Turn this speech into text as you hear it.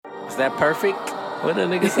that perfect? What the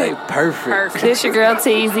nigga say? Perfect. This your girl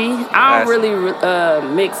Teezy. I don't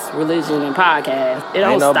really mix religion and podcast. It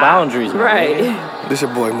don't Ain't no stop. boundaries, man. Right. This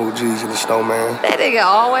your boy Moo G's and the Snowman. That nigga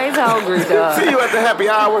always hungry, dog. See you at the happy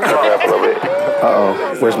hour.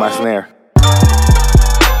 Uh-oh, where's my snare?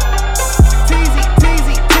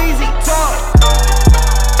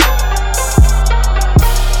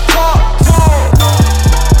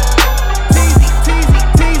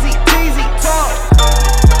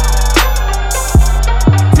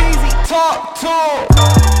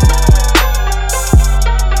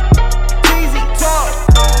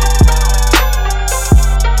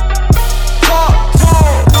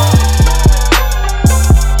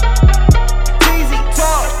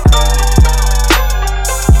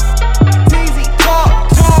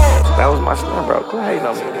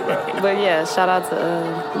 But yeah, shout out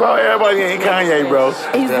to Bro, everybody ain't Kanye, bro.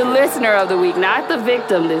 he's the listener of the week, not the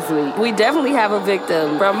victim this week. We definitely have a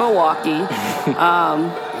victim from Milwaukee.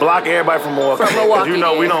 Block everybody from Milwaukee. From Milwaukee, You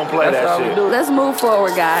know we yeah. don't play That's all that we shit. do. Let's move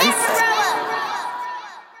forward, guys.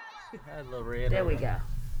 There we go.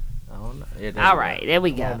 All right, there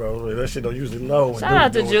we go. Bro, that shit don't usually load. Shout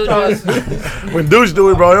out to Juju. When Deuce do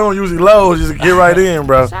it, bro, it don't usually load. Just get right in,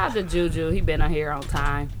 bro. Shout out to Juju. He been on here on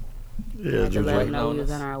time. Yeah, To let him Juju. know he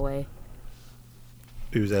was on our way.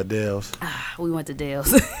 He was at Dale's. We went to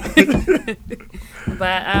Dale's.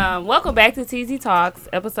 But welcome back to TZ Talks,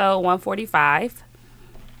 episode 145.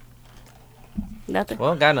 Nothing.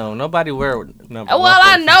 Well, got nobody wear number. Well,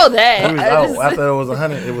 I know that. He was out. After it was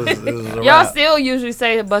 100, it was a Y'all wrap. still usually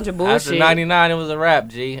say a bunch of After bullshit. 99, it was a rap,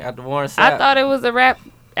 G. After Warren Sapp. I thought it was a rap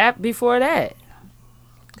app before that.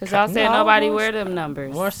 Because y'all said No, nobody Warren- wear them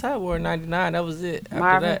numbers. Warren Sapp wore 99. That was it. After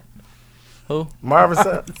Marvin? that. Who? Marvin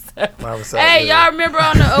Sapp. Marvin Sapp. Hey, did. y'all remember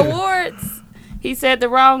on the awards? He said the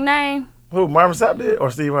wrong name? Who? Marvin Sapp did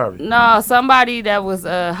or Steve Harvey? No, somebody that was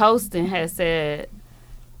hosting had said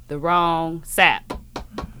the wrong Sapp.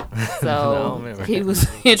 I So don't remember. he was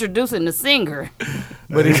introducing the singer.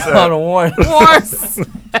 But he called him Warren. Wars.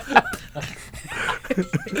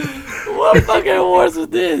 What fucking awards was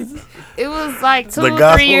this? It was like The 2 or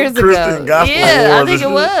gospel- 3 years ago. Christian gospel Yeah, I awards think it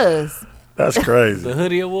and was. That's crazy. The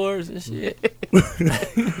hoodie awards and shit. I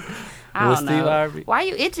With don't Steve know. Harvey. Why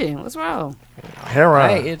you itching? What's wrong? I Heron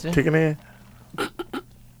ain't itching. kicking in.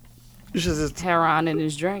 You should just. Heron in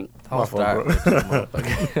his drink. My fault, bro.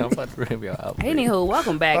 I'm about to bring y'all out. Anywho,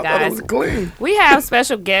 welcome back, I thought it guys. was clean. We have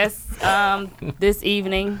special guests this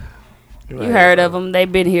evening. You heard of them.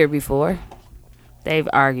 They've been here before. They've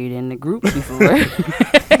argued in the group before.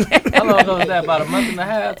 How long ago was that? About a month and a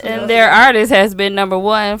half? And their artist has been number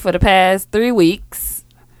 1 for the past 3 weeks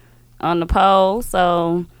on the poll.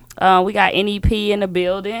 So we got NEP in the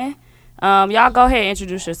building. Y'all go ahead and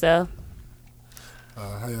introduce yourself.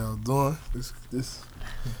 How y'all doing?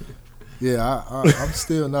 Yeah, I'm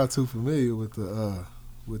still not too familiar with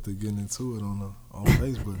the getting into it on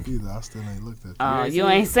Facebook either. I still ain't looked at that. You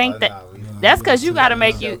ain't synced that. That's because you got to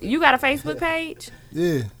make you got a Facebook page?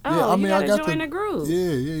 Yeah. Oh, yeah. I mean, you I got to got join the group.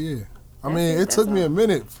 Yeah. I mean, it took me a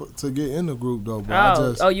minute to get in the group though,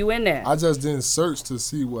 but You in there? I just didn't search to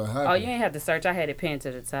see what happened. Oh, you ain't have to search. I had it pinned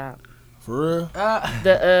to the top. For real?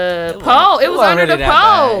 The poll, it was under the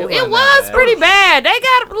poll. It was pretty bad. They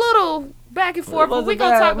got a little back and forth, but we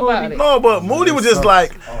gonna talk about it. No, but Moody was just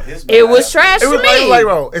like, It was trash it to was me. like,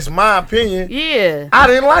 bro, it's my opinion. Yeah. I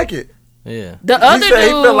didn't like it. Yeah. The He other said dude,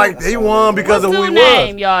 he felt like he won because of what's who dude he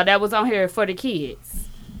name, was. y'all, that was on here for the kids.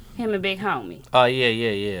 Him and Big Homie. Oh,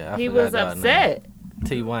 yeah. I He forgot was that upset. name.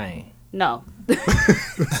 T. Wayne. No.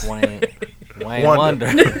 Wayne Wonder.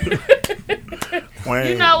 Wonder.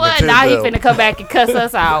 You know what? Now he finna come back and cuss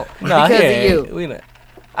us out No, because he of ain't. you. We not.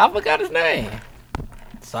 I forgot his name.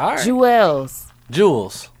 Sorry. Jules.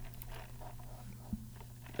 Jules.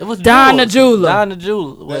 It was Donna Jules. Jula. Donna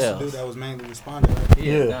Jula. That's Well, the dude that was mainly responding, right?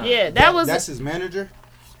 yeah. Yeah, that was. That's his manager?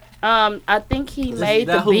 I think he made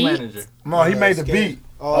the That who beat. manager? No, he made the beat.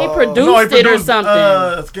 He produced it or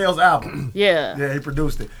something. Scales album. Yeah. Yeah, he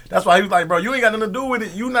produced it. That's why he was like, bro, you ain't got nothing to do with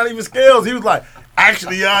it. You not even Scales. He was like,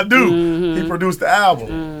 actually, yeah, I do. Mm-hmm. He produced the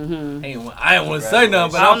album. I ain't want to say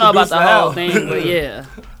nothing, but I don't know about produced the whole album. thing, but yeah.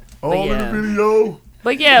 All in yeah. the video.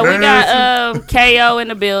 But yeah, we got KO in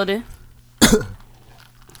the building.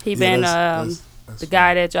 He been that's the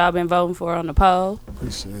guy that y'all been voting for on the poll.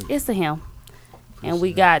 Appreciate it. It's to him. And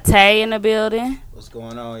we got Tay in the building. What's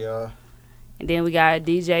going on, y'all? And then we got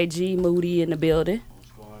DJ G Moody in the building.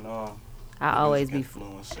 What's going on? I always be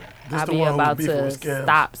Influencer. I the be one who about beefing to with Scams.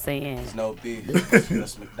 stop saying It's no beef. It's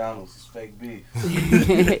just McDonald's. It's fake beef.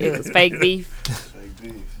 it was fake beef. It's fake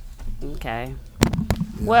beef. Okay.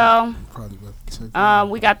 Well, Probably about to check that out.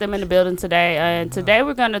 we got them in the building today, and today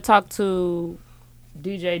we're gonna talk to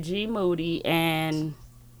DJ G Moody and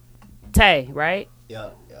Tay, right?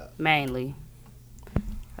 Yeah. Mainly.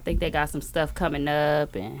 I think they got some stuff coming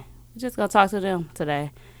up, and we're just gonna talk to them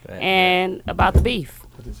today, and about the beef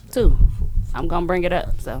too. I'm gonna bring it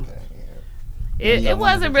up. So it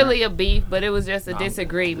wasn't really a beef, but it was just a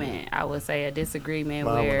disagreement. I would say a disagreement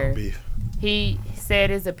where he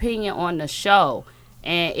said his opinion on the show,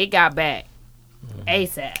 and it got back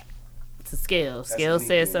ASAP to Skills. Skills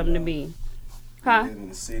said something to me. Huh? You live in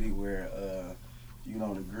a city where you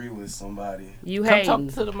don't agree with somebody. You Come hating.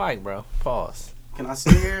 talk to the mic, bro. Pause. Can I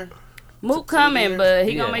sit here? Mook coming, but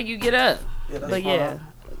he Yeah. gonna make you get up. Yeah, that's But fine. yeah,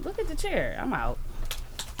 look at the chair. I'm out.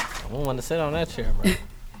 I don't want to sit on that chair, bro.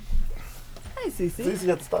 Hey, CC. CC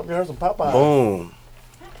got to stop me. Heard some Popeyes. Boom.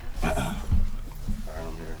 All right,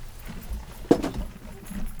 I'm here.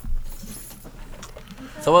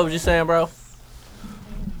 So what was you saying, bro?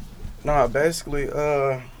 Nah, basically,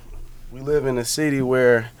 we live in a city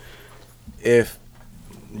where if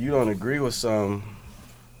you don't agree with something,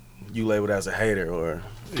 you labeled as a hater, or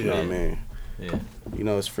you know what I mean. Yeah. You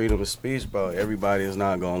know, it's freedom of speech, bro. Everybody is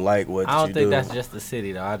not gonna like what I don't you think do. that's just the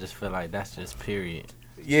city, though. I just feel like that's just period.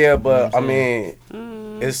 Yeah, but You I know what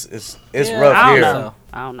mean, it's Yeah, rough I don't here. know.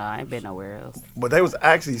 I don't know. I ain't been nowhere else. But they was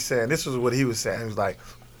actually saying, this was what he was saying. He was like,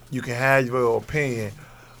 you can have your opinion,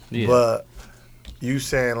 Yeah. but you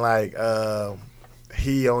saying like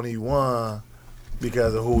he only won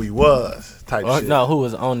because of who he was type Or, shit. no, who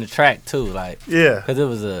was on the track too? Like, Yeah. because it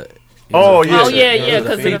was a. Oh, Oh, yeah, It yeah, was a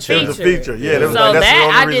 'cause of the feature. It was a feature. Yeah, they was So like, that's that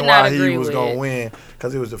the I only did reason not why he agree was with. going to win,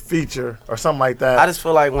 because it was a feature or something like that. I just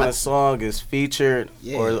feel like when a song is featured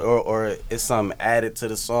Yeah. or it's something added to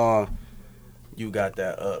the song, you got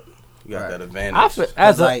that up. You got Right. that advantage. I feel,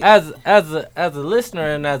 as a like- as a listener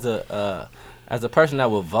and as a person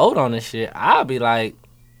that will vote on this shit, I'll be like,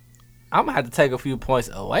 I'm gonna have to take a few points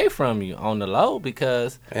away from you on the low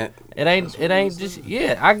because And- it ain't just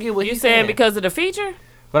I get what You he's saying because of the feature?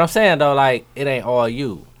 but I'm saying though, like, it ain't all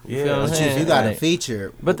you. You Yeah, feel what I'm But saying? if you got a Like,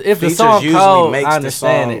 feature, but if the Features song usually cold, makes I the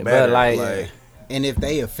understand song it. better, But like, and if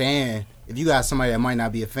they a fan, if you got somebody that might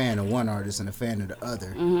not be a fan of one artist and a fan of the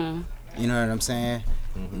other, you know what I'm saying?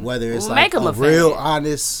 Whether it's Well, like make 'em a a fan. real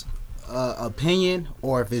honest opinion,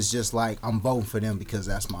 or if it's just like I'm voting for them because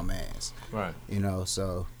that's my man's. right. You know,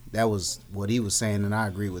 so that was what he was saying, and I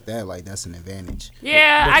agree with that. Like that's an advantage.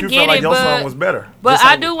 Yeah, but I you get felt like it, your song but was better.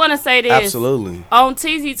 I do want to say this. Absolutely. On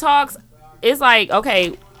TZ Talks, it's like,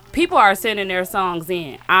 okay, people are sending their songs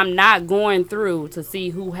in. I'm not going through to see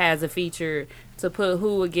who has a feature to put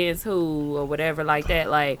who against who or whatever like that.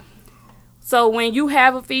 Like, so when you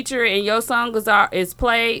have a feature and your song is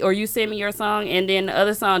played, or you send me your song and then the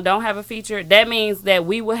other song don't have a feature, that means that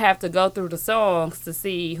we would have to go through the songs to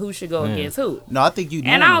see who should go against who. No, I think you.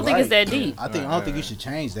 And I don't think it's that deep. I don't think you should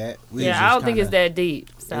change that. We was Yeah, just I don't think kinda- it's that deep.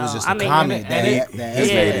 So, It was just I a mean, comment and that He's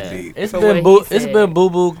Yeah. made it deep. It's For been what he it's said. been boo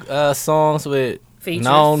boo songs with Features.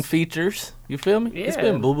 known features. You feel me? It's Yeah.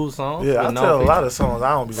 been boo boo songs. Yeah, I with known tell a lot features. of songs I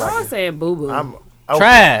don't be I'm like. saying boo boo. I'm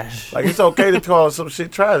Trash. Like, it's okay to call some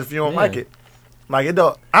shit trash if you don't Yeah. like it. Like, it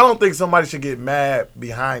don't. I don't think somebody should get mad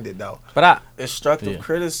behind it though. But Constructive Yeah.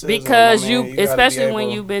 criticism. Because my you, man, gotta be especially when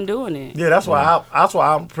able- you've been doing it. Yeah, that's why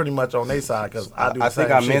I'm pretty much on their side because I do. The I think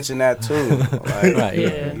same I shit. mentioned that too. Like, Right,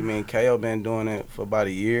 yeah. You mean KO been doing it for about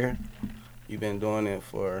a year? You've been doing it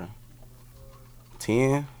for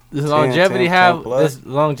 10? does 10, longevity 10 have plus? does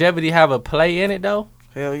longevity have a play in it though?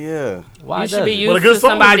 Hell yeah. Why You should does be it? used But a good to song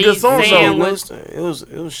is a somebody good song, saying so what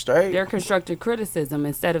It was straight. their constructive criticism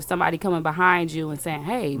instead of somebody coming behind you and saying,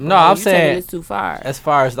 "Hey, bro, No, I'm you saying taking this too far." As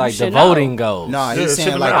far as like the should know. voting goes. No, Yeah, it he's saying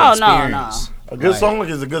should've like been- Oh, no, experience. A good Like- song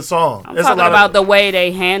is a good song. I'm There's a talking lot about of the way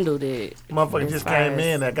they handled it. motherfuckers as just far came as-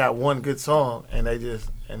 in that got one good song and they just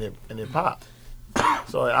and it popped.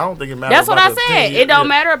 So I don't think it matters. That's what about I the said. opinion. It don't Yeah.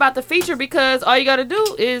 matter about the feature because all you got to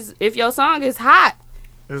do is if your song is hot,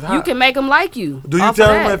 It's you hot. can make them like you. Do you off tell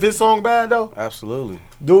of him that. if his song bad though? Absolutely.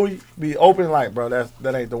 Do you be open like, bro? That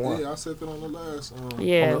ain't the one. Yeah, I said that on the last.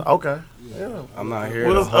 Yeah. Okay. Yeah. I'm not here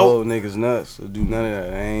What to else- hold niggas nuts or do none of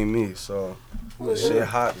that. That ain't me. So the shit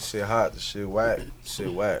hot, the shit hot, the shit whack, the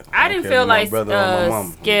shit whack. I don't didn't care feel if my like brother or my mama,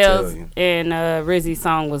 I'ma Scales tell you. and Rizzy's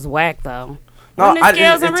song was whack though. No, Wasn't it I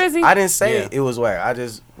Scales didn't, and Rizzy? I didn't say Yeah. it was whack. I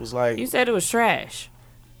just was like, You said it was trash.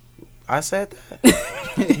 I said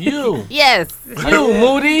that. You. Yes. You,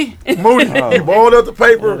 Moody. Moody, he balled up the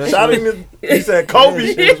paper, shot him. He said, "Kobe."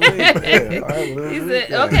 He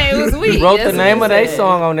said, okay, it was weak. He wrote That's the what name he of their said.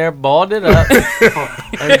 song on there, balled it up,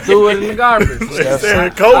 and threw it in the garbage. He said, I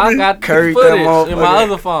 "Kobe." got Curry footage come on, in look my at-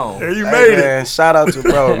 other phone. Yeah, you Hey, made it. man, shout out to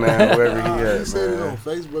bro, man, wherever he He is, said it on man.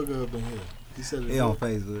 Facebook up in here. He said it He on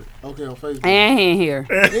Facebook. Okay, on Facebook. And he in here.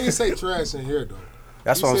 He didn't say trash in here though.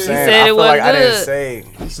 That's He what I'm said- saying. He said I it feel wasn't like I didn't good. say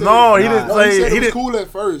He said, No, he didn't no, say. he said He it was didn't. cool at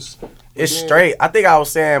first. it's then- straight. I think I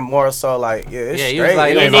was saying more so like, yeah, it's Yeah, he straight. was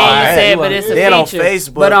like, It And ain't then you alright. said, but it's a Then on feature.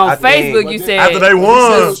 Facebook, But on I think- Facebook, you said After they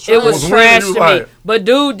won, it was winning, trash he to was me. like, But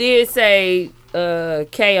dude did say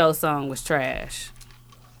KO song was trash.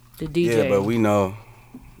 The DJ. Yeah, but we know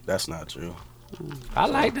that's not true. I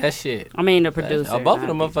like that shit. I mean, the producer. Both of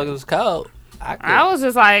them not DJ. motherfuckers was cold. I was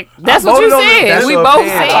just like, that's what voted you on it. said. That's We your both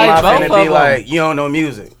opinion. said. I'm not Both finna of be them. like, you don't know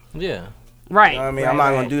music. Yeah. Right. You know what I mean? right, I'm not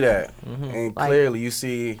right. gonna do that. Mm-hmm. And Like- clearly, you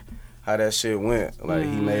see how that shit went. Like he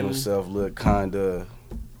made himself look kind of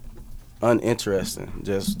uninteresting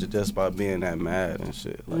just by being that mad and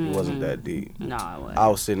shit. Like it wasn't that deep. No, it wasn't. I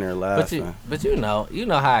was sitting there laughing. But you know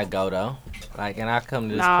how it go though. Like, and I come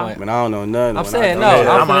to this No. point. Man, I don't know nothing. I'm when saying I no. do I'm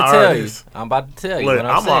that. I'm gonna an tell artist. you. I'm about to tell you Look, what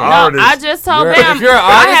I'm I'm saying. an No, artist. I just told You're- Bam if you're an I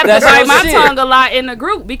artist, have to that's bite your my shit. tongue a lot in the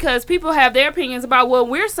group because people have their opinions about what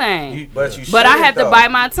we're saying. But I But I have to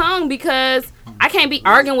bite my tongue because I can't be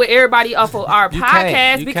arguing with everybody off of our You podcast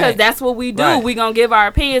can't. You because can't. that's what we do. Right. We gonna give our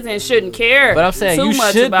opinions and shouldn't care. But I'm saying too you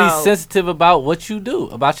much should about be sensitive about what you do,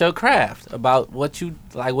 about your craft, about what you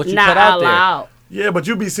put not out there. allowed. Yeah, but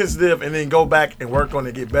you be sensitive and then go back and work on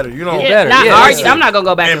it, get better. You know, Yeah, better. not Yeah, argue. listen. I'm not gonna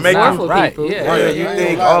go back And and make forth them with right. people. Yeah. Yeah, you I ain't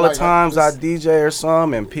think gonna lie, all the like, times I it's- DJ or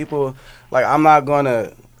some and people like I'm not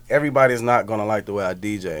gonna. Everybody's not gonna like the way I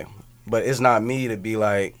DJ, but it's not me to be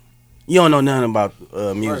like, you don't know nothing about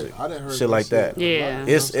music, Right, I done heard shit like that that. shit. Yeah.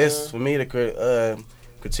 It's for me to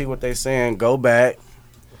critique what they saying, go back,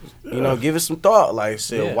 you know, give it some thought. Like,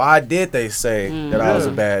 shit, Yeah. why did they say that I was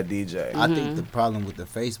a bad DJ? I think the problem with the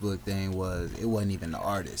Facebook thing was it wasn't even the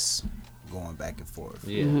artists going back and forth.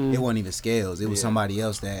 Yeah. It wasn't even Scales. It was somebody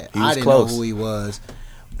else that He I was didn't close. know who he was.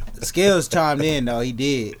 Scales chimed in though. He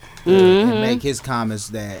did and make his comments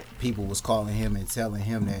that people was calling him and telling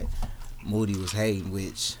him that Moody was hating,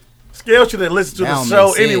 which Scale should have listened to That the don't show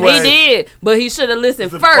make sense. anyway. He did, but he should have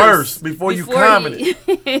listened Listen first. first before you commented.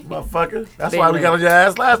 Motherfucker. That's why we got on your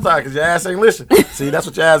ass last time, because your ass ain't listen. See, that's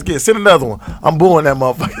what your ass get. Send another one. I'm booing that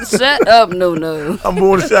motherfucker. Shut up, no. I'm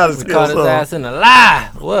booing the shot at We Scale. caught his So. ass in a lie.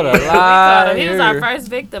 What a lie. He was our first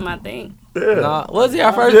victim, I think. Yeah. Nah, was he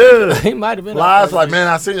our first? Yeah. He might have been. our Lies first. like, man,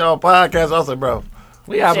 I seen y'all podcast. I was like, bro.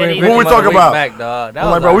 We got Said he- bring What we him up talking a week about? Back, dog. That I'm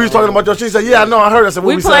like, was bro, we our was talking about your shit. He said, yeah, I know, I heard. I said, what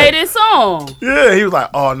We we played said? his song. Yeah, he was like,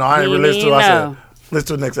 oh, no, I ain't He really listened to it. didn't I know. said, listen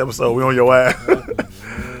to the next episode. We on your ass.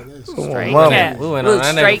 Straight mama. cap. We went Look, on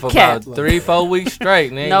that nigga straight for cap. about 3-4 weeks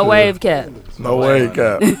straight. Nigga. No wave cap. No way,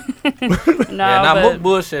 Cap. No, Yeah, now but Mook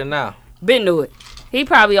bullshit now. been to it. He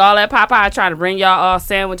probably all that Popeye trying to bring y'all all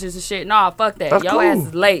sandwiches and shit. Nah, fuck that. That's Your cool. ass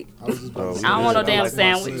is late. I was just about to say I don't want no that. damn like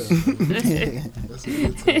sandwich. That's a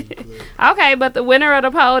good time. Okay, but the winner of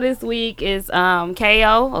the poll this week is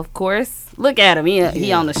KO, of course. Look at him.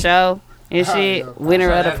 He on the show and shit. Yeah. Winner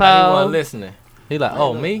of the That's why he wasn't poll. listening. He like,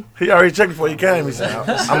 oh, me? He already checked before he came. He said, I'm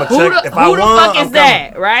going to Who check. the, If I who the won, fuck I'm is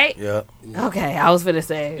that, right? Yeah. Okay, I was finna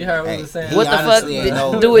say. You heard what hey, he was saying? he What the fuck honestly did- ain't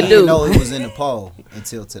know, do it he do? didn't know it was in the poll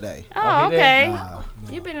until today. Oh, he did? okay. Nah.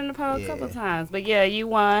 You've been in the poll a couple Yeah. times, but yeah, you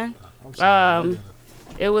won. I'm sorry.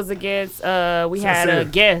 It was against we had a Sincere.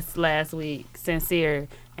 guest last week, Sincere,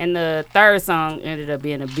 and the third song ended up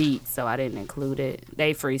being a beat, so I didn't include it.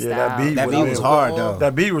 They freestyle. Yeah, that beat That was, beat was hard though.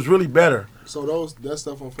 That beat was really better. So that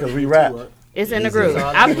stuff on 'Cause we Facebook rap. too, right? It's in the Easy. group. So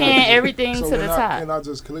I pinned everything So to the top. Can I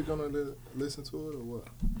just click on it and listen to it or what?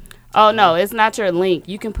 Oh no, it's not your link.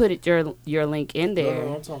 You can put your link in No, there.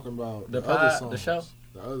 I'm talking about The the other pod- songs. the show?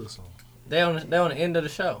 The other song. They on the end of the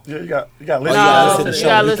show. Yeah, you got Oh, listen. No, listen to the you show.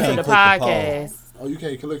 gotta You listen to can't the click the poll. podcast. Oh, you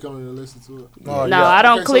can't click on it and listen to it? Oh, No, yeah. I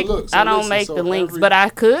don't Okay, so click. look, so I don't listen, make so the links, every- but I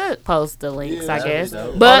could post the links, Yeah, I that'd guess. be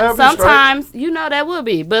dope. But that'd be straight. sometimes, that would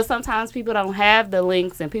be. But sometimes people don't have the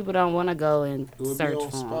links, and people don't want to go and It would be search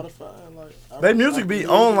on for them. Spotify. Like, They music be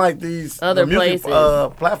on like these Other music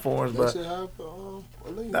places. platforms, They but should have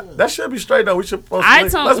a link there. that should be straight though. We should post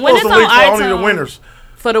iTunes- a link. Let's when post a it's link on for only the iTunes- winners.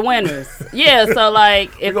 For the winners, yeah. So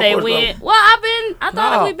like, if gonna they post win, them. well, I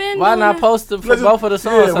thought we've been. Why doing not it. post it for Listen, both of the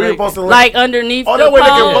songs? Yeah, so we they, can post a link. Like underneath Oh, the that way they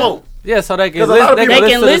poll. can vote. yeah, so they can 'Cause a lot of listen. people-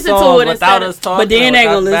 They can listen to song it without us instead, talking. but then they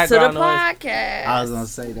gonna without listen to the background noise. podcast. I was gonna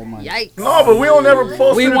say that might. Yikes! No, but we don't ever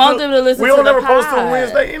post We it want until- them to listen We to don't the ever post it on pod.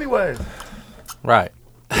 Wednesday anyway. Right.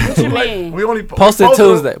 What you mean? We only Post it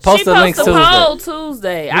Tuesday. Post the links She Tuesday. post the poll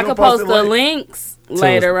Tuesday. I could post the links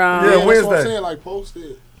later on. Yeah, That's what I'm Wednesday. saying, like post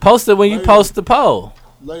it Post it when you post the poll.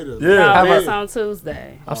 later. Yeah. No, How that's about- on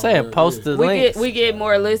Tuesday. I'm saying post the links. We get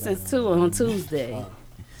more listens too on Tuesday.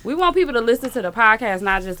 We want people to listen to the podcast,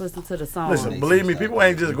 not just listen to the song. Listen, believe me, people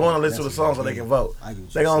ain't just going to listen to the song so they can vote.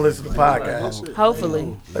 They gonna listen to the podcast.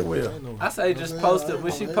 Hopefully. They will. I say just post it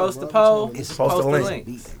when she post the poll. Post Post the the link.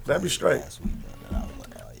 links. That'd be straight.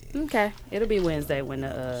 Okay, it'll be Wednesday when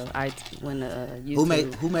the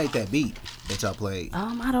YouTube. Who made that beat that y'all played?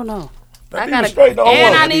 I don't know. That I beat gotta, was straight, though.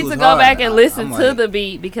 and I That beat need was to go hard. back and listen I'm to like- the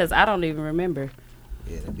beat because I don't even remember.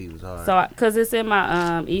 Yeah, that beat was hard. So, cause it's in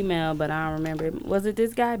my email, but I don't remember. Was it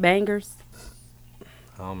this guy? Bangers.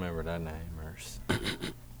 I don't remember that name. Ers.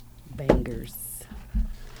 Bangers.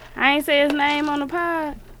 I ain't say his name on the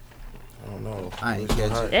pod. I don't know. I ain't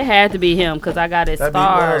catch it. It had to be him because I got it That beat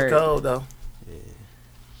was starred. cold though.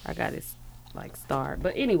 I got it like starred.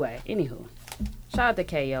 But anyway, anywho, shout out to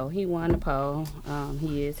KO. He won the poll.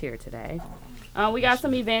 He is here today. We got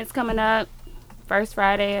some events coming up. First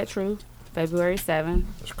Friday at Truth, February 7th.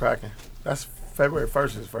 It's cracking. That's February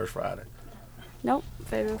 1st is first Friday. Nope,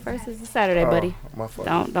 February 1st is a Saturday, buddy. My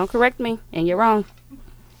fault. Don't correct me, and you're wrong.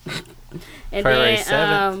 And February then,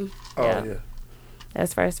 7th? Yeah.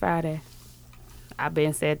 That's First Friday. I've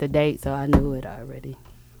been said the date, so I knew it already.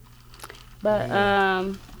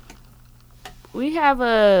 But we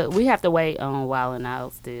have to wait on Wildin'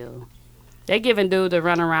 Out still. They giving dude the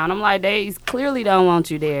run around. I'm like, they clearly don't want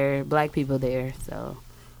you there, black people there. So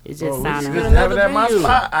it just sounding. Just have it at my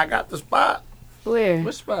spot. I got the spot. Where?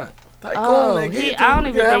 Which spot? Tycoon, Oh, nigga. I don't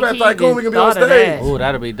even have think at he Tycoon. We even can be on thought of stage. that. Ooh,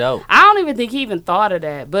 that'd be dope. I don't even think he even thought of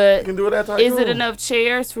that. But You can do it at Tycoon. is it enough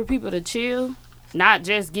chairs for people to chill? Not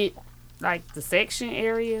just get like the section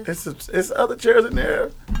area. It's other chairs in there.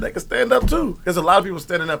 They can stand up too. There's a lot of people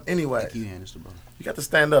standing up anyway. You got to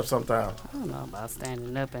stand up sometimes. I don't know about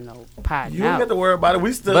standing up and no pot. You don't got to worry about it.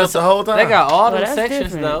 We stood up But the whole time. they got all Well, them that's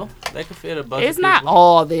sections different. though. They can fit a bunch. It's of not people.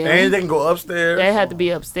 all them. And they can go upstairs. They have to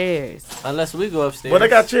be upstairs Unless we go upstairs. But they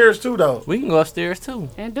got chairs too though. We can go upstairs too.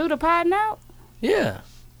 and do the potting out. Yeah.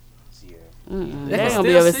 They can ain't gonna still be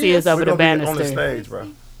able to see see us us. over We're the gonna be on the banister. stage,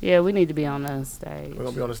 bro. Yeah, we need to be on the stage. We're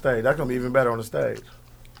gonna be on the stage. That's gonna be even better on the stage.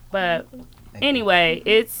 But anyway,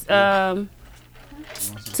 it's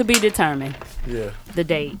to be determined. Yeah. The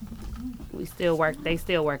date. They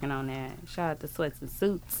still working on that. Shout out to Sweats and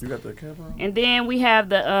Suits. You got the camera on? And then we have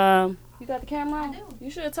the you got the camera on? You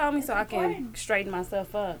should have told me so I can straighten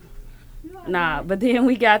myself up. Nah, but then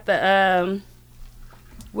we got the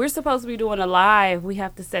we're supposed to be doing a live. We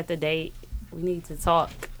have to set the date. We need to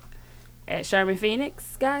talk at Sherman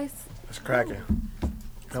Phoenix, guys. It's cracking.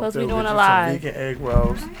 Supposed to be through, doing get a you live. some vegan egg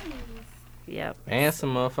rolls. Yep. And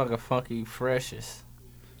some motherfucking funky freshes.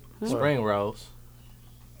 Spring rolls.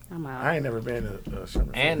 I'm out. I ain't never been to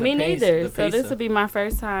Sherman. And Me the neither. the So this pizza. will be my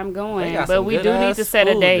first time They going. got But some we do good-ass need to set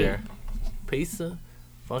a food date. there. Pizza,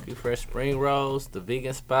 funky fresh spring rolls, the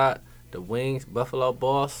vegan spot, the wings, Buffalo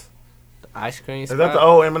Boss, the ice cream Is spot. that the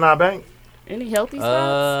old M&I Bank? Any healthy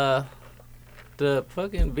spots? The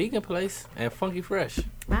fucking vegan place and Funky Fresh.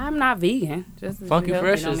 I'm not vegan. Just Funky healthy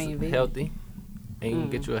Fresh don't is mean vegan. healthy. And you can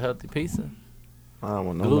get you a healthy pizza. I don't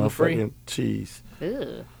want no Gluten-free. motherfucking cheese.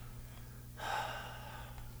 Ugh.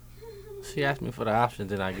 She asked me for the options,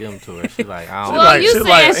 then I give them to her. She like, I don't Well, know. you She's saying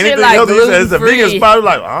like, shit anything like else you said, it's a vegan gluten-free. spot. I'm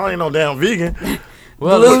like, I ain't no damn vegan.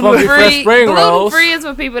 Well, the Funky Fresh spring rolls. Gluten-free is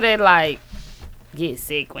for people that like get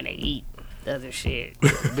sick when they eat other shit.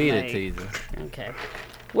 Beat Like, it, teaser. Okay.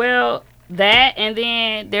 Well, that and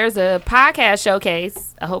then there's a podcast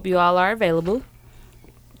showcase. I hope you all are available.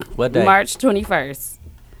 What day? March 21st.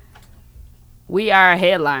 We are a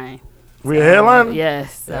headline. We a headline?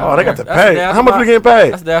 Yes. So, Oh, they got to That's the pay. day after How much my- we getting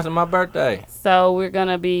paid? That's the day after my birthday. so we're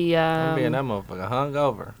gonna be. I'm being that motherfucker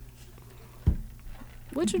hungover.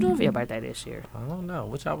 What you doing for your birthday this year? I don't know.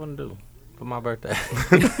 What y'all want to do for my birthday?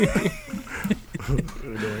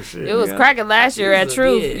 It was cracking last year at was a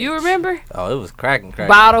Truth. bitch. You remember? Oh, it was cracking.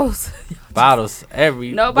 Bottles. Bottles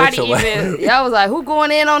every Nobody which way. even. Y'all was like, "Who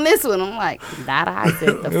going in on this one?" I'm like, "Not I said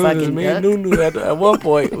the It was just fucking me and duck." Nunu at one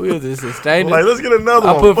point. We was just exchanging. Like, let's get another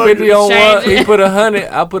I one. put Fuck 50 it. on one. Change it. He put 100.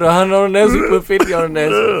 I put 100 on the next. He put 50 on the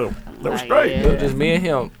next. Yeah, that was Like, straight. yeah. It was just me and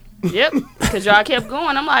him. Yep, because y'all kept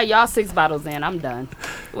going. I'm like, y'all 6 bottles in. I'm done.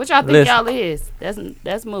 What y'all think Listen. y'all is?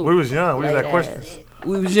 That's move. We was young. We was Late at questions.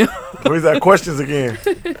 We was young. We was at questions again.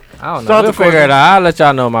 I don't know. Shout out We'll to figure Courtney. it out. I'll let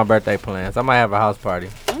y'all know my birthday plans. I might have a house party.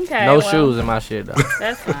 Okay. No well, shoes in my shit though.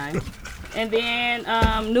 That's fine. And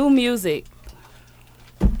then new music.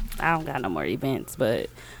 I don't got no more events, but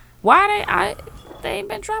why they ain't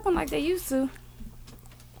been dropping like they used to.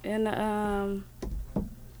 in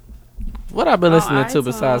What I've been listening to iTunes.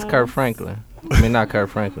 besides Kurt Franklin? I mean, not Kurt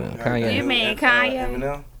Franklin. Kanye. You mean Kanye?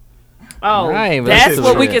 Eminem? Oh, I ain't even that's listen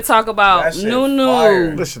what to we that. could talk about. That shit No.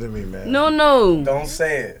 fire. Listen to me, man. No. Don't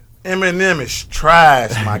say it. Eminem is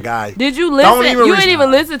trash, my guy. Did you Don't listen? even You res- didn't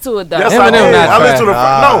even listen to it though. Yes, Eminem I did. not I listened to the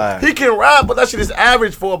trash. No, he can rap, but that shit is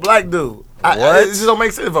average for a black dude. What? It just don't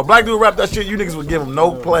make sense. If a black dude rap that shit, you niggas would give him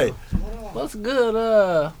no play. What's good?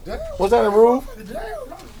 What's that in the roof?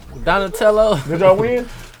 Donatello. Did y'all win?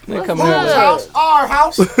 They come Good. here. Our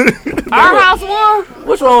house. Our house won.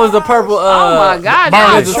 Which one was the purple? Oh my God,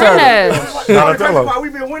 y'all Burns the trend. Donatello.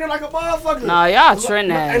 We've been winning like a motherfucker. No, y'all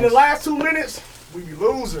trend In the last 2 minutes, we be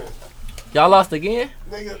losing. Y'all lost again?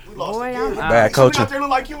 Nigga, we lost Boy, again. I'm Bad We coaching. out there look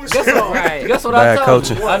like you and shit. on. Right. Guess what Bad I told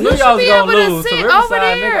coaching. you? I knew You y'all was should be gonna able to lose to sit Riverside, over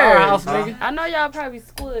nigga. there. Our house, nigga. I know y'all probably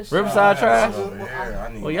squished. Riverside trash? Yeah,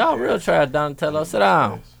 I need Well, y'all real trash, Donatello. Sit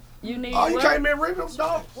down. You need Oh, you what? came in ribs,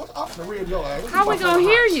 dog? What's up the ribs, yo? How we gonna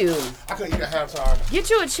hear you? I couldn't eat at halftime. Get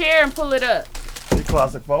you a chair and pull it up. He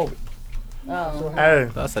classic phobic. Oh. Hey,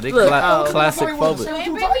 That's a Look, oh. classic phobic.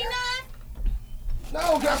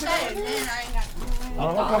 No, can I say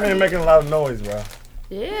I'm coming in making a lot of noise, bro.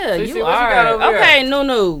 Yeah, Cece, you what you got are. over there? Okay,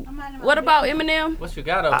 Nunu. What about Eminem? What you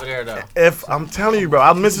got over there, though? If I'm telling you, bro,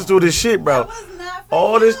 I'm missing through this shit, bro.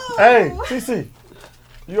 All this. Hey, CC,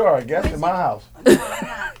 you are a guest in my house.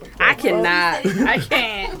 I cannot. I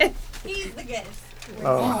can't. He's the guest.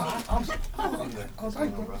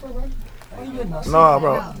 Nah,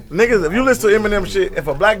 bro. Niggas, if you listen to Eminem shit, if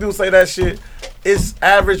a black dude say that shit, it's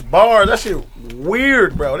average bars. That shit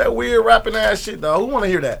weird, bro. That weird rapping ass shit, dog. Who wanna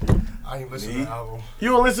hear that? I ain't listening to the album.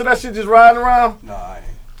 You gonna listen to that shit just riding around? No, I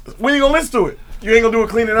ain't. When you gonna listen to it? You ain't gonna do it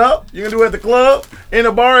cleaning up? You gonna do it at the club, in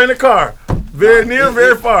the bar, in the car. Very near,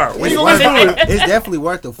 very far. When you gonna listen to it? It's definitely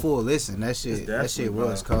worth a full listen. That shit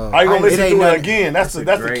was cold. Are you gonna listen ain't to it nothing- again? That's the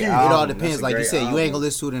great key. It album. all That's depends. a Like you great said, you album. ain't gonna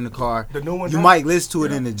listen to it in the car. The new one You dropped? might listen to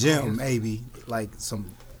it in the gym, maybe. Like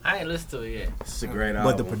some, I ain't listened to it yet. It's a great album.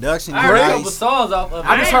 but the production I heard a is couple nice. songs off of it.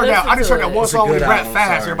 I just heard that. I just heard that one It's a song when he good rap album, fast.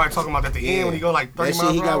 sorry. Everybody talking about at the end when he go like 30 That shit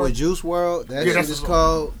miles he per got hour. with Juice World, that Yeah, shit that's is the-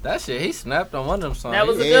 cold. That shit, he snapped on one of them songs. That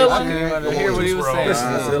was a Yeah, good I one. I didn't even hear what he was saying.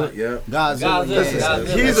 Godzilla, yep. Godzilla, Godzilla.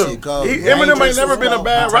 He's that a. shit cold. Eminem ain't never been a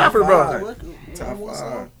bad rapper, bro. Top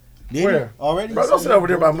 5 Where? Already? Bro, don't sit over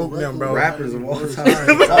there by Mook them, bro. rappers of all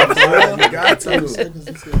time. Top 5, you got to.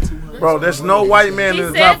 Bro, there's no white man He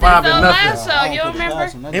in the said top 5 this in on last nothing. show. You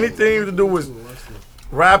remember? Anything to do with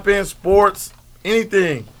rapping, sports,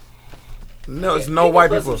 anything. No, it's no white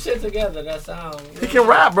Put people. some shit together that sound. He can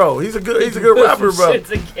rap, bro. He's a good rapper, bro. Shit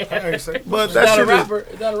together. Is But Is that that a shit is. rapper?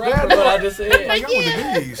 Is that a rapper? What I just said. Like y'all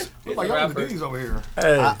with the D's. Look like y'all with the rapper. D's over here.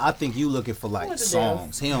 Hey, I think you looking for like What's the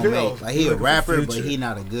songs. He don't Yeah. make like he a rapper, but he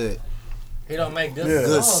not a good He don't make good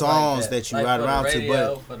good songs songs like that you Like ride for the around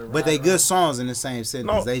radio, to, for the but they ride good around. songs in the same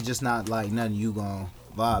sentence. No. They just not like nothing you gonna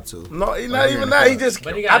vibe to. no, he's not even that. He just.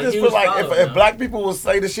 But he got I a just huge feel like following, if though. black people would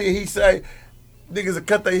say the shit he say, niggas would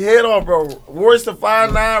cut their head off, bro. Royce the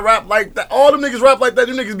 5'9" rap like that. All them niggas rap like that.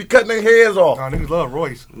 Them niggas be cutting their heads off. Nah, niggas love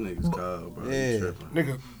Royce. Them niggas cold, bro. Yeah. You tripping.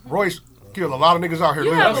 Niggas, Royce killed a lot of niggas out here. You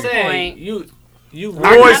literally. have I'm a saying point. you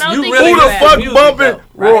Royce, don't you think really who the listen to fuck music, bumping though,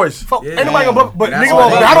 right? Royce? Fuck, Yeah. ain't nobody gonna bump, but That's nigga why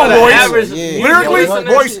won't they battle got Royce. average Yeah. Lyrically, music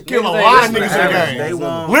Royce listeners, killed a niggas lot of ain't niggas listening in to the average. They game.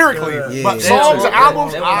 won't, Lyrically, Yeah. but Yeah. songs and Yeah.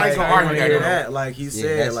 albums, Yeah. I ain't gonna argue hear that. that, like he said,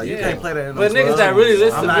 that's- like you yeah. can't play that in But no niggas club. that really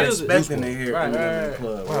listen I'm to not music. expecting to hear Right, Eminem in right, the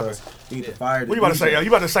club. right. Well, You need to fire the What you about to say? DJ. You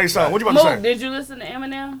about to say something? What you about to Mook, say? did you listen to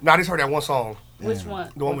Eminem? Nah, I just heard that one song, Which one?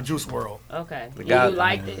 the one with Juice WRLD. Okay. guy- You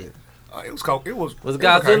liked it? It was cold. It was. Was it was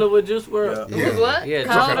Godzilla okay. with Juice WRLD? Yeah. It was what? Yeah,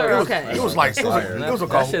 Cold okay. or It was- okay? It was like it was a That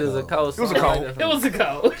cold. shit is a cold It was a song. cold. It was a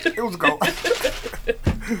cold. It was a cold.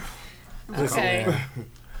 Okay.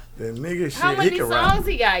 The nigga shit, How he many can rap. songs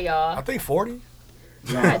he got, y'all? I think 40.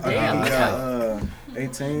 God damn. I got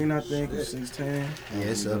 18, I think, or 16. Yeah,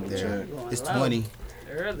 it's up there. It's 20.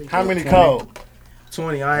 Early. How many cold?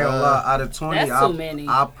 20, I ain't gonna lie. Out of 20, That's too many.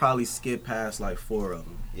 I'll probably skip past like 4 of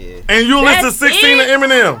them. Yeah. And you listen to That's 16 it? of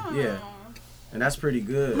Eminem. Yeah. And that's pretty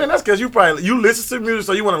good. Man, that's because you listen to music,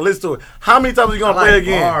 so you want to listen to it. How many times are you I gonna play like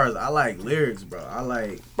again? bars. I like lyrics, bro. I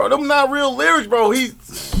like. Bro, them not real lyrics, bro.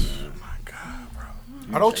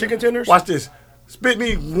 Are those chicken tenders? Watch this. Spit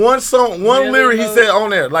me one song, one Really, lyric he bro? said on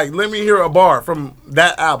there. Like, let me hear a bar from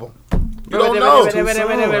that album. You don't know.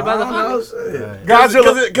 Motherfucker.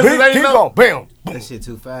 Godzilla. Cause it ain't Keep no- going. Bam. That shit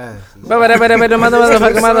too fast. Let's That get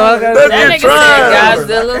nigga tried. said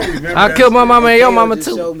Godzilla. I killed my mama and your mama Just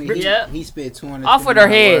too. showed me he- Yep. He spit 200 Off with her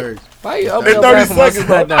head. Why you open In your 30 mouth and seconds,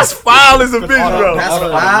 bro. like that? That's foul as a bitch, bro. That's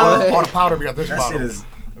foul. All the powder we got this That bottle. shit is.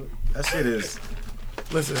 That shit is.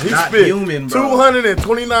 Listen, he Not spit human, bro.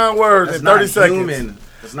 229 words That's in 30 not seconds. human.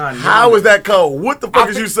 It's not. How is that cold? What the fuck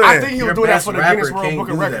is you saying? I think he was doing that for the Guinness World Book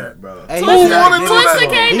of Records, bro. Hey, Twister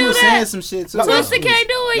can't he do was that. saying some shit too. Twister can't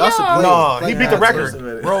do it, y'all. No, he beat the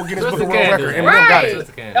record. World Guinness Book of World Record. Eminem got it.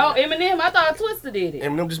 Oh, Eminem. I thought Twister did it.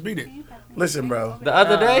 Eminem just beat it. Listen, bro. The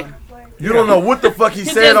other day, You don't know what the fuck he He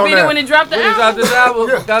said just on beat it when that. he dropped the album.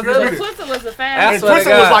 Yeah. Twister was a And fan. swear to Twister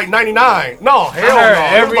was God. like 99. No, hell heard no.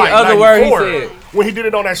 every it was like other word he 94 said. when he did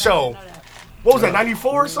it on that show. What was that,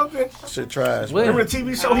 94 or something? Shit trash. When? Remember the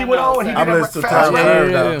TV show he went on? And he I'm did listening that to fast Tyler rap?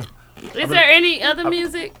 Perry, though. Is there any other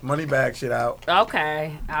music? Moneybag shit out.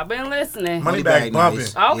 Okay, I've been listening. Moneybag bumping.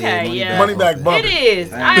 nice. Okay, yeah. Moneybag It bumping.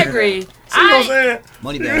 is. I agree. See what I'm saying?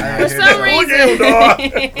 Moneybag. For some reason,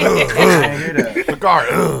 The guard.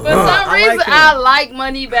 for some reason, I like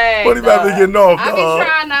Moneybag. Moneybag be getting off, I be dog.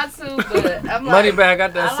 trying not to, but I'm like, Moneybag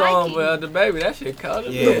got that I like song it. with the baby. That shit cold.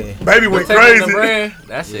 Yeah. Baby went Taking crazy. The brand,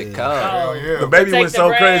 that shit cold. Hell yeah. The baby Take went the so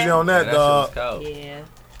brand. crazy on that, That dog. shit was cold. Yeah.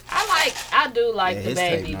 I do like Yeah, the his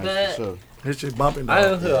tape baby, nice but for sure. His shit bumping, I dog.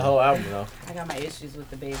 didn't hear the whole album though. I got my issues with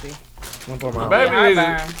the baby. One for The my- baby,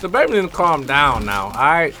 Heartburn. the baby didn't calm down now. All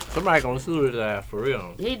right, somebody gonna sue his ass for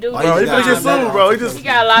real. He do. Why Bro, he you finna get got sued, bro. He just He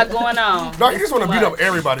got a lot going on. Dog, you just want to beat up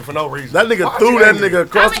everybody for no reason. that nigga Why threw you that angry? nigga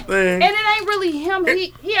across I mean, the thing. And it ain't really him.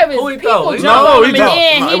 He have his Who he people thought? jump No, on he him, jumped.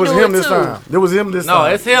 and then It he was do him it this too. time. It was him this No,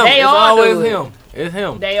 time. it's him. They It's all always do it. him. It's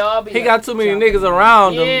him. They all be. He got too many niggas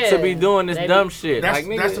around him to be Yeah. doing this They be- dumb shit. That's, Like,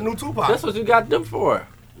 nigga, that's the new Tupac. that's what you got them for.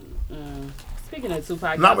 Speaking of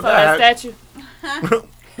Tupac, Not y'all with saw that that. statue.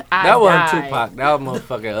 That wasn't died. Tupac. That was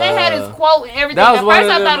motherfucking. They had his quote and everything. That was At one first,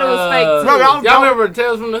 of I them, thought it was fake too. No, y'all- Y'all remember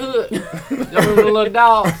Tales from the Hood? Y'all remember the little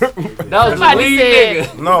dogs? That was the Somebody lead said.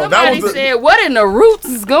 nigga. No, that Somebody was the said, "What in the roots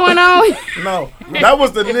is going on?" no. That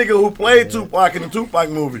was the nigga who played Tupac in the Tupac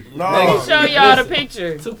movie. Let me show y'all the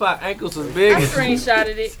picture. Tupac ankles was I big.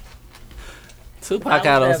 screenshotted it. Tupac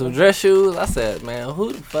had on some dress shoes. I said, man,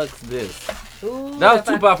 who the fuck's this? Ooh, That was if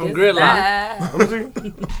I Tupac from could Gridlock. fly. Let me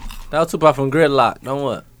see. That was Tupac from Gridlock. Don't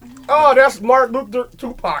what? Oh, that's Martin Luther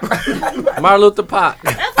Tupac. Martin Luther Pac.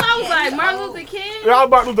 That's what I was like. Martin Luther King. Y'all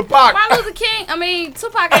Martin Luther Pac. Martin Luther King. I mean,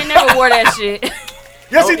 Tupac ain't never wore that shit.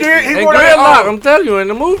 Yes, he did. He And wore Gridlock, that. I'm telling you, in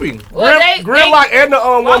the movie. Well, they- Gridlock and the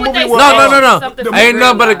Why one would movie they was. say No. something The from Ain't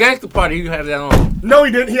nothing but a Gridlock? gangster party. You had that on. No,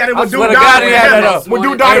 he didn't. He had it I when swear dude to God, died he in had that heaven. up. When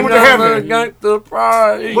dude died and went to Ain't nothing but a heaven. gangster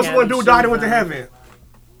party. What's the one dude died and went to heaven?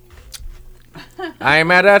 I ain't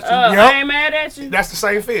mad at you. I ain't mad at you. That's the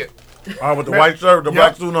same fit. Oh, with the white shirt, the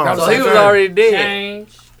black suit on. So he was already dead.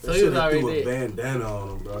 Change. So he was already threw a dead. bandana on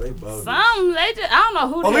him, bro. They bugged. Some they just I don't know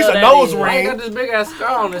who. At the least hell a that nose is. Why he ring. got this big ass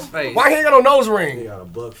scar on his face? Why he ain't got no nose He ring? got a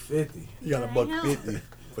 $150. You got a $150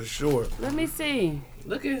 for sure. Let me see.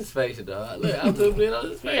 Look at his face, dog. Look, I'm zooming in on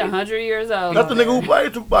his He face. 100 years old. That's the nigga who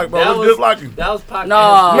played Tupac, bro. That Look was- just like him. That was Pac.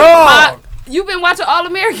 No, No. You been watching All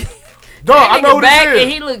American? Dog, I know who back this and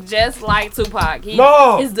is. he looked just like Tupac.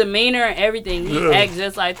 No. His demeanor and everything. He Yeah. act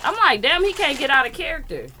just like. I'm like, damn, he can't get out of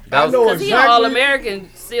character. That was, know Cause he exactly. All American,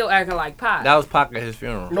 still acting like Pac. that was Pac at his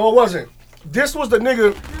funeral. No, it wasn't. This was the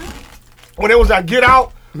nigga when it was that Get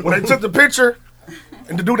Out, when they took the picture,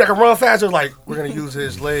 and the dude that can run fast was like, we're gonna use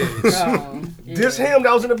his legs. Oh, yeah. This him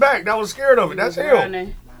that was in the back, that was scared of it. That's him,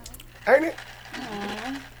 Running. ain't it?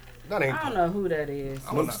 That ain't. I don't know who that is.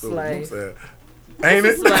 I'm Slave. sad. Ain't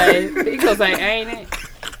it? Slave. He gonna say, ain't it?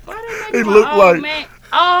 Why they He make my look old like- man?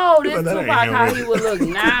 Oh, this But that ain't Tupac, him. how he would look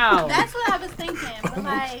now. That's what I was thinking. But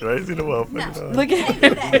like, Crazy the motherfucker. Look at can't do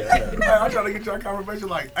that. Hey, I'm trying to get your conversation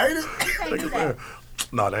like, ain't it? Can't do that.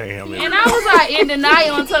 No, that ain't him. And I was like in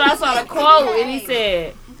denial until I saw the quote, and he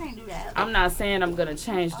said, You can't do that. I'm not saying I'm gonna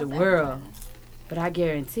change the world, but I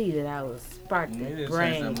guarantee that I will spark the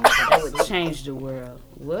brain that would change the world.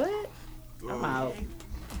 What? I'm out.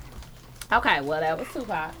 Okay, well that was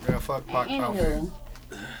Tupac. Yeah, fuck Pac. Anywho,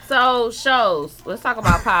 so shows. Let's talk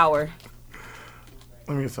about Power.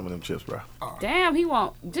 Let me get some of them chips, bro. Damn, he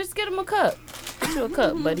won't. Just get him a cup. Get you a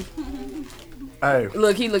cup, buddy. Hey,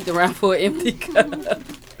 Look, he looked around for an empty cup.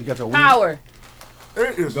 you got your weed? Power.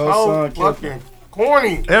 It is Go, so son, kill fucking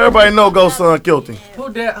corny. Everybody know Ghost Son killed him. Who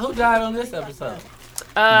died on this episode?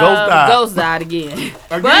 Ghost died. Ghost died again.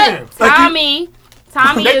 Again. But Tommy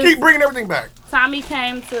They is, keep bringing everything back. Tommy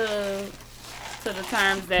came to the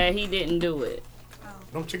terms that he didn't do it.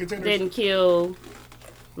 Them chicken tenders. Didn't kill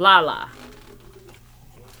Lala.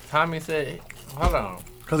 Tommy said, hold on.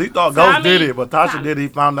 Because he thought Ghost Tommy- did it, but Tasha Tommy- did it. He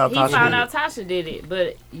found out He Tasha found did out it. Tasha did it,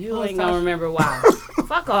 but you Who is ain't gonna Tasha? remember why.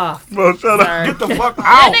 Fuck off. Bro, shut up. Sir. Get the fuck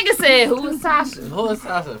That out. nigga said, who is Tasha? Who is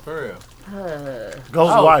Tasha, for real?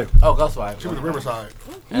 Ghost's wife. Oh, Ghost wife. She was the Riverside.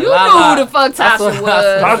 And You Lala- knew who the fuck That's Tasha what-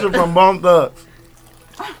 was. Tasha from Bone Thugs.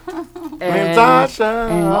 And Tasha.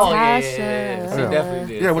 Oh, yeah. Tasha. She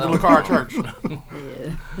definitely did. Yeah, with the something Lakar wrong.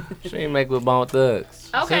 Church. She ain't make with Bone Thugs.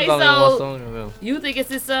 Okay, She's only one so song of him. you think it's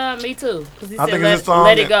his son? Me too. Because he I said think it's his song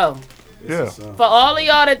let it go. Yeah. For all of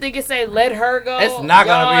y'all that think it say let her go, It's not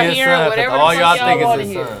y'all gonna be his hearing son. 'Cause whatever all the y'all fuck think wanna it's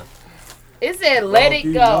his hear. son. It said let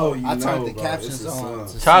it go. I turned the captions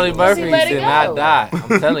on. Charlie Murphy let it did go. not die.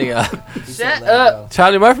 I'm telling y'all. Shut up.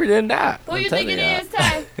 Charlie Murphy didn't die. Who I'm you think telling it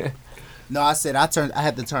y'all. is, Tay? No, I said I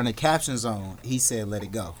had to turn the captions on. He said let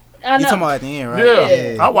it go. I You know. talking about at the end, right?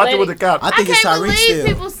 Yeah. I watched Let it with it- the couch. I think it's can't Tyreek believe still.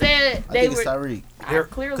 people said I they think were. it's Tyreek. I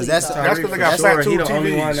clearly Because that's thought. That's 'cause they got For fat sure, two he the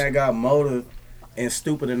only TVs. one that got motive and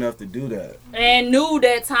stupid enough to do that. And knew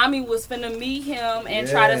that Tommy was finna meet him and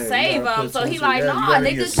try to Yeah, save you gotta him. put So he two like, together. nah, You gotta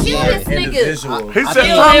be nigga, a kill smart this nigga. individual. He I said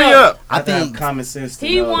think- Tommy up. I I think have common sense to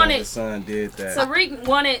he know that wanted- his son did that. Tariq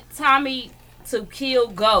wanted Tommy to kill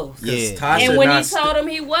Ghost. Yeah. Tasha And when he not told him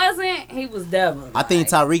he wasn't, he was devil. I think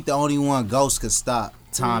Tyreek the only one Ghost could stop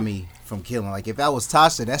Tommy from killing. Like if that was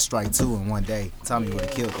Tasha, that's strike 2 in one day. Tommy would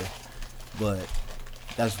have killed her. But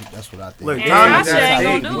that's what I think. Look, And Tommy- Tasha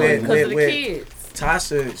ain't gonna do it because of the With- kids.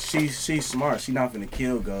 Tasha, she's smart. She not finna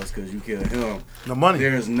kill Ghost because you killed him. The money.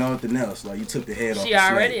 There's nothing else. Like you took the head off. She the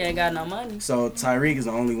snake. already ain't got no money. So Tyreek is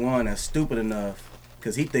the only one that's stupid enough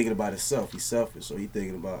because he thinking about himself. He's selfish, so he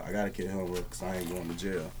thinking about I gotta kill him because I ain't going to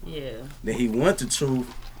jail. Yeah. Then he went to truth.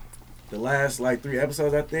 The last like 3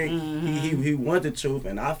 episodes, I think he went to truth,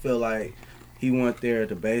 and I feel like he went there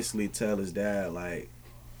to basically tell his dad like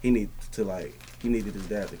he needed his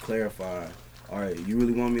dad to clarify. All right, you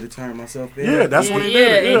really want me to turn myself in? Yeah, that's when he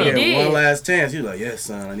Yeah, did and it. he Yeah. did. One last chance. He was like, yes,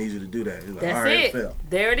 son, I need you to do that. He's like, That's all right, it. fell.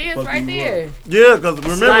 There it is, Fuck right you there. Yeah, because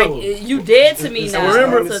remember, Like you dead to me It's now.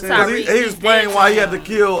 remember, to because because Tyreek. he explained why he had to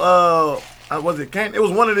kill. Was it Kane? It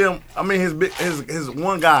was one of them. I mean, his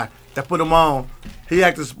one guy that put him on. He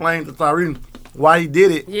had to explain to Tyreek why he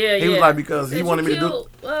did it. Yeah, he was like because he Did wanted you me to do. kill,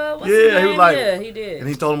 what's Yeah, his he was name? like- yeah, he did. And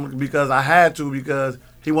he told him because I had to because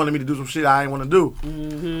he wanted me to do some shit I ain't want to do.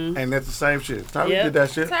 Mm-hmm. And that's the same shit. Tyreek Yep. did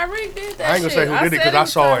that shit. Tyreek did that I ain't gonna say who did it because I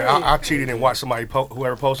saw it. I cheated and watched somebody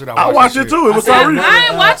whoever posted. I watched it too. It was I Tyreek.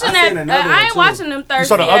 ain't watching I that. seen another I one, ain't too. watching them thirsty. You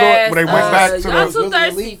saw the other one ass, when they went back to I'm the- too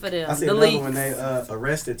thirsty for them. I see The another leaks. when they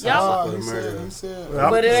arrested Y'all- Tasha for He the murder. said,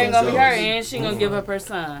 But it ain't gonna be her, So- and she gonna give up her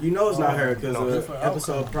son. You know it's not her because the different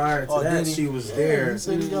episode outcome. prior to Oh, that, did he? she was Yeah, there he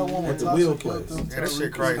said he got one at with the Tasha wheel killed place. them. Yeah, that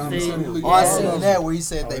shit crazy. See? Oh, I seen that where he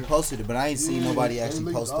said they posted it, but I ain't seen nobody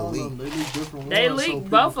actually post the all leak. of them. They leaked different They ones, leaked so people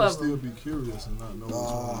both can of still them. be curious and not know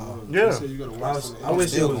what's going on. Yeah. They say you gotta watch the I wish it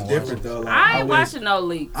still was gonna different watch though. Like, I ain't wish- watching no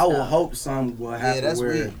leaks. I would though. hope something will happen that's where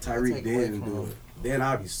weird. Tyreek Take away didn't from do him. it. Then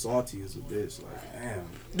I'd be salty as a bitch. Like, damn.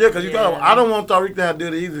 Yeah, because you got. I don't want Tyreek to have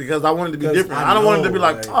to do it either because I wanted to be 'Cause different. I I don't want it to know, be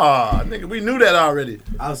like, like- ah, nigga, we knew that already.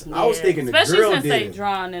 I was Yeah. thinking the especially girl since did they it.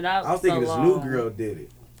 drawn it out. I was thinking so this new long. girl did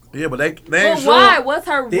it. Yeah, but they ain't But sure. why? What's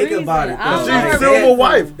her Think reason? about it. I don't She's know her Silver reason.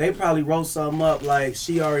 wife. They probably wrote something up like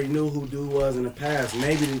she already knew who dude was in the past.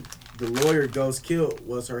 Maybe the lawyer Ghost killed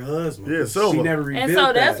was her husband. Yeah, 'Cause Silver. She never revealed And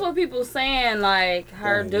so that's that. what people saying. Like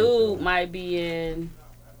her Yeah, dude yeah. might be in.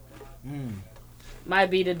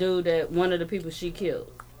 Might be the dude that one of the people she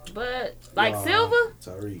killed. But like Silver.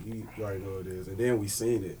 Tyreek, you already know what it is. And then we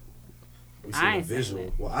seen it. We seen I the ain't seen visual.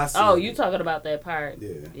 it. Well, I seen Oh, it. you talking about that part? Yeah.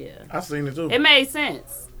 Yeah. I seen it too. It made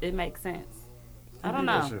sense. It makes sense. I don't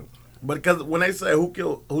That know. shit. But because when they say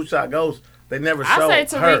who shot Ghost, they never I show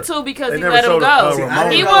say her. Tariq too because They he never let him showed, go.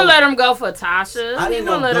 Ramona. He wouldn't let him go for Tasha. I He didn't wouldn't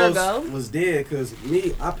know let her Ghost go. was dead because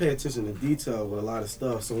I pay attention to detail with a lot of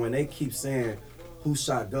stuff. So when they keep saying who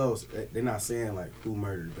shot Ghost, they're not saying like who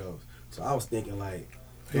murdered Ghost. So I was thinking like,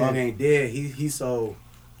 dog ain't dead. He's so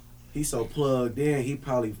plugged in. He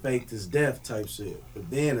probably faked his death type shit. But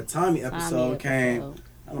then the Tommy episode came.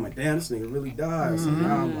 I'm like, damn, this nigga really died. So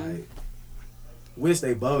now I'm like, wish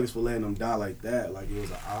they bogus for letting him die like that. Like it was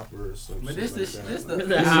an opera or something. But this It's shit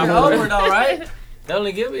an over though, right? They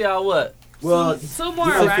only give y'all what? Well, Two more,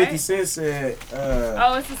 you know, right? 50 Cent said,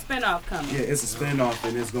 Oh, it's a spinoff coming. yeah, it's a spinoff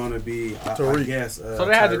and it's gonna be, I Tariq. guess. So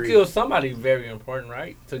they had to Tyreek. kill somebody very important,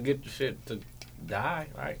 right? To get the shit to die,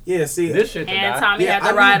 right? Yeah, see, This shit to And die. Tommy yeah, had to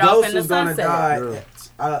I knew ride off Ghost in the was gonna sunset.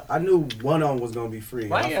 die. I knew one of them was gonna be free.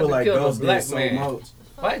 Why I you feel have to like kill the Ghost black did so man? much.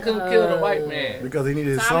 Why couldn't kill the white man? Because he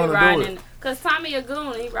needed his Tommy son to do riding, it. cause Tommy a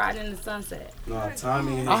goon. He riding in the sunset. No,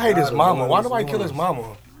 Tommy. and I hate his daughter mama. was Why his nobody kill his ones.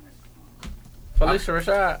 mama? Felicia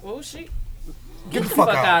Rashad. Oh, she. Get the fuck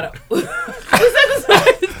out. Who is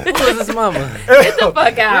his mama? Get the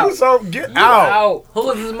fuck out. So get out.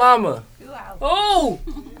 Who is his mama? Oh,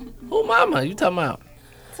 Who mama? You talking about?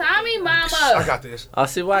 Tommy I mama. got this. Oh,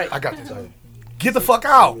 see white. I got this. Get the fuck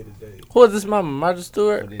out. Who is this mama? Martha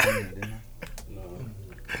Stewart.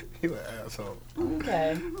 You an asshole.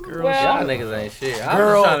 Okay. Girl, Y'all niggas ain't shit. I'm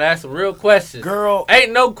just trying to ask some real questions. Girl.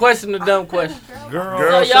 Ain't no question a dumb question.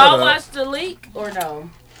 So y'all watched the leak or no?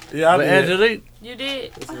 Yeah, I With did. Angelique. You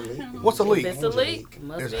did? What's a leak? If it's a leak,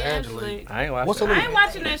 must It's be Angelique. I ain't watching. What's a I leak? ain't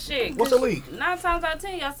watching that shit. What's a leak? 9 times out of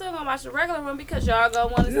 10, y'all still gonna watch the regular one because y'all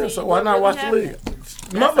gonna want to Yeah, see. so why what not really watch the happened. league?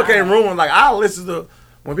 Motherfucker can't ruin. Like, I'll listen to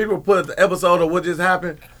when people put the episode of what just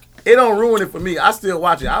happened. It don't ruin it for me. I still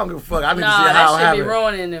watch it. I don't give a fuck. I need to see how it that should happened. be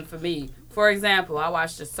ruining it for me. For example, I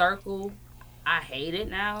watched The Circle. I hate it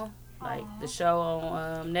now. Like the show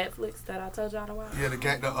on Netflix that I told y'all to watch. Yeah, the it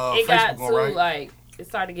Facebook got one, too right? like it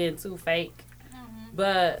started getting too fake.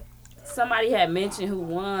 But somebody had mentioned who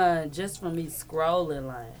won just from me scrolling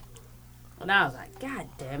like, and I was like, God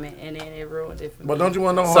damn it! And then it ruined it for me. But don't you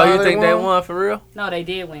want to know So how you think they won for real? No, they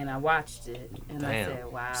did win. I watched it and I Damn.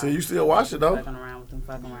 said, wow. So you still watch it though? Fucking around with them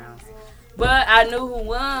fucking rounds. But I knew who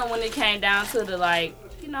won when it came down to the like,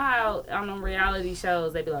 you know how on them reality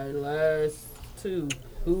shows they be like last two,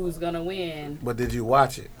 who's gonna win? But did you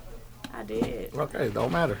watch it? I did. Okay,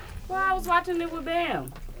 don't matter. Well, I was watching it with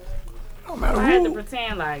Bam. Don't matter I had to who.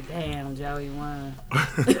 pretend like, damn, Joey won.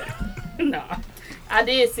 No, I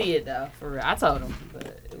did see it though, for real. I told him, but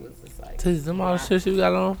it was just like Tell them all the shit you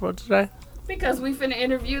got on for today. because we finna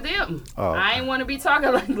interview them. Oh, I ain't want to be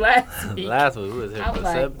talking like last week. Last week we was here I was for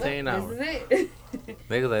like, 17 what, hours. This is it.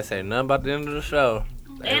 Niggas ain't say nothing about the end of the show.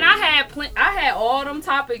 And I had all them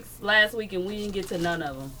topics last week, and we didn't get to none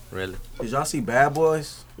of them. Really? Did y'all see Bad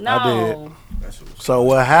Boys? No. I did. So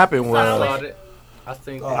what happened was I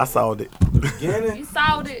think I saw it. You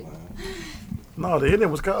saw it. No, the ending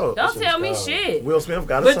was cold. Don't tell me shit. Will Smith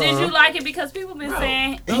got a But son. did you like it? Because people been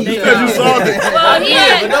saying. Because you saw it. Well,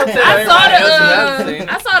 yeah.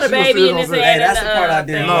 I saw the baby in his head. Hey, that's the part I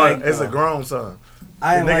didn't No, like. it's a grown son.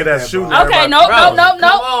 I The didn't nigga like that's that shooting. part. Okay, everybody.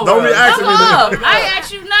 no. Don't be asking me Come that. on. I ain't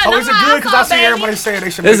asked you nothing. So is it good? Because I see everybody saying they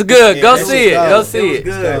should. It's make good. this- Go Yeah, see it. was Go good. see It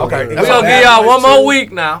was it. good. Okay. We're That's gonna Bad give y'all Boys one more 2.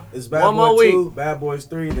 week now. It's Bad One more Boy week. 2, Bad Boys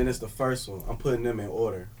 3, then it's the first one. I'm putting them in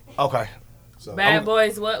order. Okay. So Bad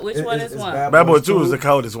Boys, what? Which one is it's one? Bad Boy 2 is the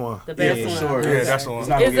coldest one. The best Yeah, one. for sure. Yeah, that's the one. It's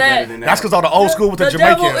not Is gonna get that- better than that. That's because all the old school with the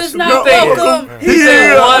devil Jamaicans. is not welcome. He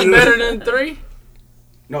said one better than 3.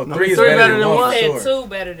 No, No, 3 is three better than 1. He for said sure. 2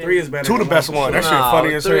 better than 3 is better Two than the best 1. one. That shit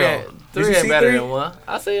funny as hell. 3 you ain't see better 3? than 1.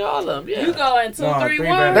 I see all of them. Yeah. You going 2, No, 3, 3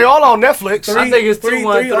 1? better. They all on Netflix. I think it's 3 2,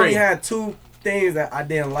 1, 3. only had 2 things that I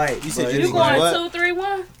didn't like. You said but you it's You going like- going what? 2, 3,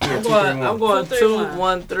 1? I'm going 2, 2, 1.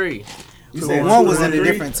 1, 3. You said One was 2, in a 3?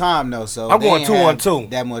 different time though, so I'm they going ain't 2, 1, have 2.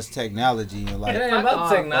 That much technology and It like, ain't about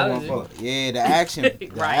the technology. yeah, the action,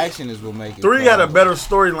 Right. action is what make it. 3 had a better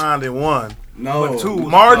storyline than 1. No. But 2,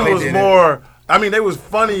 Martin they was didn't. more. I mean, they was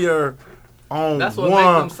funnier on That's what 1.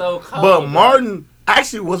 makes them so cold. But bro. Martin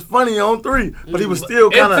actually was funny on 3. But he was still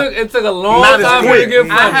kind of. It took a long not as time for him to quick.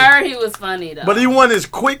 get I funny. heard he was funny though. But he wasn't as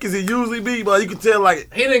quick as he usually be. But you could tell, like,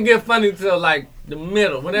 He didn't get funny till like the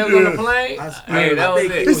middle. When they was on the Yeah. plane, I hey, that was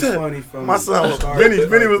think it. he He was said, funny from my son, the start Vinny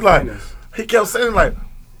to was like, finish. he kept saying, like,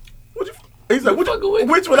 he's like, fucking with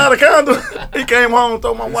which without a condom? He came home,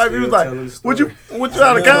 told my wife, he was still like, telling the what story.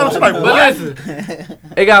 without a condom? She's like, But what? listen,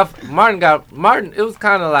 Martin. It was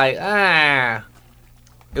kind of like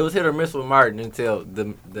it was hit or miss with Martin until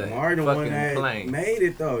the Martin one fucking that plane. made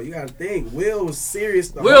it though. You gotta think. Will was serious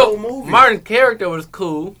the whole movie. Martin's character was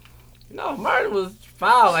cool. No, Martin was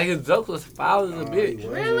foul. Like his jokes was foul as a bitch.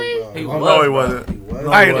 Really? He Oh, was. no, he bro. wasn't. He was.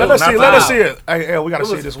 No, Hey, he let us wasn't. see. Not Let us foul. see it. Hey, we gotta It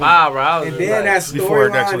see was this one. foul, bro. I was And just then like, that Before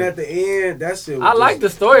next storyline week. at the end, that shit was I like the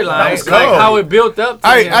just- storyline, That like was cold. how it built up. To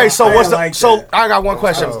Hey, him. hey. So I what's the? like So that. I got one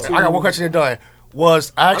question. Oh. I got one question. You're done.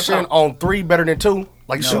 Was action on 3 better than 2?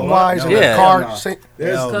 Like shooting wise and Yeah. the car. No. scene?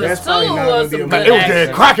 There's, No. that's Cause probably two not was gonna be some a good Man, movie. it was dead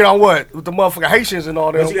action. cracking on what with the motherfucking Haitians and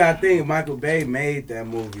all But you them. gotta think, Michael Bay made that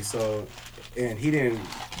movie, so and he didn't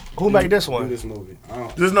Who made this do one? this movie. I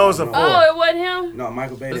don't- Just know it's a I don't 4. Oh, it wasn't him. No,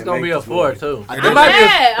 Michael Bay. It's didn't gonna make be a this 4 movie. too. I It did. might be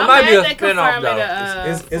mad. it might be a they spinoff confirmed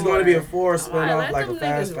though. It's four. going to be a 4 Alright, spinoff, let like a them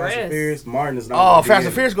Fast niggas and rest. Furious. Martin is not. Oh, gonna be Fast in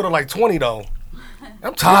and it. Furious go to like 20 though.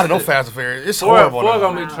 I'm tired of them Fast and Furious. It's 4 horrible. now.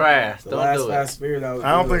 gonna be trash. The Don't last do it. Fast and Furious. That was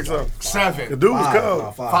I don't good. think so. 7. The dude was Five, cold.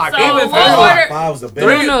 no, five. Five. So Even what five. order? Five was the best.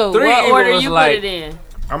 Three- No, three what even order was you like- put it in?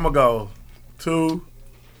 I'm gonna go 2.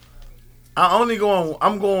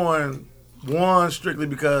 I'm going 1 strictly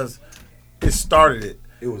because it started it.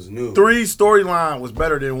 It was new. 3 storyline was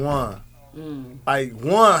better than 1. Like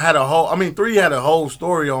 1 had a whole. I mean, 3 had a whole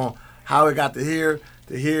story on how it got to here,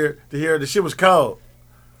 to here, to here. The shit was cold.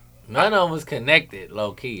 None of them was connected,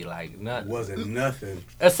 low key, like nothing. Wasn't nothing.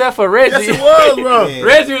 Except for Reggie. Yes, it was, bro. Yeah.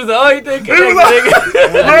 Reggie was the only thing He was connected. like,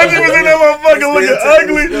 nigga. Reggie was in that motherfucker looking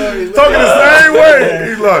ugly, talking the same way.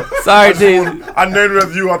 He's Look, Sorry, D. I named it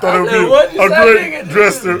as you. I thought it would What be you a say, great nigga?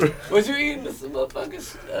 dresser. Was you eating this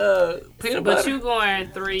motherfucking peanut butter? But you going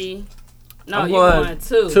 3. No, I'm you going going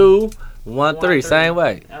 2. 2, 1, 3. 3. Same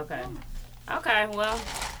way. Okay. Okay, well,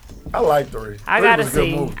 I like 3. I 3 gotta was a good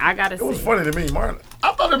see. movie. I gotta It was see. funny to me, Martin.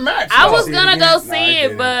 I thought it matched. I was see it gonna again? go Nah, see I it,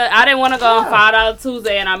 didn't. but I didn't want to go on $5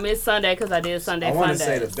 Tuesday, and I missed Sunday because I did Sunday I Fun want to Day.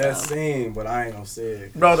 say the best so. scene, but I ain't gonna say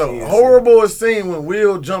it. Bro, She the ain't horrible scene when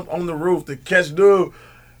Will jumped on the roof to catch dude.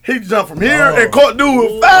 He jumped from here Oh. and caught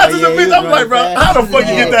dude fast as a yeah, bitch. he I'm was like, bro, running how the fast. fuck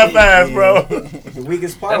you get that fast, bro? The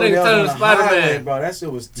weakest part That when nigga they was turned on to the Spider-Man. highway, bro. That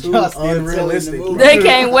shit was too Y'all still telling the unrealistic. movie. They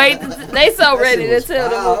can't wait. They so That ready shit to was tell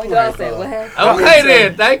the wild. movie. I'm Y'all like, said, what happened? Okay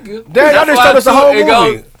then, thank you. Damn, y'all That's just why told us the whole it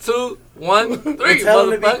movie. goes 2, 1, 3, Tell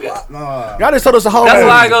them to be motherfucker. quiet. Nah. Y'all just told us the whole That's movie.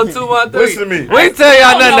 why I go 2, 1, 3. Listen to me. We ain't tell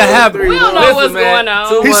y'all nothing to happen. We don't know Listen, what's man. going on.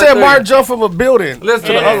 2, He 1, said 3. Martin jumped from a building. Listen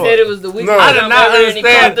to And the they other said one. it was the weekend. No. I did not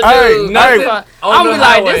understand Hey, nothing I'm on be the like,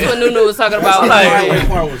 highway. this what Nunu was talking about. I'm The like, highway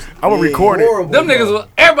part was I'm gonna record it. horrible, Them bro. niggas,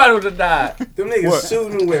 everybody would have died. Them niggas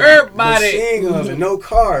shooting with Everybody. machine guns and no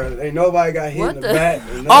car. Ain't nobody got hit What in the the- back.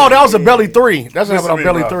 Oh, that was a Belly 3. That's what happened on Listen to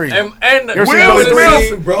Belly me, 3. And You ever seen Will Billy was Smith,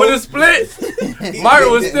 still, bro? when it split,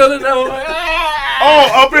 Martin was still in there. Like,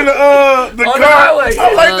 Oh, up in the On the car. highway.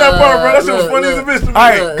 I like that part, bro. That shit was Look, funny as a bitch to me. All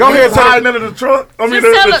right, go He ahead, was tell hiding under the trunk. I mean, Just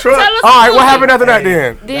the truck. tell us All right, the what movie. happened after that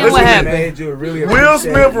then? Then what happened? Made you really Will appreciate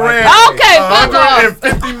Smith Michael ran Jackson. Okay, fuck off.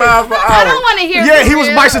 150 miles per I don't hour. want to hear. Yeah, from he was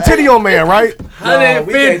Will. Bicentennial Man, right? No,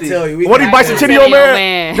 we can't 150. tell you. What he can't Bicentennial tell you. Bicentennial Man?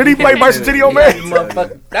 Man. Did he play Bicentennial Man?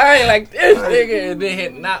 Motherfucker, I ain't like this nigga, and then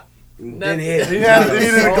hit not. Then hit. He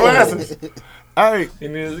needed the glasses. All right. He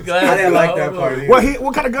needed his I glasses. didn't like that part either.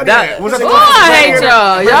 What kind of gun That- he had? Was that Oh, I hate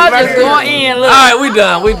y'all. Y'all just going in. Look. All right, we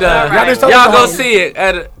done. We done. All right. just told Y'all us go all- see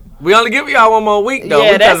it. We only give y'all one more week though.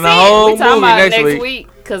 Yeah, we that's telling the whole it. We talking movie about next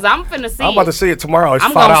week. Cause I'm finna see. I'm about to see it tomorrow. It's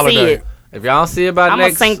I'm $5 gonna see day. it. If y'all don't see it by I'ma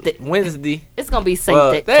next sync it. Wednesday, It's gonna be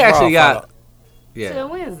well, synced. they actually Tomorrow, got. Yeah. Till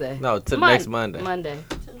Wednesday. No, till Mon- next Monday. Monday.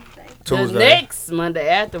 Tuesday. The next Monday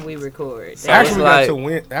after we record. So Actually, it's we like- got to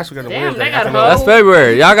win. Actually, got to Damn, Wednesday. they got after a that. whole- That's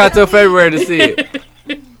February. Y'all got till February to see it.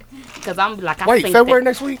 Cause I'm like, I Wait, synced February it.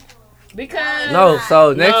 next week? because No,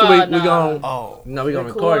 so next No, week we no. gonna Oh, we gonna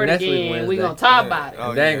record next week again. Wednesday. We gonna talk about it.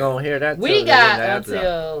 Oh, They yeah. ain't gonna hear that. We till the got Wednesday after that.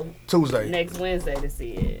 until Tuesday. next Wednesday to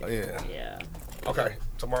see it. Yeah. Yeah. Okay.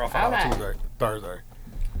 Tomorrow, $5 All right. Tuesday. Thursday.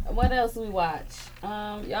 What else we watch?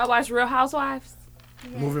 Y'all watch Real Housewives?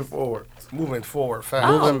 Moving forward. Moving forward fast.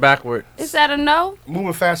 Oh. Moving backward. Is that a no?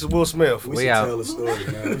 Moving fast as Will Smith. We We should out. tell a story,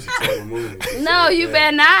 man. We should tell a movie. No, you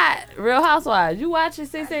better not. Real Housewives. You watch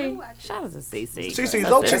it, CC? Shout out to CC. CC,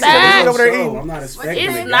 don't It's chicken not- tenders over there So, eating. I'm not expecting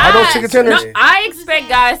It's it. not. Are those chicken tenders? No, I expect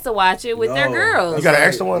guys to watch it with their No. girls. You got an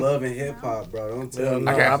extra one? Love and hip hop, bro. Don't tell me.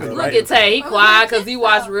 no, Okay, I've been Look at Tay. He quiet because he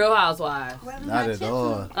watched Real Housewives. Not at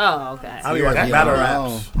all. Oh, okay. I be watching battle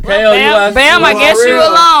raps. KO, you watch- Bam, I you guess watch you Real?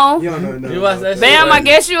 alone. You don't know nothing. You watch that shit? Bam, I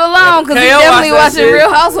guess you alone because he KO definitely watch that watching shit.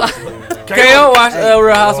 Real Housewives. KO watch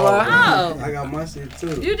Real Housewives. Oh, I got my shit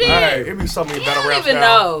too. you Hey, did. it be so many He battle don't raps even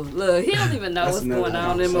now. know. Look, he don't even know That's what's another going on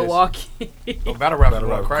in conversation. Milwaukee. Oh, battle raps are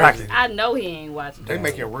going crazy. I know he ain't watching. They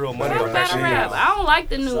making real money Real on that battle shit. rap. I don't like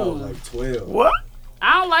the So, new. like 12. What?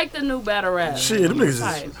 I don't like the new battle rap. Shit, them niggas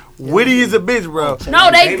Type. is witty as a bitch, bro. No,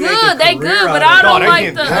 they They make good. a They career good, but out I of don't it. No, they like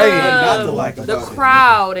the getting paid. Not to like about it.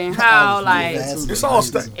 crowd and how like It's all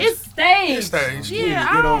staged. it's staged. Staged. Yeah,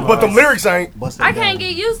 I don't. But the lyrics ain't. I can't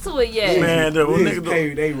get used to it yet. Man, the Niggas nigga,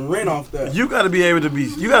 pay, they rent off that. you gotta be able to be.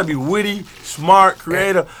 You gotta be witty, smart,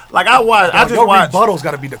 creative. Like I just Your watched. rebuttal's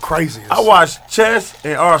got to be the craziest. I watched Chess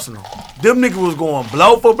and Arsenal. Them niggas was going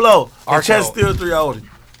blow for blow. And Arsenal. Chess still 3-0.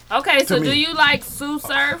 Okay, so me. do you like Sue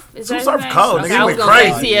Surf? Is Sue that his Surf name? cold, Okay, nigga. He I was went gonna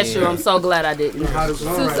crazy. say TSU. I'm so glad I didn't. Hottest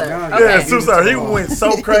one Sue right Surf. now. Okay. Yeah, Susan, he went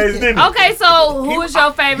so crazy, didn't he? Okay, so who is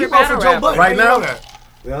your favorite He wrote battle for Joe rapper? Budden. Right I didn't know now? that.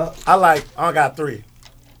 Yeah. I got 3.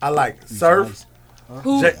 I like Surf,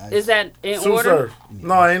 Who J- is that in Sue order? Surf.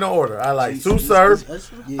 No, ain't no order. I like Sue Surf.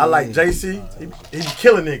 I like JC. He be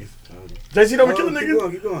killing niggas. JC don't be killing Keep niggas.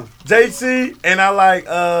 going, keep going. JC and I like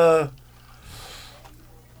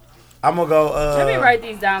I'm gonna go Let me write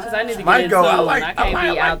these down because I need to get Might into go. it. I can't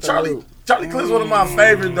like be out the Charlie. loop. Charlie Cliff's one of my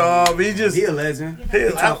favorite dog. He just He a legend.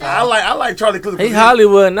 I like Charlie Cliff. He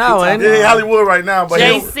Hollywood now, ain't Yeah, he? he Hollywood right now, but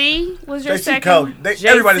JC was your JC second. cold.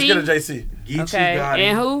 Everybody's JC? scared of JC. Geechee Okay, got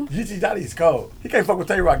and him. who? Geechee Gotti's cold. He can't fuck with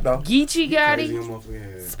Tay-Rock though. Geechee Crazy Gotti.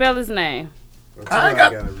 motherfucker, yeah. Spell his name. I ain't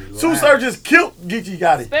Gotta got. relax. Sue Surf just killed Geechee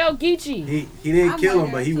Gotti. Spell Geechee. He didn't kill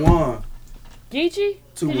him, but he won. Geechee?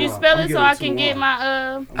 Could you 2-1. spell I'm it so giving I it can 2-1. get my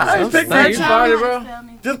I ain't picked Nah, you Geechee. farted,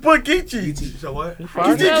 bro. Just put Geechee. So what?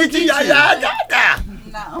 Geechee, yeah.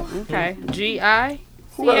 No. Okay. G-I?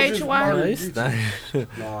 CHY.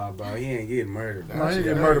 Nah, bro, he ain't getting murdered. Nah, he ain't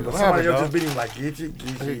getting murdered, but somebody else just beat him like, get you.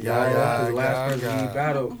 The last person he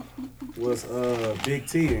battled was Big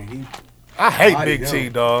T, and he. I hate Big T,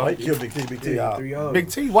 dog. He killed Big T. Big T. Big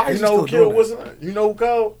T, why is you he know who still killed doing that? What's You know who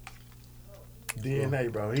called?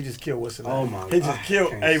 DNA, bro. He just killed what's his name. Oh my He just God. killed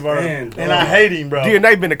Can't Averb, stand, and bro. I hate him, bro.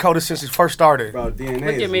 DNA been the coldest since he first started. Bro, DNA. Look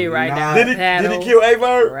at is me right now. Did he kill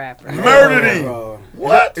Averb? Rapper. Murdered him. Bro.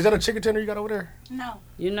 What? Is that a chicken tender you got over there? No.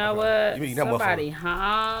 You know what? You eat that Somebody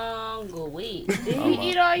hungry. Did he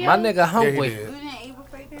eat all your? My nigga Yeah, hungry. he did. You didn't eat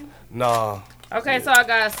before then? Nah. Okay, so I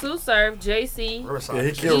got Sue Surf, JC, Yeah,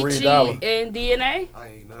 he killed Reed Ichi, Dollar. and DNA. I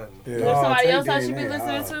ain't nothing. There's Oh, somebody take else I should be DNA.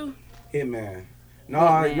 listening to. Hitman. No,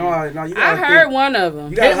 Hitman. no. You I gotta heard think. one of them.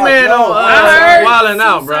 You gotta Hitman no, on I heard Wildin'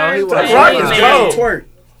 Out, bro. He Sue was Surf, Right, Hitman. it's You gotta cold. twerk.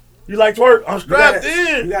 You like twerk? I'm You strapped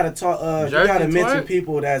gotta, in. you gotta talk. You Jersey gotta mention twerk?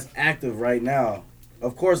 people that's active right now.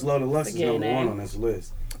 Of course, Loaded Lux is Again, number one eh? on this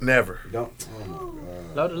list. Never. Don't. Oh my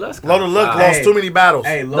god. Loaded Lux. Loaded Luck Hey. lost too many battles.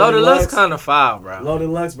 Hey, Loaded Lux kind of foul, bro. Loaded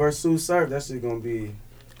Lux versus Sue Surf. That shit gonna be.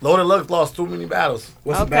 Loaded Luck lost too many battles.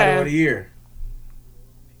 What's the Okay. battle of the year?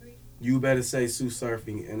 You better say Sue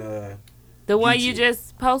Surfing and The one Geechee. you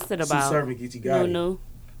just posted Sue about. Surfing Geechee No, Gotti. no.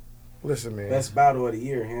 Listen, man. Best battle of the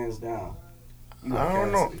year, hands down. You I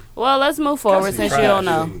don't know. Well, let's move forward Cassidy since you don't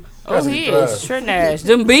know. Cassidy. Oh, he Cassidy is Trinash.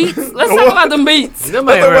 Them beats. Let's talk about them beats. Them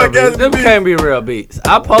What ain't the real fuck beats. has Them beats? can't be real beats.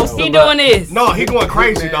 I posted He them. doing this. No, he going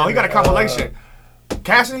crazy, dog. He got a compilation.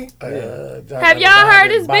 Cassidy? Have y'all heard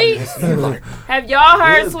his beats? Have y'all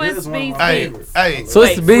heard This Swiss is one of beats? my Hey, favorites. hey.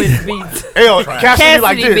 Swiss the beat. beats. Hey, Cassidy be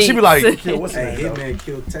like Cassidy this. She be like, beats. What's Hey, his name? Hitman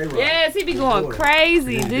killed Tay-Rock. Yes, he be going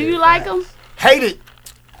crazy. Do you like him? hate it.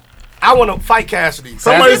 I want to fight Cassidy.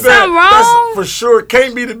 Somebody Is said something wrong? that's for sure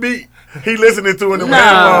can't be the beat he listening to in the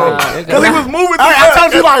Nah. headphones. Because he was moving. I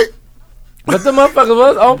told you like, But the motherfucker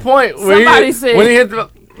was on point. When Somebody he, said-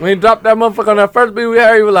 when he dropped that motherfucker on that first beat we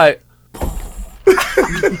heard, he was like,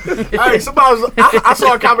 hey, somebody was, I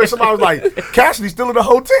saw a comment. Somebody was like, Cassidy's still in the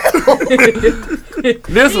hotel.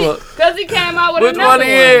 this one. Because he came out with Which another one one.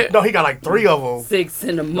 he had? No, he got like 3 of them. 6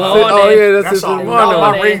 in the morning. Oh yeah, that's That's his all. That morning. was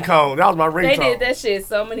my Morning. ringtone. That was my They ringtone. did that shit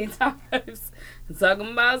so many times.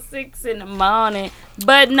 Talking about 6 in the morning.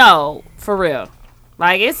 But no, for real.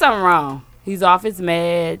 Like, it's something wrong. He's off his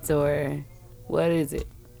meds or what is it?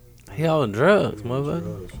 He on drugs,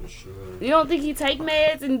 motherfucker. You don't think he take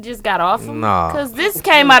meds and just got off them? Nah. Because this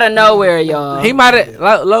came out of nowhere, y'all. He might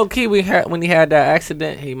have low key. When he had that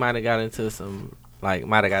accident, he might have got into some might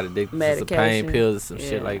have got addicted to some pain Medication. pills or some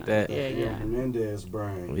shit Yeah. like that. Yeah. Menendez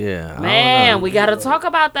brain. Yeah, I don't Man, know. we got to talk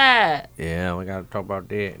about that. Yeah, we gotta talk about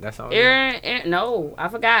that. That's all. Aaron, no, I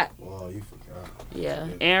forgot. Oh, you forgot. Yeah,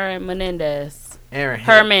 Aaron Menendez. Aaron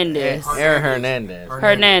Hernandez. Aaron Hernandez.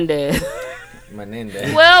 Hernandez.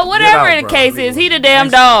 Menendez. Well, whatever Get out, the bro. case is, he the damn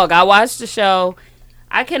dog. I watched the show.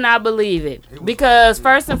 I cannot believe it. Because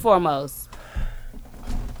first and foremost,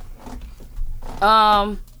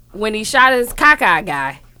 when he shot his caca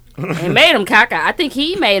guy and made him caca, I think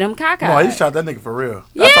he made him caca. No, he shot that nigga for real.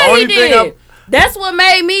 Yeah, That's the he only thing did. That's what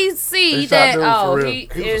made me see He shot that, dude oh, for real. he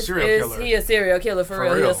He was a is serial killer. he a serial killer for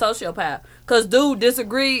real. He real. a sociopath. Because dude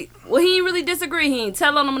disagreed. Well, he ain't really disagree. He ain't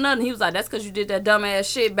telling him nothing. He was like, that's because you did that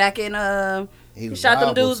dumbass shit back in, He you was shot them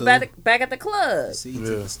liable, dudes too. back at the club. See, he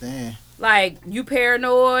took a stand. Like, you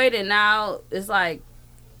paranoid, and now it's like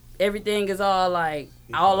everything is all like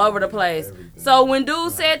all over the place. So when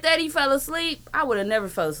dude said that he fell asleep, I would have never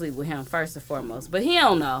fell asleep with him first and foremost. But he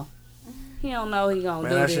don't know. He don't know he gonna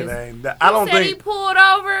Man, do that this. shit ain't. I don't He said he think. pulled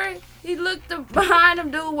over. He looked behind him.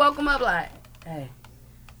 Dude woke him up like, hey,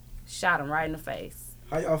 shot him right in the face.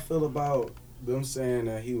 How y'all feel about them saying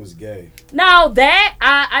that he was gay? No, that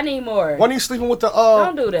I need more. Wasn't he sleeping with the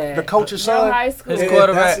Don't do that. the coach's No son? high school. His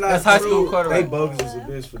quarterback. not That's high true. school quarterback. They bogus as a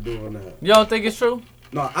bitch for doing that. You don't think it's true?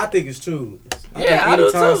 No, I think it's true. I Yeah, I think do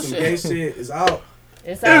anytime too, some shit. gay shit is out,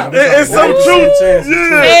 It's out. It's some One truth. chance is Yeah.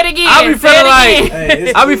 true. Say it again. I be say feeling it like again. Hey,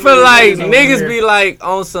 it's I be two feeling like niggas over niggas here. be like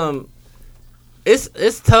on some.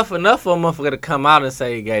 It's tough enough for a motherfucker to come out and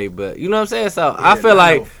say he gay, but you know what I'm saying. So I feel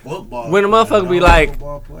like when a motherfucker be like,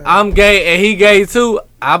 I'm gay and he gay too,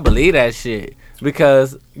 I believe that shit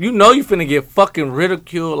because you know you finna get fucking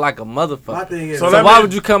ridiculed like a My motherfucker. thing is, So So that why mean-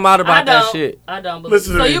 would you come out I about that don't. shit? I don't believe.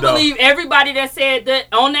 Listen to So me, you dog. believe everybody that said that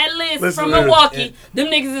on that list Listen from to this. Milwaukee, them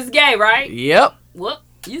niggas is gay, right? Yep. Whoop,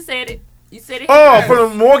 you said it. You said it. Oh, first. for the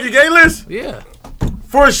Milwaukee gay list? Yeah.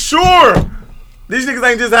 For sure. These niggas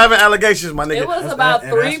ain't just having allegations, my nigga. It was That's about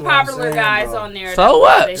not- and 3 that's what I'm popular saying, guys bro. on there. So that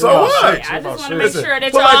what? they So said what? shit. I just want to make Listen, sure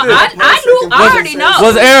that put y'all. like this. I already know.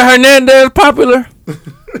 Was Aaron Hernandez popular?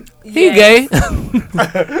 He Yes. gay.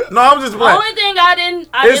 No, I'm just The playing. only thing I didn't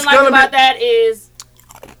It's like gonna about be- that is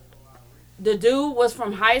the dude was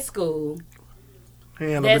from high school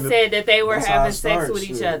That that said that they were That's how having it sex starts, with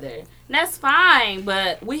each shit. other. And that's fine,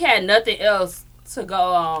 but we had nothing else to go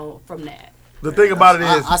on from that. The thing about it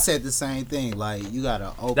is, I said the same thing. Like, you got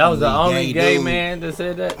to open. That was the only gay dude. man that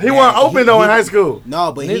said that. he wasn't open though in high school.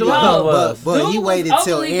 No, but he Neither one of us was. but he Dude waited was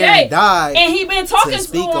till openly Aaron gay. died. And he been talking to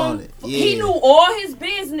speak him. on it. He Yeah. knew all his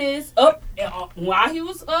business up while he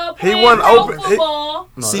was playing He wasn't pro open. football.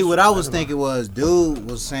 See, what I was thinking was, dude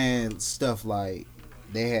was saying stuff like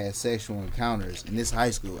they had sexual encounters in this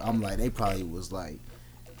high school. I'm like, they probably was like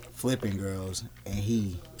flipping girls, and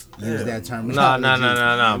he used that term. No.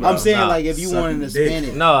 I'm saying like if you wanted to spin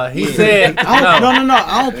it. No, he Yeah. said No.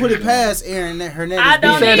 I don't put it past Aaron Hernandez. I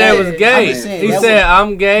don't He said either. they was gay. I'm saying He that said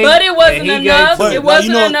I'm gay. But it wasn't and he enough. gay too. It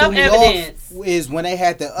wasn't what enough threw me off evidence. is when they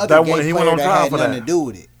had the other That gay one- he player went on that trial had for nothing that. to do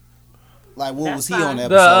with it. Like, what That's was he fine. on the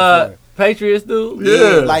The episode for? Patriots dude.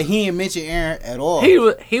 Yeah. Like, he didn't mention Aaron at all.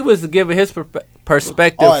 He was giving his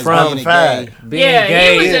perspective Oh, it's from being gay. being Yeah,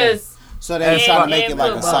 gay. he was Yeah. just. So they was trying to make it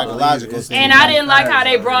like a football. psychological thing. And I didn't like how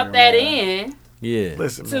they brought that in Yeah.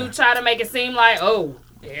 Listen, to man. try to make it seem like, oh,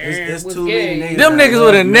 Aaron It's was too gay. many niggas. Them niggas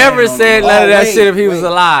would have never said none of that shit if he was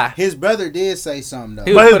alive. His brother did say something though.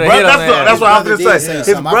 He But was his put a brother, hit on that. that's what I was His gonna brother say. did say His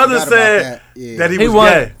something. I brother forgot about said that. Yeah. that he He was was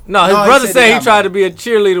gay. no. His No, he brother said said he he got tried to be a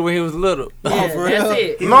cheerleader when he was little. Yeah, for that's real?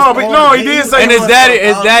 it. No, but no, he did say And his daddy,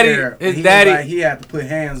 his He daddy. was like, he had to put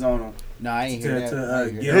hands on him. Nah, I ain't hear that. I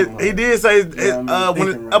ain't hear He- that. he did say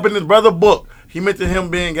up in his brother book, he mentioned him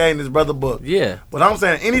being gay in his brother book. Yeah. But I'm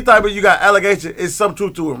saying any type of you got allegation, it's some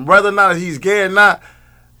truth to him. Whether or not he's gay or not,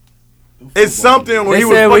 it's something when They he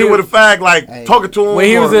was said when fucking he- with a fag, like talking to him.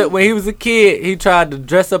 When he was a kid, he tried to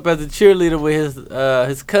dress up as a cheerleader with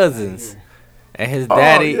his cousins, and his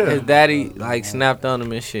daddy like snapped on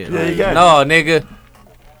him and shit. Yeah, he Like, got no, nigga,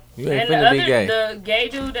 you ain't And the finna be gay. the gay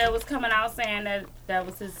dude that was coming out saying that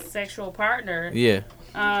was his sexual partner. Yeah.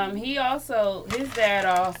 He also, his dad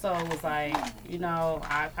also was like, you know,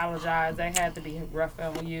 I apologize. That had to be rough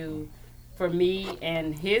on you for me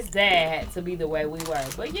and his dad to be the way we were.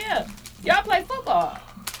 But yeah, y'all play football.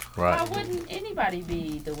 Why Right. wouldn't anybody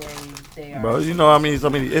be the way they are? Bro, you know,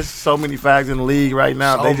 it's so many fags in the league right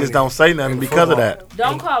now. So They just many. don't say nothing In because of football. that.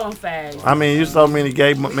 Don't call them fags. I mean, you so many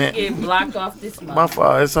gay man. Get blocked off this month. My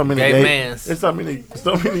fault. It's so many Gay gay. mans. It's so many.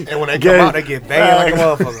 And when they gay come out, they get banged like a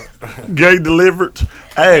fags. motherfucker. Gay delivered.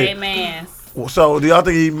 Hey. Gay man. So do y'all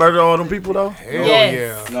think he murdered all them people though? Hell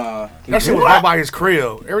Yes. yeah. Nah, That shit was right by his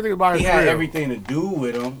crib. Everything was by his he had crib. everything to do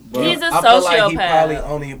with him. But He's a I feel like he sociopath. probably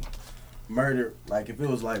only murdered, like, if it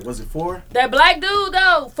was like, was it 4? That black dude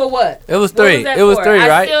though, for what? It was What 3. that It was for? 3, I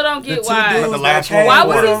right? still don't get The two why. dudes The last that came Why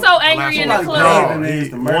with was he him, so angry in the last one. club? No, he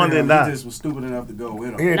one didn't die. just was stupid enough to go with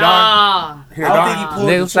He him. didn't die. Nah. He I didn't don't die. think he pulled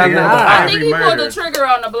Nigga the was talking trigger. about I Every think he pulled the murder. trigger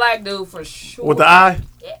on the black dude for sure. With the eye?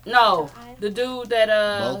 No, the dude that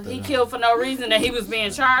Both of he them. killed for no reason that he was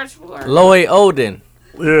being charged for. Lloyd Odin.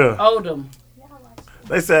 Yeah. Odom.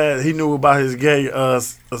 They said he knew about his gay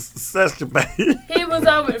session baby. He was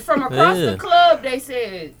over from across Yeah. the club. They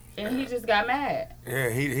said, and he just got mad. Yeah,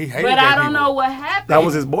 he hated But gay I don't people. know what happened. That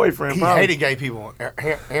was his boyfriend. He probably. hated gay people.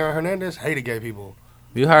 Aaron Hernandez hated gay people.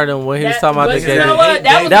 You heard him when he was That- talking about but the you gay. know what?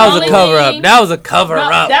 That was That the was a only cover up. thing- That was a cover No,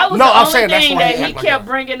 up. that was No, the I'm only saying that's thing why that he he act like kept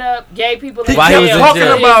that. bringing up gay people. He in While he jail was in to jail. his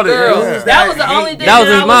Talking about it. girls. Yeah. That was the only thing. That was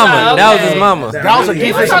I his mama. like, That was okay. his mama. That was a He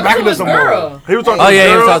defensive was talking to his mechanism. girl. He was talking Oh to yeah,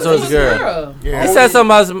 he was girls. talking to his girl. Yeah. He said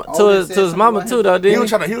something about to Odin his said mama something too, though, He didn't was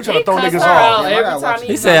he? trying to He throw cussed niggas her off. out Yeah, I every gotta time watch he it.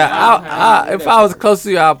 He was said, talking to her. if I was close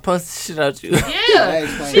to you, I'll punch the shit out you. Yeah.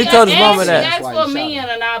 He told his mama She that. asked That's why for he me shot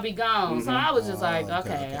her. and I'll be gone. So I was just like,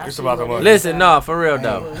 okay. I It's see about the what money. it Listen, is no, for real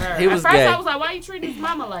though. with her. He was At first gay. I was like, why you treating his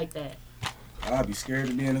mama like that? I'd be scared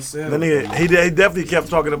to be in a cell. The nigga, he definitely kept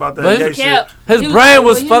talking about that But gay his- shit. His He brain like,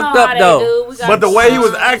 was well, you fucked know up how they though. do. We got But the way he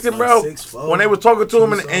was sons. acting, bro, 6'4", when they was talking to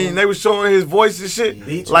him and they was showing his voice and shit,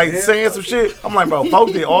 Beat you, like man. saying some shit, I'm like, bro,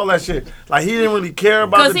 folks did all that shit. Like he didn't really care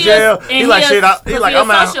about 'Cause the he jail. is- He and like he shit. is- He 'cause like he a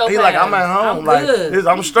I'm at. He like I'm at sociopath. home. I'm Like good.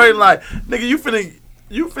 I'm straight. Like nigga,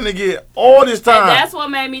 you finna get all this And time. that's what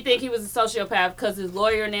made me think he was a sociopath because his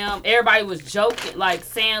lawyer and them, everybody was joking, like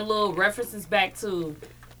saying little references back to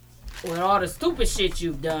with all the stupid shit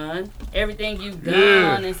you've done, everything you've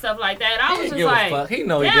done and stuff like that. I was just Give a like, fuck. He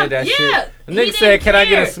know he damn, did that yeah, shit. The he nigga didn't said, "Can I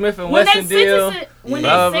get a care." Smith and When they Wesson deal?" sentenced- When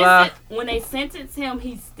Blah, they blah. when they sentenced him,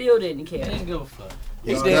 he still didn't care. He didn't give a fuck.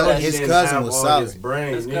 He His did cousin- that. his He didn't cousin have was all solid. His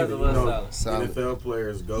brain, His neither, cousin you was know, solid. NFL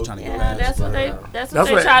players go Trying to through get Yeah, mad. that's what they That's try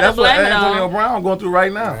what to blame it Antonio on. Brown going through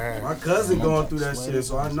right now. My cousin going through that shit,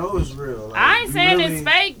 so I know it's real. Like, I ain't you saying really- it's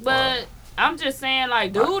fake, but I'm just saying,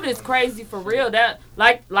 like, dude is crazy for real. That,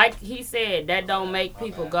 like he said, that don't make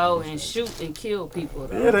people go and shoot and kill people.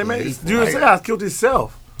 Though. Yeah, they made Julius Sayers killed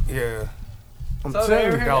himself. Yeah.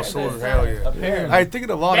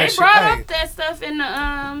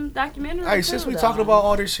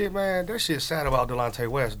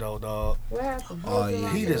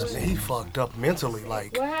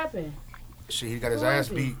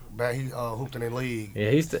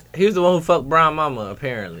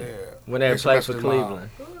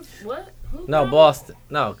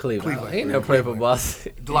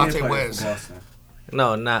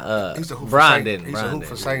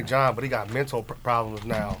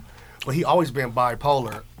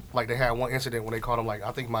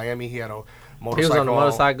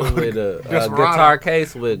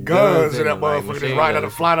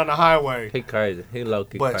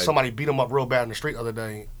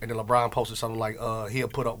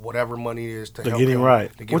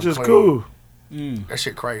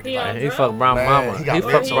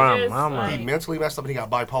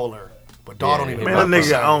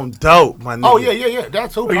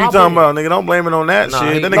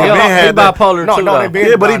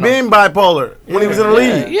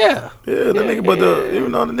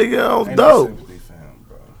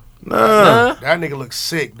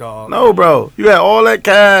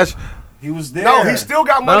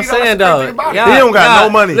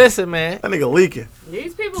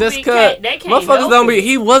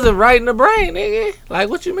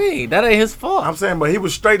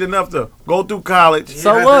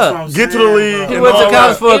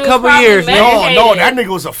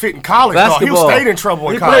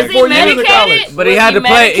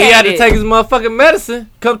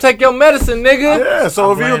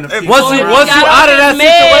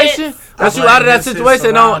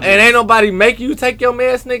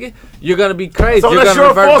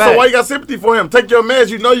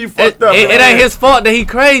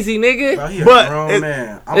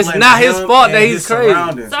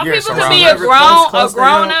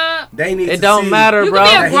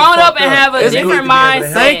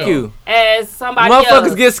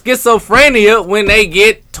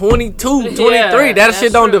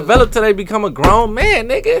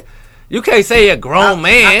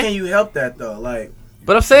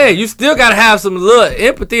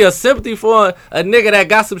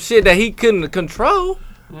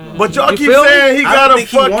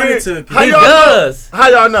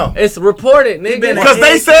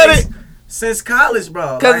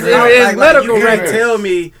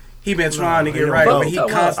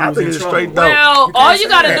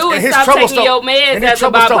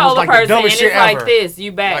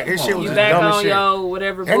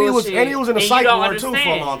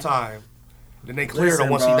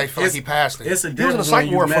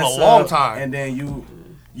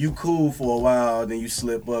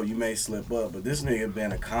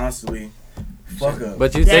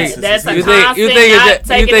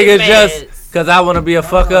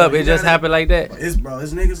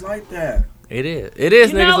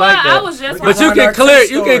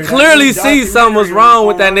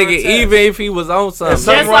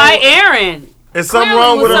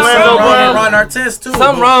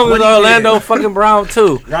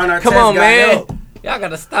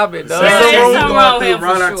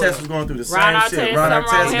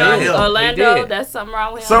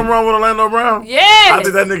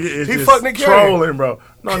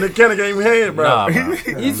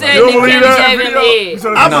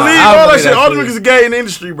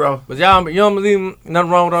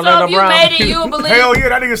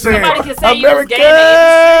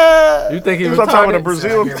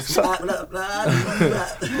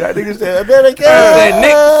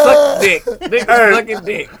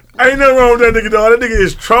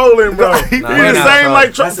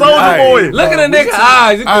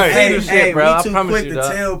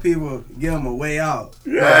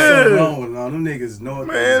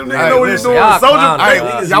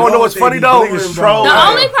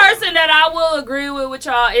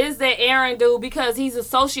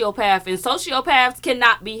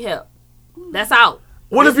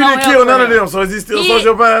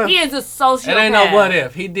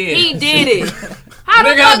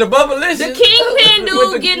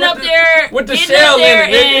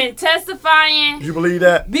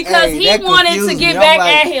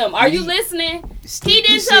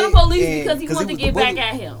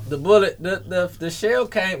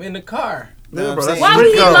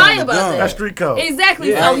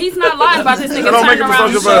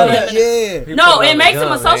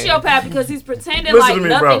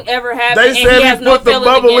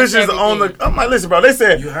 like, listen, bro. They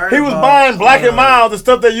said he was about, buying Black and Mild, the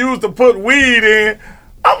stuff they used to put weed in.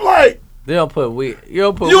 I'm like, They don't put weed. You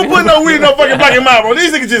don't put no weed in no fucking Black and Mild, bro.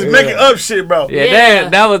 These niggas just making up shit, bro. Yeah,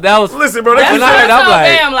 that was. Listen, bro. That's when I heard, I'm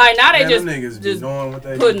like, damn, like now they niggas just doing what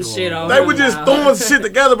they putting doing. shit on. They were just throwing shit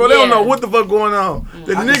together, bro. They don't know what the fuck going on.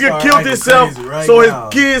 The nigga killed himself so his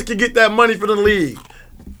kids could get that money for the league.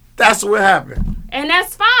 That's what happened. And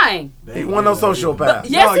that's fine. He wasn't no sociopath.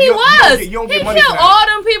 Yes, he was. He killed all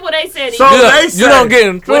them people. They said he So did. they say, you don't get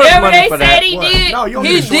insurance Whatever money they for said that. he did, No, you don't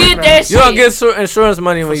he get insurance did for that You shit. don't get insurance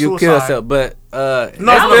money when you kill yourself, but No,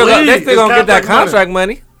 they still gonna get that contract contract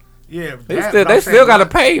money. Yeah, They still gotta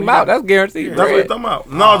pay him out. That's guaranteed. That's what they're talking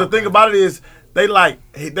about. No, the thing about it is, they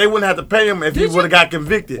wouldn't have to pay him if he would have got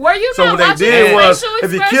convicted. Were you so not what they did watching was, facial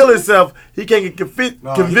if he expressions? killed himself, he can't get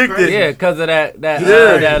convicted. Yeah, because of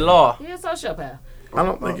that law. He a sociopath. I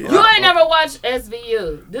don't think You ain't never watched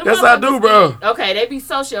SVU. Them Yes, I do, motherfuckers bro. Okay, they be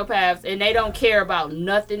sociopaths and they don't care about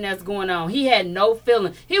nothing that's going on. He had no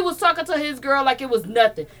feeling. He was talking to his girl like it was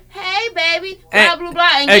nothing. Hey, baby, blah, blah, blah.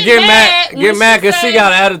 And get mad because she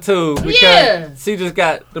got an attitude because Yeah. she just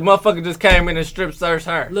got the motherfucker just came in and strip searched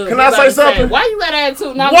her. Look, Can he I about say to something? Why you got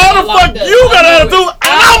attitude? Now Why I'm the locked fuck up. you got I attitude and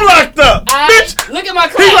I'm locked up, bitch? Look at my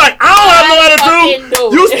class. He like, I don't have no fucking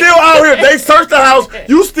attitude. do You it. still out here. They searched the house.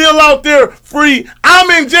 You still out there free. I'm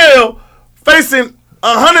in jail facing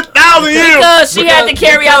 100,000 years. Because she had to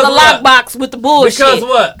carry out the because what? lockbox with the bullshit. Because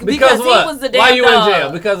what? Because he what? was the damn Why you dog. in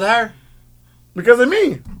jail? Because of her? Because of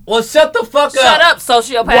me. Well, shut the fuck up. Shut up,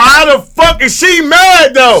 sociopath. Why the fuck is she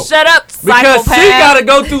mad though? Shut up, Because psychopath. she gotta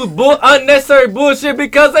go through unnecessary bullshit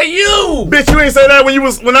because of you. Bitch, you ain't say that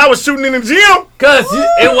when I was shooting in the gym. Cause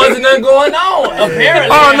it wasn't nothing going on. Apparently.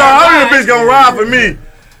 Oh no, I think a bitch gonna ride for me.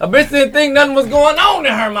 A bitch didn't think nothing was going on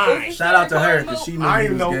in her mind. Shout out to her because she knew I he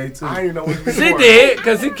ain't was know. gay too. I ain't know. What She did,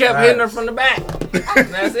 cause he kept hitting her from the back.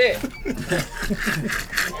 That's it.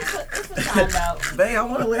 Babe, I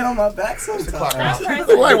want to lay on my back sometimes.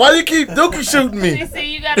 Like, why you keep dookie shooting me?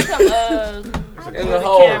 See, you gotta come In the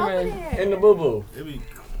hole. In the boo boo.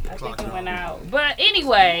 I think it went out. But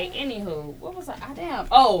anyway, anywho, what was I? Damn.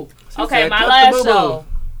 Oh, okay, said, my "Cut the last boo-boo." show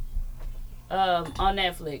on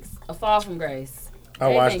Netflix, A Fall from Grace. I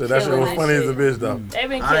watched it. That shit was funny as a bitch though. They've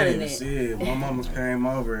been I killing didn't even it. see it. My mama came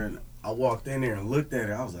over and I walked in there and looked at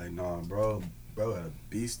it. I was like, nah, bro had a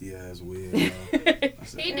beastie ass wig.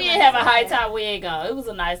 He did have a high top wig on. It was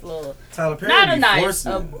a nice little, Tyler Perry not a be nice,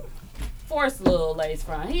 forcing a it. forced little lace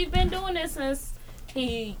front. He's been doing this since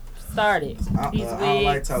he started. I These don't wigs.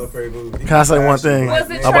 like Tyler Perry movies. Can I say one thing? Was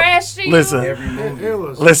it About- trash to you? Listen. Every movie.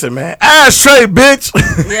 Listen, man. Ass straight, bitch.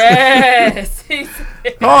 Yes.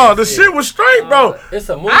 Oh, the shit was straight, bro. It's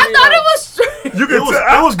a movie. I thought it was straight. You can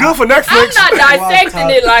It was good for I'm Netflix. not dissecting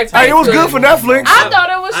it like that. Hey, it was good for Netflix. I thought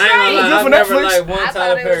it was I ain't straight. gonna lie, Good I've for never Netflix. liked one I Tyler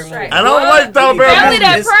thought it Perry was movie. straight. I don't like Tyler Perry Family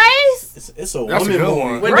movies. that praise? It's a That's a woman good movie.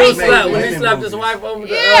 one. When Right. he slapped his wife over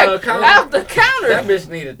the Yeah, counter, off the counter. that bitch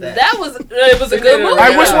needed that. That was it was a good movie.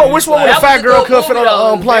 Hey, which one was That the fat a girl good cut fit movie,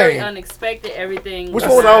 on the though. Very plane? Unexpected, everything. Which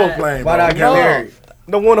one was the old aside. plane? Why'd I bro? get married?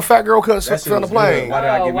 The one the fat girl cut That shit fit on the was plane. good. Why did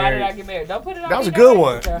I Oh, get why did I married? get married? Don't put it on. That was a me, good don't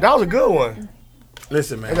one. make it That was a good one.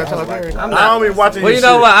 Listen, man. Ain't that Tyler Perry? I don't be watching Well, this you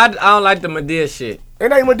know shit. what? I don't like the Medea shit.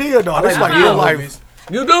 It ain't Medea though. That's like real life.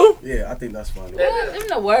 You do? Yeah, I think that's funny. Them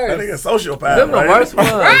the I worst. think it's sociopath. Them the right? worst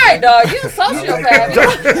ones. Right, dog. You a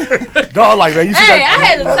sociopath. Dog, like man, you see Hey, I that?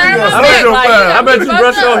 had to turn my I bet back. you Like, fine. I bet you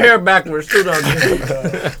brush your hair. hair backwards too, don't you?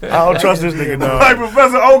 I don't trust this nigga, dog. Like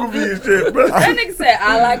Professor Ogilvy and shit, bro. That nigga said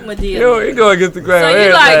I like Medea. He go against the grain. So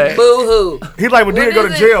you like Boo Hoo? He like Medea What go is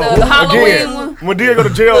to it? jail The Halloween again. one? Medea go to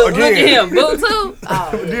jail Look at again. him, Boo too. Oh,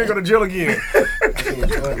 Medea go to jail again.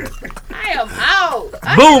 I am out.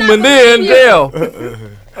 I Boom, cannot and then believe you. jail.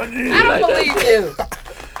 I don't believe you.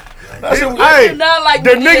 Hey, do not like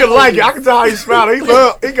the Medea nigga like it. movies. I can tell how he smiled.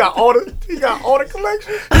 He got all the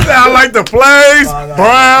collection. I like the plays,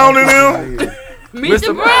 Brown and them. Meet the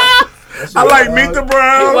Mr. Brown. I like Meet the He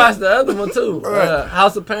Brown. watched the other one too.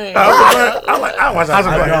 House of Pain. I watch House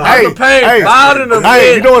of Pain. House of Pain. hey, Loud in the hey,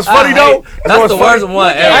 bed. you know what's funny, I though? hate- You know That's what's the worst funny?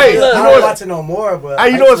 one Hey, ever. you I know don't what's watch it no more, but Hey,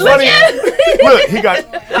 you know what's funny? Look, he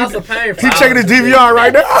House of Pain. he checking his DVR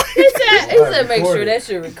right now. He said make sure that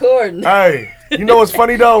shit recording. Hey, you know what's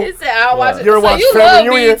funny though? He said I'll watch it. You ever So watch you Family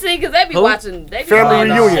love Reunion? BET because they be watching. They be Family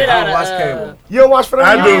watching Reunion. shit I out don't of, watch cable. You don't watch Family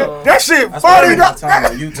I do. Reunion? That shit That's why I funny. got time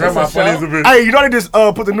on YouTube. Grandma funny as a bitch. Hey, you know they just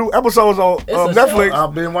put the new episodes on a Netflix.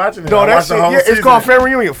 I've been watching it. No, I that watched the shit, whole yeah, it's season. called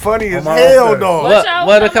Family Reunion. Funny as my hell, upstairs. dog. What y'all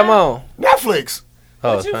What to talking come on? Netflix.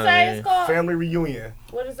 Oh, What you say it's called? Family Reunion.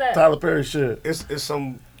 What is that? Tyler Perry shit. It's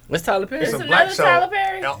some. What's Tyler Perry? It's It's a black another show. Tyler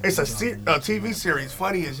Perry? It's a TV series.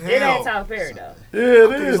 Funny as hell. It ain't Tyler Perry though. Yeah,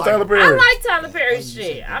 it is Tyler Perry. I like Tyler Perry's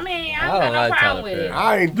shit. I mean, I don't got no problem with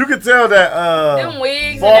it. You can tell that them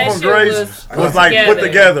wigs Fall and that from shit Grace was like put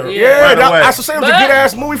together. Yeah, that's the same. It was a good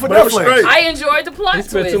ass movie for Netflix. I enjoyed the plot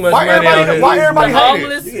twist. Why everybody the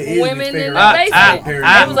homeless women in the basement?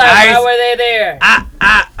 It was like, why were they there?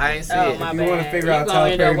 I ain't see it. If you want to figure out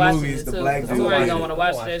Tyler Perry movies, the black dude. You're gonna want to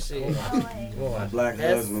watch that shit. My black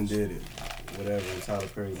husband did it. Whatever, Tyler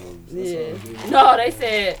Perry movies. Yeah. No, they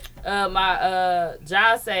said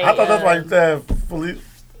John say. I thought that's why you said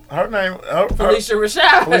her name. Felicia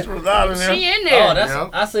Rashad. Felicia Rashad in there. She in there. Oh,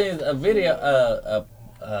 that's I seen a video,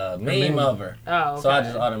 meme of her. Oh, okay. So I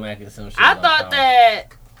just automatically assumed she I was thought that.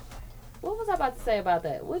 What was I about to say about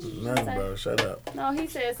that? What did you Nothing, say? bro. Shut up. No, he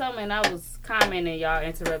said something, and I was commenting. Y'all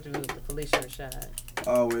interrupted me with the Felicia Rashad.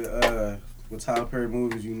 Oh, with Tyler Perry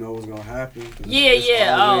movies, you know what's gonna happen.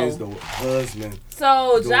 Yeah. Always the husband.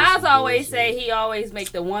 So Giles always say he always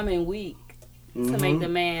make the woman weak to make the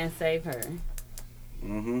man save her.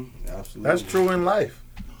 Absolutely. That's true in life.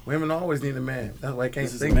 Women always need a man. That's why I can't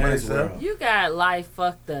think for themselves. You got life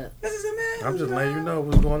fucked up. This is a man. I'm just letting you know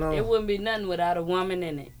what's going on. It wouldn't be nothing without a woman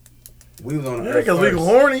in it. We was on the Yeah, earth because we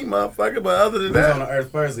horny, motherfucker. But other than we was that, on the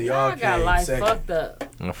earth first, and y'all got came life second. fucked up.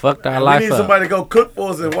 Fucked our we life need up. somebody to go cook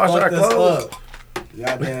for us and wash our clothes.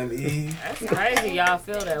 Goddamn Eve. That's crazy. Y'all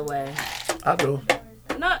feel that way. I do.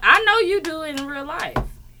 No, I know you do in real life,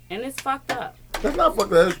 and it's fucked up. That's not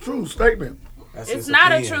fucked up. That's a true statement. It's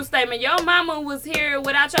not a true statement. Your mama was here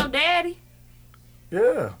without your daddy.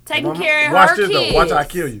 Yeah. Taking care of watch her this kids. Though. Watch I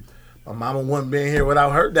kill you. My mama wouldn't been here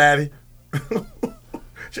without her daddy.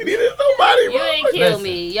 She needed somebody. You ain't kill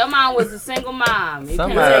me. Your mom was a single mom. You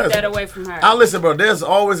can't take that away from her. I listen, bro. There's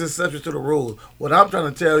always exceptions to the rule. What I'm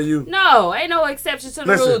trying to tell you. No, ain't no exception to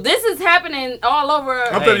the rule. This is happening all over.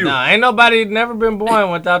 I'm telling you. Nah, ain't nobody never been born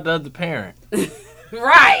without the other parent.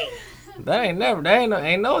 Right. That ain't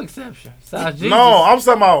no exception. Besides Jesus. No, I'm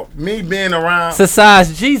talking about me being around.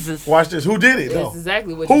 Besides Jesus. Watch this. Who did it though? That's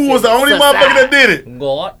exactly what. Who was the only motherfucker that did it?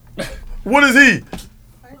 God. What is he?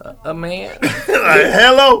 A man.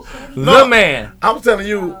 Hello? The man. I'm telling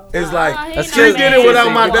you, it's like That's she did it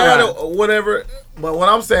without my dad or whatever. But what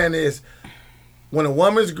I'm saying is, when a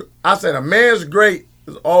woman's, I said a man's great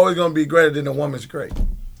is always gonna be greater than a woman's great.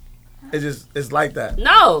 It's like that.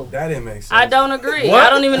 No. That didn't make sense. I don't agree. What? I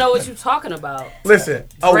don't even know what you're talking about. Listen,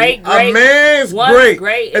 Great, a man's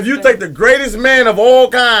great. If you take the greatest man of all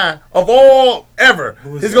kind, of all ever,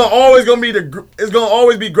 it's gonna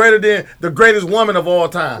always be greater than the greatest woman of all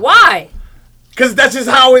time. Why? Because that's just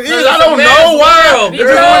how it is. I don't know why. It's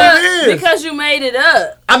just what it is. Because you made it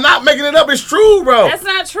up. I'm not making it up. It's true, bro. That's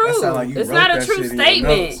not true. It's not a true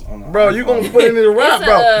statement. Bro, you gonna put it in the rap,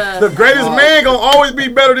 bro. The greatest man gonna always be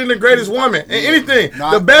better than the greatest woman. And anything.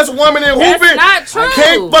 The best woman in hooping not true.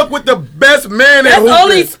 can't fuck with the best man in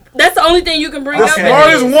hooping. That's the only thing you can bring The up.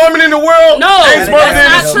 smartest woman in the world ain't smarter than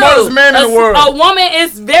the smartest man in the world. A woman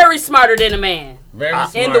is very smarter than a man.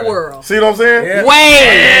 In the world. See what I'm saying? Yeah.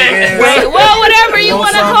 Wait. Well, whatever you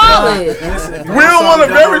want to call it. We don't want to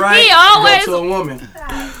very. He always to a woman.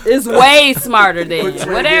 is way smarter than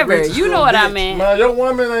whatever. You know what I mean? Man, your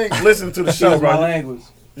woman ain't listening to the show, bro. My language.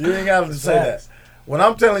 You ain't got to say that. What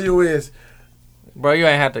I'm telling you is, bro, you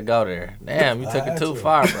ain't have to go there. Damn, you took it too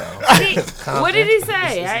far, bro. What did he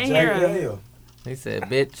say? I ain't hear him. He said,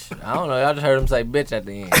 "Bitch." I don't know. Y'all just heard him say "bitch" at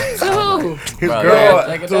the end. To who? his Bro, girl,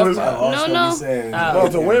 take it to that his, far. No.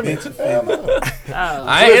 to women. It didn't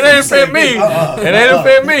fit me. It didn't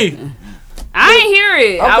fit me. I ain't hear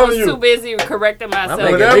it. I'm I was telling you. too busy correcting myself.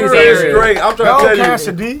 Whatever is great, I'm trying to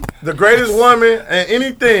tell you, the greatest woman and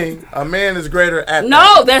anything, a man is greater at.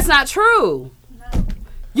 No, that's not true.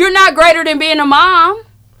 You're not greater than being a mom.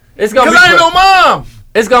 It's gonna be. Because I ain't no mom.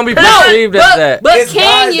 It's gonna be perceived as that. But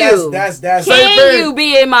can you? Can you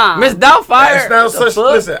be a mom? Miss Doubtfire. That's not such.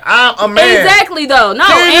 Listen, I'm a man. Exactly though. No,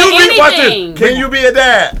 Watch anything. this. Can you be a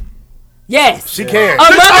dad? Yes, she can. A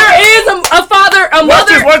mother is a father. A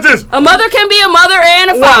mother. Watch this. A mother can be a mother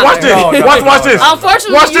and a father. Watch this. Watch this.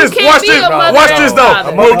 Unfortunately, watch this. you can't be a mother Watch and this a though.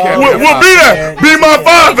 father. We'll be there. Be my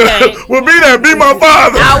father. We'll be there. Be my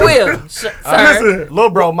father. I will. Sir. Listen, Lil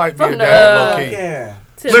bro might be a From dad. Low key. Yeah.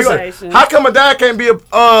 Listen, how come a dad can't be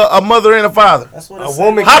a mother and a father? That's what A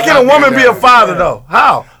woman. How can a woman be a father though?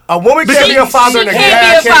 How? A woman can't be a father and a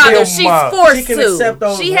dad can't be a father. can't be a She's mom. forced She can to. accept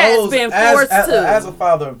those She has roles been as- forced as, to. As a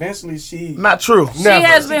father, eventually she. Not true. She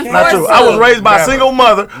has been Not forced true. to. I was raised by a single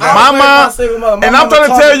mother. My mom, and I'm trying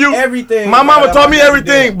to tell you, everything. my mama taught me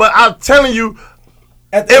everything. But I'm telling you,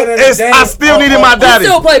 At the end of the day, I still needed my daddy. You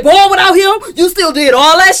still play ball without him? You still did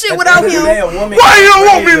all that shit without him? Why you don't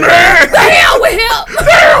want me, man? The hell with him. The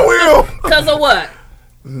hell with him. Because of what?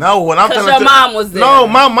 No, what I'm telling you. your mom was there. No,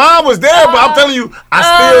 my mom was there, but I'm telling you, I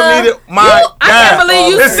still needed my dad.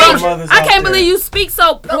 I can't believe you speak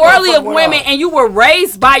so poorly of women, and you were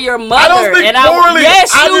raised by your mother. I don't speak poorly.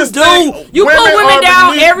 Yes, I you just do. think You put women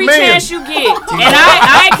down beneath every men. chance you get, and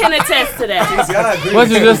I can attest to that.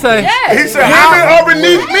 What'd you just say? Yes. He said women are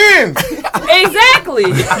beneath men.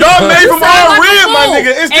 Exactly. Y'all made from all red, my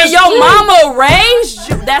nigga. It's and just your true. mama raised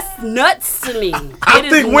you. That's nuts to me. I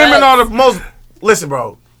think women are the most. Listen,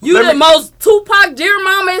 bro. You the most Tupac dear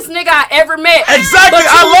mamaest nigga I ever met. Exactly. But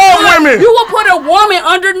I love women. You will put a woman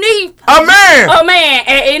underneath a man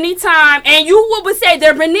at any time, and you will say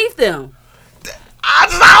they're beneath them. Yeah.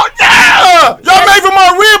 Y'all made from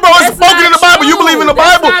all red, bro. It's spoken in the Bible. You believe in the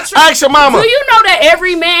Bible? Ask your mama. Do you know that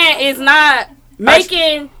every man is not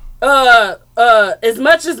making as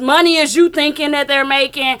much as money as you thinking that they're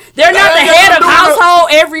making? They're not the head of household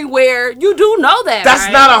everywhere. You do know that. That's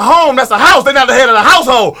right? not a home. That's a house. They're not the head of the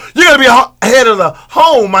household. You gotta be head of the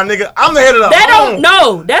home, my nigga. I'm the head of the home.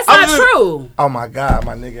 No, that's not true. Oh my God,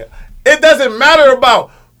 my nigga. It doesn't matter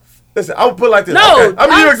about. Listen, I would put it like this. No, okay. I'll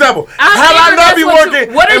give you an example. Had I not be working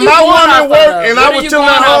and my woman worked and I was chilling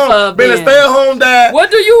at home, being a stay-at-home dad.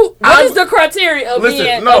 What is the criteria of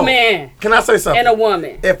being a man? Can I say something? And a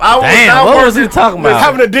woman. If I was what was he talking about?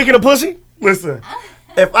 Having a dick in a pussy? Listen,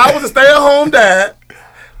 if I was a stay-at-home dad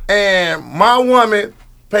and my woman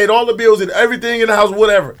paid all the bills and everything in the house,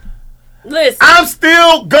 whatever. Listen, I'm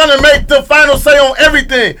still gonna make the final say on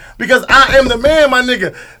everything because I am the man, my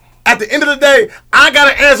nigga. At the end of the day, I got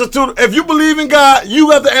to answer to. If you believe in God,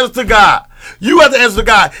 you have to answer to God. You have to answer to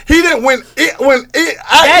God. He didn't that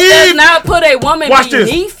does not put a woman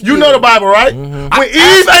beneath you. You know the Bible, right? Mm-hmm. When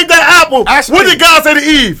Eve ate that apple, what did God say to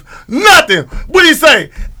Eve? Nothing. What did he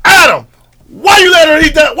say? Adam, why you let her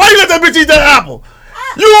eat that? Why you let that bitch eat that apple?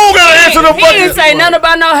 You don't gotta answer the fucking. He didn't say nothing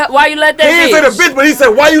about why you let that. He didn't say the bitch, but he said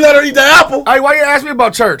why you let her eat that apple. Hey, why you ask me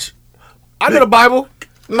about church? I know the Bible.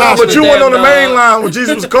 No, but you went on the main line when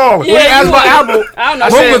Jesus was calling. Yeah, asked about apple. I don't know.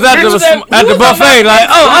 What was at the buffet? Like,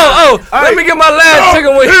 let me get my last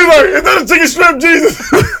chicken wing. He's like, is that a chicken strip, Jesus?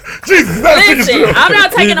 Jesus, is that a chicken strip? I'm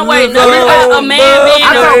not taking away nothing about a man being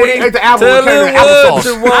I thought when he ate the apple, it came to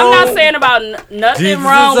applesauce. I'm not saying about nothing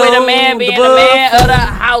wrong with a man being a man of the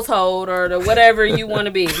household or the whatever you want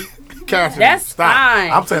to be. That's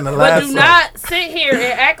fine. I'm saying the last. But do not sit here and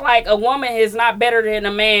act like a woman is not better than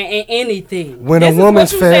a man in anything. When a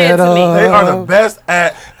woman's fed up, they are the best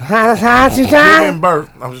at giving birth.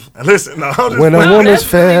 Listen, no. When a woman's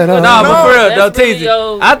fed up, no, but for real, don't tease it.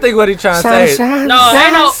 I think what he's trying to say is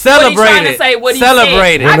celebrate it.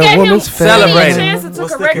 Celebrate it. I gave him celebrate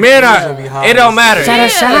it. Men are. It don't matter.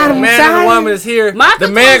 The man and the woman is here. The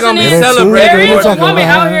man gonna be celebrated. There is a woman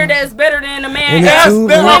out here that's better than a man.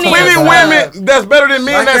 There are plenty women that's better than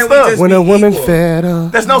me in that stuff. When a woman fed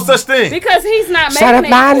up, there's no such thing. Because he's not making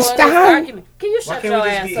it for argument. Can you shut your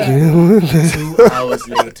ass up? 2 hours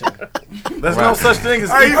later. There's no such thing as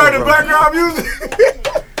equal. You heard the background music?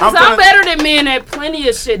 I'm better than men at plenty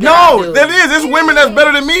of shit. No, there is. There's women that's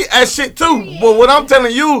better than me at shit too. But what I'm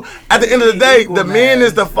telling you, at the end of the day, the man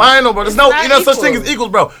is the final, bro. There's no such thing as equals,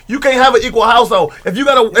 bro. You can't have an equal household. If you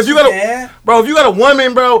got a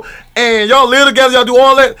woman, bro, and y'all live together, y'all do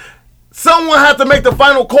all that. Someone has to make the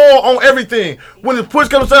final call on everything. When the push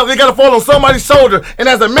comes to shove, they gotta fall on somebody's shoulder. And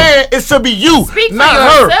as a man, it should be you, not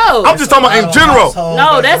her. I'm just talking about in general.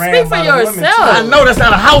 No, that's speak for yourself. I know that's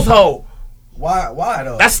not a household. Why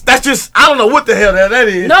though? That's just I don't know what the hell that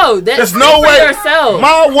is. No, there's no way. Yourself.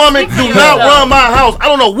 My woman do not run my house. I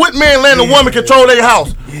don't know what man letting a woman control their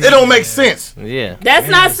house. It don't make sense. Yeah. That's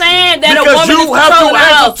not saying that because a woman you is have to controlling the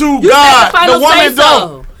house. answer to You God. The woman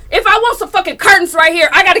don't. If I want some fucking curtains right here,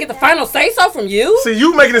 I gotta get the final say so from you. See,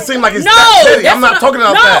 you making it seem like it's that petty. I'm not talking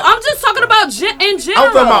about that. No, I'm just talking about in general.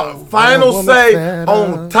 I'm talking about final say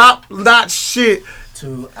on top notch shit.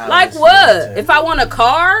 Like what? If I want a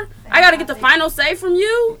car, I gotta get the final say from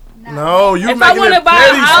you. No, you. If I want to buy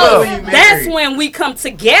a house, that's when we come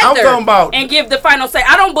together and give the final say.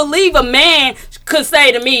 I don't believe a man could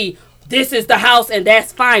say to me, "This is the house and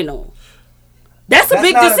that's final." That's a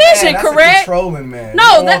big decision, correct? A controlling man. No,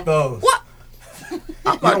 you don't want those. What?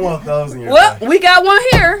 You don't want those in your life. We got one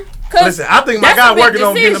here. Listen, I think my guy working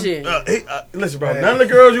on getting listen, bro. None of the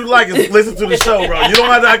girls you like is listen to the show, bro. You don't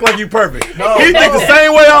have to act like you perfect. No, he think the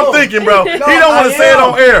same way I'm thinking, bro. He don't want to say it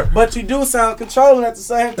on air. But you do sound controlling at the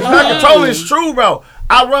same time. It's not controlling. It's true, bro.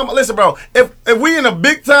 Listen, bro. If we in a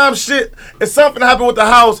big time shit, if something happened with the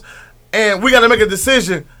house and we got to make a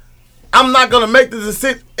decision, I'm not gonna make the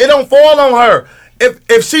decision. It don't fall on her.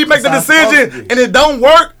 If she makes the decision and it don't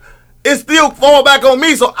work, it still fall back on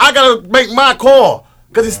me. So I gotta make my call.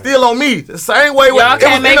 Because it's still on me. The same way. Y'all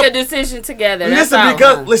can't make a decision together.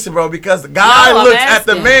 Listen, bro, because the guy looks at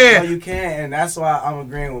the man. No, you can, and that's why I'm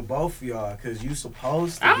agreeing with both of y'all, because you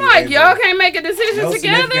supposed to. I'm like, y'all can't make a decision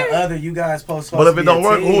together. Other, you guys supposed to. But if it don't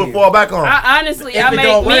work, who would fall back on? Honestly, me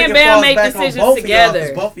and Bam make decisions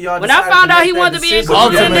together. When I found out he wanted to be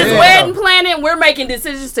included in this wedding planning, we're making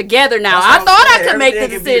decisions together now. I thought I could make the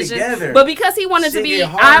decision, but because he wanted to be,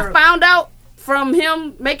 I found out from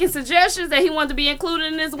him making suggestions that he wanted to be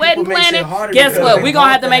included in his wedding planning. Guess what? We're going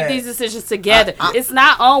to have to make these decisions together. It's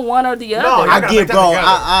not on one or the other. I get, bro.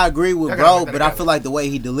 I agree with bro, but I feel like the way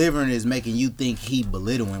he delivering is making you think he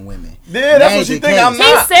belittling women. Yeah, that's what you think. I'm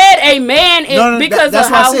not. He said a man is because of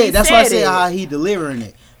how he said it. That's why I said how he delivering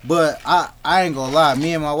it. But I ain't gonna lie.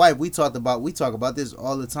 Me and my wife, we talk about this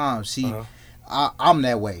all the time. I'm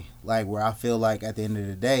that way. Like, where I feel like at the end of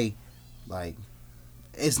the day, like,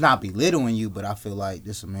 it's not belittling you, but I feel like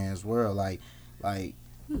this is a man's world. Like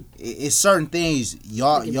it's certain things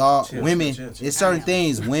y'all women. It's certain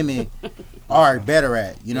things women are better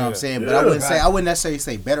at. You know what I'm saying? But I wouldn't necessarily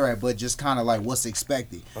say better at, but just kind of like what's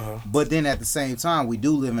expected. But then at the same time, we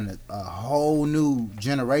do live in a whole new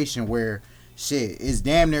generation where shit is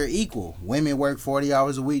damn near equal. Women work 40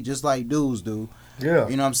 hours a week just like dudes do. Yeah.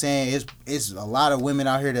 You know what I'm saying? It's a lot of women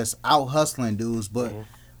out here that's out hustling dudes, but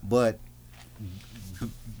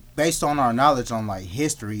based on our knowledge on like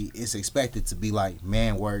history, it's expected to be like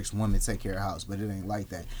man works, women take care of the house, but it ain't like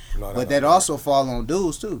that. But that also fall on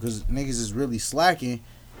dudes too, because niggas is really slacking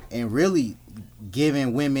and really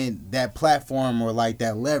giving women that platform or like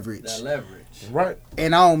that leverage. Right.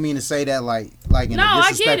 And I don't mean to say that like in a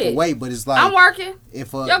disrespectful way, but it's like I'm working.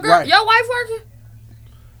 If your wife working?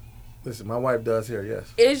 Listen, my wife does here.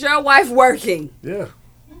 Yes. Is your wife working? Yeah.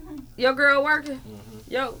 Your girl working?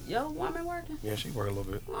 Your woman working? Yeah, she work a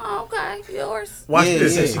little bit. Oh, okay. Yours. Watch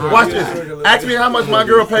this. Watch this. Ask me how much my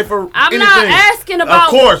girl pay for I'm anything. not asking about.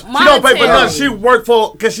 Of course, monetary. she don't pay for nothing. She work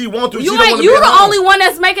for because she want to. You she don't want to you be the alone. only one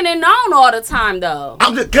that's making it known all the time, though.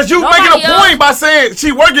 I'm just because you making a point by saying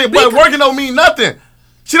she working, but working don't mean nothing.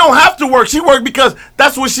 She don't have to work. She work because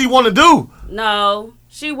that's what she want to do. No,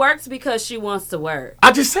 she works because she wants to work.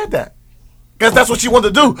 I just said that. Because that's what she wants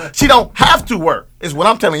to do. She don't have to work, is what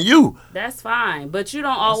I'm telling you. That's fine. But you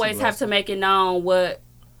don't always have to make it known what.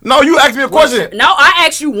 No, you asked me a question. No, I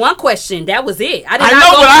asked you one question. That was it. I did not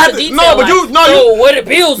know, go but I into had detail. No, but you what the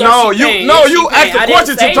bills are she paying? You asked the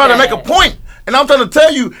question to try to make a point. And I'm trying to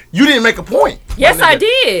tell you, you didn't make a point. Yes, I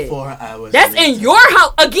did. 4 hours. That's in your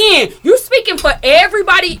house. Again, you speaking for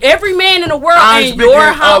everybody, every man in the world in your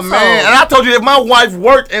household. Man. And I told you if my wife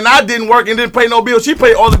worked and I didn't work and didn't pay no bills, she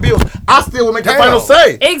paid all the bills, I still would make the final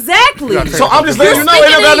say. Exactly. So I'm just letting you know it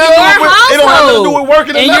don't have nothing to do with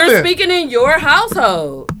working and nothing. And you're speaking in your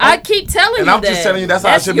household. I keep telling you that. And I'm just telling you that's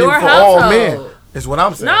how it should be for all men. Is what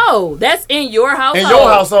I'm saying. No, that's in your household. In your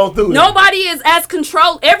household too. Nobody is as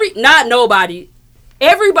nobody.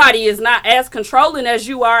 Everybody is not as controlling as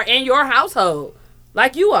you are in your household.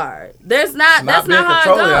 Like you are. That's not how it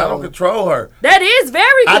goes. I don't control her. That is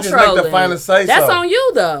very controlling. I just make the final say. That's on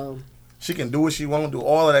you though. She can do what she want to do,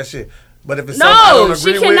 all of that shit. But if it's something I don't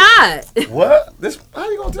agree with, she cannot. What? How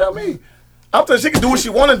you gonna tell me? I'm telling you, she can do what she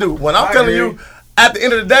want to do. When I'm telling you, at the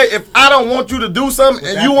end of the day, if I don't want you to do something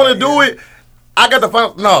and you want to do it, I got the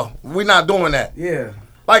final. No, we're not doing that. Yeah.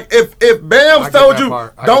 Like if Bams told you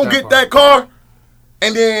don't get that car,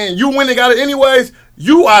 and then you went and got it anyways,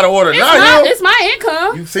 you out of order. It's my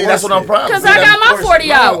income. You see, that's what I'm proud of. Because I got my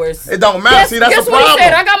 40 hours. It don't matter. See, that's the problem. Guess what he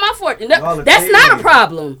said? I got my 40. That's not a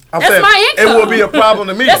problem. That's my income. It will be a problem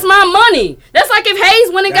to me. That's my money. That's like if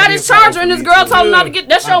Hayes went and got his charger and his girl told him not to get.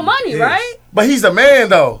 That's your money, right? But he's a man,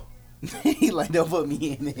 though. He like, don't put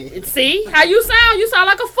me in there. See how you sound? You sound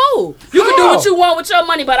like a fool. You can do what you want with your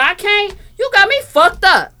money, but I can't. You got me fucked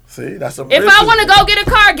up. See, that's a. If I want to go get a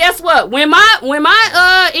car, guess what? When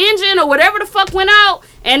my engine or whatever the fuck went out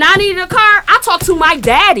and I needed a car, I talked to my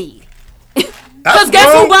daddy. Cause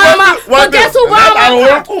guess who bought my? Guess who bought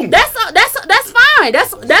my car? That's fine.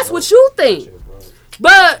 That's what you think.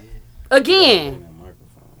 But again,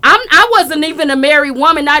 I wasn't even a married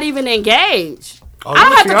woman, not even engaged. I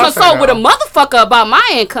don't have to consult with a motherfucker about my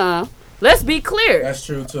income. Let's be clear. That's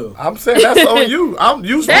true too. I'm saying that's on you.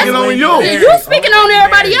 You speaking on you. You speaking on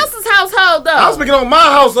everybody else's household though. I'm speaking on my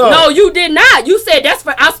household. No, you did not. You said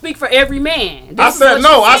I speak for every man. I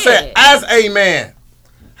said as a man.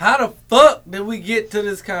 How the fuck did we get to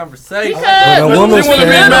this conversation? Because she want to be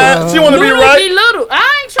mad. She want to be right. Little.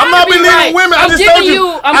 I ain't trying I'm not to be believing right. women. I just told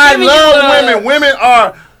you. I love women. Women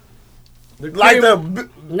are like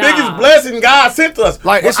biggest blessing God sent us.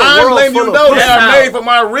 Like, it's a I'm world letting full you of know they pussy. are made for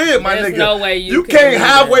my rib, my There's nigga. no way you can can't believe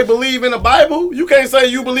halfway that. believe in the Bible. You can't say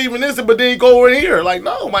you believe in this, but then go over here. Like,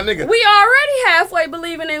 no, my nigga. We already halfway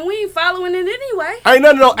believing it. We ain't following it anyway. Ain't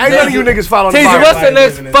none of you niggas following the TZ, Bible. what's the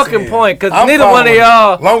next fucking point? Because neither one of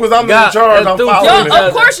y'all. As long as I'm in got charge, I'm following Yo, it.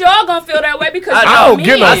 of course y'all gonna feel that way because I don't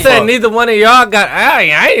give no I said fuck. neither one of y'all got. I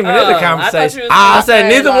ain't even in the I thought conversation. you was I gonna said say,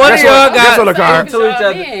 neither like- one of Guess y'all what? Guess what, got Lakar? to each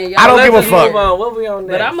other. I don't give a Let's fuck. move on. What we on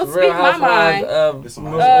next? But I'ma Real speak my Housewives mind. of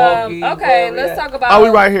Milwaukee. Okay, Where we let's at? talk about Oh, we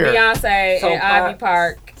right here. Beyonce So and Ivy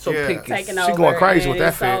Park So Yeah. picky. taking She over. going crazy and with that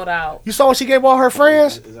it's sold fit. out. You saw what she gave all her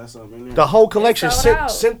friends? Is that something in there? The whole collection It's sold sent,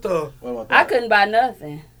 out. sent the. What about I that? couldn't buy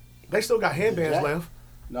nothing. They still got headbands left.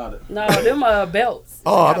 No, No, them belts.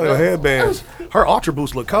 Oh, I thought they were headbands. Her Ultra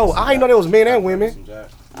Boost look cold. I didn't know there was men and women.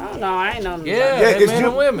 I don't know. I ain't know. them. Yeah, Yeah, they it's men you-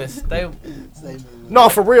 and women's. They No,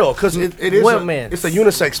 for real, because it is Women's. it's a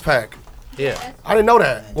unisex pack. yeah. I didn't know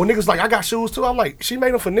that. When niggas like, I got shoes too. I'm like, she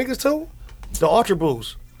made them for niggas too? The Ultra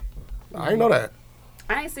Boost. I didn't know that.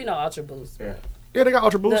 I ain't seen no Ultra Boost. Yeah, they got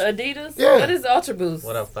Ultra The Boost. Adidas? Yeah. What is Ultra Boost?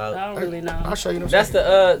 What up, Fowler? I don't really know. I'll show you them. That's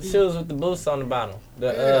the shoes with the boosts on the bottom.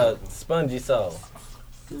 The spongy sole.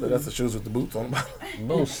 So that's the shoes with the boots on the bottom.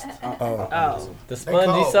 Boost. Oh. The spongy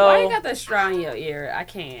cold. Why you sole. got that straw in your ear? I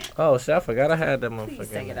can't. Oh shit, I forgot I had that Please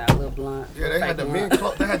take it motherfucker. out, little blunt. Yeah, they had the men.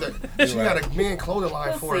 They had the. She had a men clothing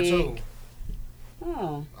line for it too.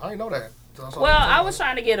 Oh. I didn't know that. Well, I was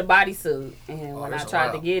trying to get a bodysuit, and when I that's tried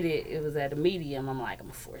to wild. get it, it was at a medium. I'm like, I'm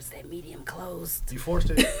gonna force that medium closed. You forced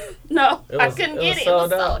it. No, It I was- couldn't it get was it. It was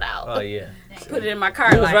sold out? sold out. Oh yeah. Put it in my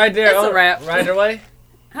cart. You was like, right there. It's on, a wrap. Right away.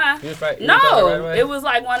 Huh? You was right. You was No, right away? it was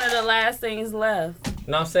like one of the last things left.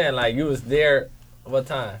 No, I'm saying like you was there. What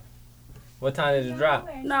time? What time did it drop?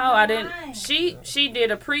 No, I didn't. She did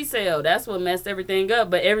a pre-sale. That's what messed everything up.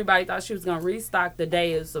 But everybody thought she was gonna restock the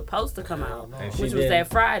day it was supposed to come out, And she which was didn't. that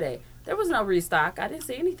Friday. There was no restock. I didn't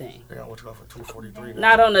see anything. They got what you got for $243.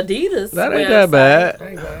 Not on Adidas. That ain't website. that bad. That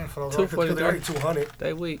ain't bad for those. 243. They're already 200.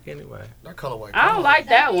 They weak anyway. That colorway. I don't like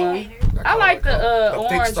that one. I like the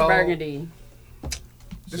thick orange sole. burgundy.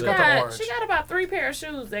 Just She got the got, orange. she got about 3 pair of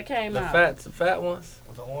shoes that came The out. fat ones.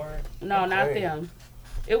 The orange. No, not Okay. them.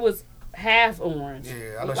 It was half orange. Yeah, I know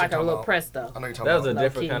Looked what like you're a talking little about. Presto. I know you're talking That was a about.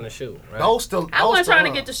 different key. kind of shoe, right? Those still. I those wasn't still trying to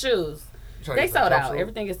up. get the shoes. You trying to They get the sold out. jumpsuit?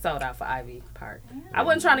 Everything is sold out for Ivy Park. I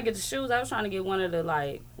wasn't trying to get the shoes. I was trying to get one of the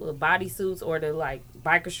like little bodysuits or the like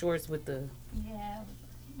biker shorts with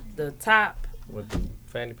the top. With the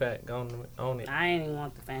fanny pack on it. I ain't even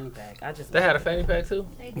want the fanny pack. I just They had a fanny pack too.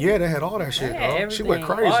 Yeah, they had all that shit, They had dog. She went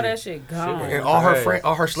everything. crazy. All that shit gone. And all her Crazy. friends,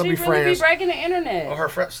 all her She celebrity really be friends, breaking the internet. all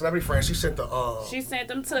her celebrity friends. She sent the She sent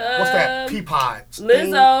them to what's that Peapod?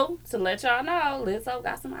 Lizzo to let y'all know. Lizzo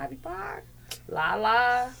got some Ivy Park. La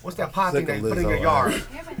la. What's that pod thing Sick they of put in your Lizzo, yard?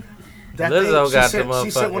 That Lizzo she got sent, the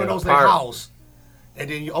she sent one of motherfucking those in their park. house, and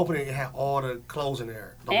then you open it and it had all the clothes in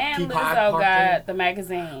there. The And Peapod Lizzo park got thing. the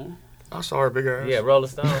magazine. I saw her big ass. Yeah, Rolling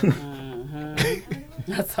Stone.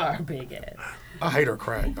 That's our big ass. I hate her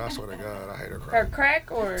crack. I swear to God, I hate her Her crack.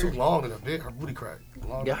 crack or Too long and a big. Her booty crack.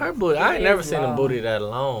 Long Yeah, her booty. I ain't It never is seen a long. booty that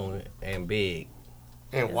long and big.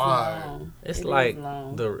 and It's wide. long. It's It is like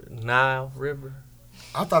long. the Nile River.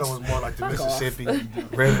 I thought it was more like the Fuck off. Mississippi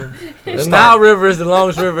River. The Nile River is the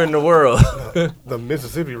longest river in the world. The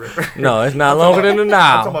Mississippi River. No, it's not longer than the I'm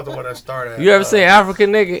talking Nile. about the one that started. You ever seen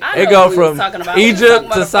African nigga? I It know go what we was from talking about. We was Egypt talking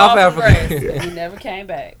about to a South fall from Africa. grace. He never came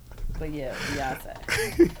back. But yeah,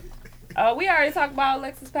 Beyonce. We already talked about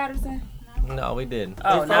Alexis Patterson. No, we didn't.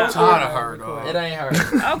 Oh, no. I'm tired of her, dog. It ain't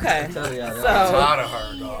her. Okay. Tell y'all I'm that. So tired of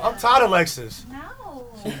her, dog. I'm tired of Lexus. No.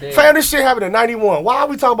 Dead. Fam, this shit happened in 91. Why are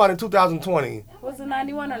we talking about it in 2020? was it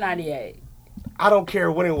 91 or 98? I don't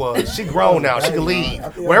care when it was. She grown now. She can leave.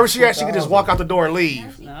 Wherever she at, she can just walk out the door and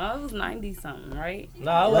leave. No, it was 90 something, right?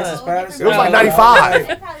 No, it Alexis wasn't. Patterson. It was like No. 95.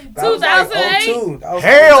 They probably 2008?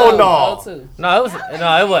 Hell no. 02. No, it was.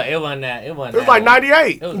 No, it wasn't. It wasn't that. It wasn't. It was like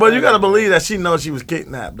 98. But you gotta believe that she knows she was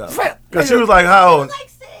kidnapped though. Cause she was like how old? like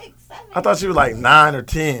 6, 7. I thought she was like 9 or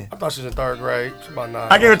 10. I thought she was in 3rd grade. She's about 9.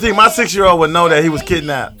 I guarantee my 6-year-old would know that he was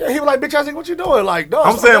kidnapped. Yeah, he was like, bitch, I think, what you doing? Like, no.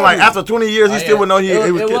 I'm saying like after 20 years, he still would know he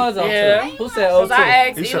was It kidnapped. was 02. Yeah. Who said Because I 02?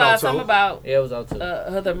 asked He said Eli 02. something about Yeah, it was 02.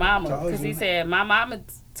 her mama. Because he said, my mama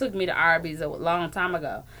took me to Arby's a long time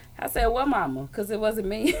ago. I said, what mama? Because it wasn't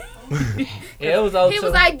me. Yeah, it was 02. He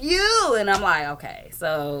was like, you. And I'm like, okay.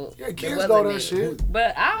 So Yeah, it kids wasn't know me. that shit.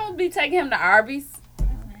 But I don't be taking him to Arby's.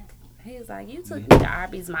 He was like, you took me to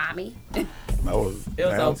Arby's, mommy. That was, It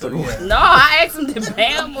was damn, 02. Yeah. No, I asked him to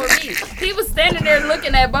Bam or me. He was standing there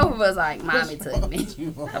looking at both of us like, mommy took me.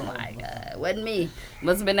 I'm like, wasn't me.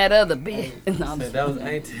 Must have been that other bitch. No, I'm That was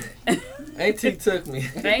Auntie. Auntie took me.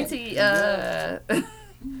 Auntie,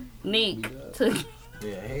 Neek took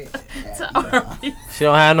Yeah, to Arby's. she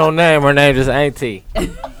don't have no name. Her name just Auntie.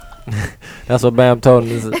 That's what Bam told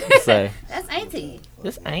him to say. That's Auntie.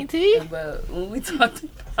 This Auntie? But when we talked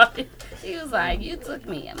about it, he was like, "You took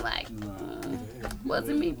me." I'm like,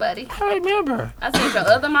 "Wasn't me, buddy." I remember. I said,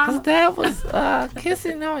 "Your other mom." His dad was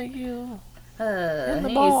kissing on you. In the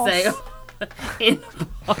he balls. Say, in the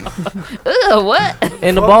balls. What?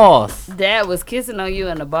 In the balls. Dad was kissing on you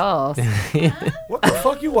in the balls. What the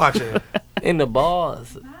fuck you watching? In the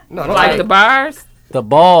balls. No, Like the bars? The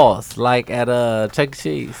balls, like at Chuck E.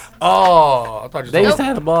 Cheese. Oh, I thought you They used to said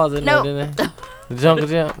have the balls in there, didn't they? The Jungle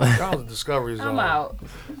Gym. that was a Discovery Zone. I'm out.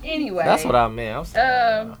 Anyway. That's what I meant. I'm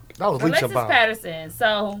sorry. That was leaps and Alexis bounds. Patterson.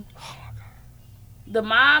 So, the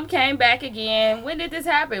mom came back again. When did this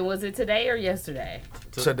happen? Was it today or yesterday?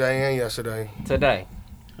 Today and yesterday. Today.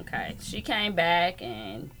 Okay. She came back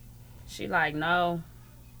and she like, no,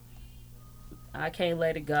 I can't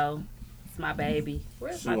let it go. It's my baby.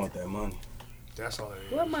 Where's She my want that money. That's all it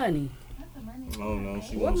is. What money? I don't know.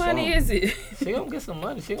 She What want money something. is it? She gonna get some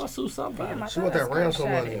money. She gonna sue somebody. Damn, I She thought want that I ransom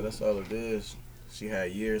screenshot money. Yeah, it. that's all it is. She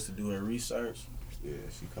had years to do her research. Yeah,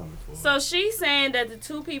 she coming for it. So she's saying that the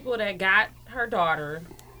two people that got her daughter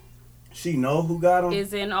She know who got him?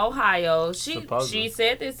 is in Ohio. She Supposedly.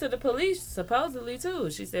 said this to the police supposedly too.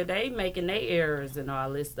 She said they making their errors and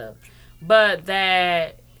all this stuff, but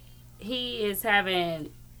that he is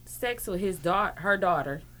having sex with his her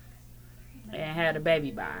daughter, and had a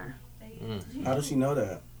baby by her. How does she know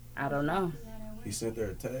that? I don't know. He sent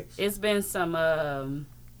her a text. It's been some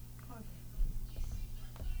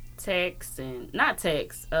text and not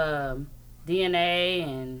text, DNA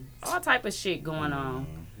and all type of shit going on.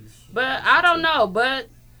 But I don't know. But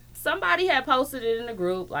somebody had posted it in the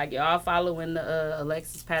group, like y'all following the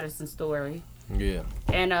Alexis Patterson story. Yeah.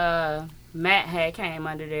 And Matt had came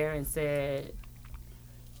under there and said,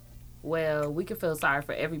 well, we can feel sorry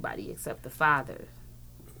for everybody except the father.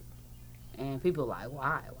 And people like,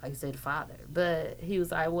 why? Why you say the father? But he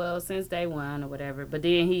was like, well, since day one or whatever. But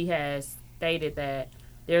then he has stated that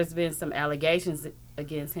there's been some allegations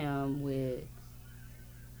against him with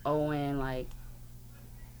Owen, like,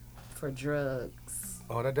 for drugs.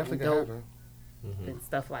 Oh, that definitely and can dope happen. and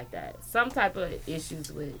stuff like that. Some type of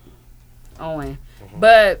issues with Owen.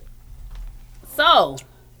 But, so,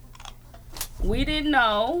 we didn't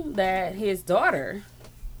know that his daughter,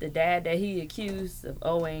 the dad that he accused of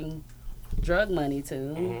owing drug money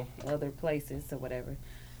to, other places or whatever,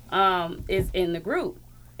 is in the group.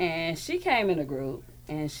 And she came in the group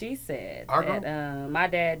and she said that my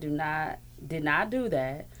dad did not do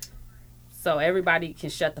that. So everybody can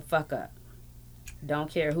shut the fuck up. Don't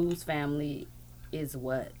care whose family is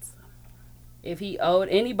what. If he owed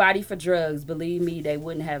anybody for drugs, believe me, they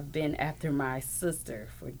wouldn't have been after my sister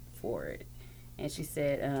for it. And she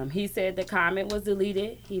said, he said the comment was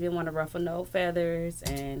deleted. He didn't want to ruffle no feathers,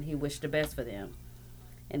 and he wished the best for them.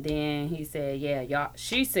 And then he said,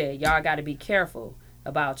 she said, y'all got to be careful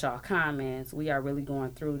about y'all comments. We are really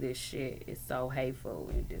going through this shit. It's so hateful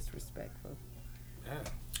and disrespectful. Yeah.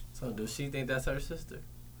 So does she think that's her sister?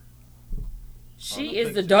 She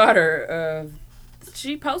is the daughter of...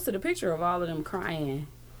 She posted a picture of all of them crying,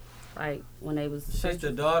 like when they was... She's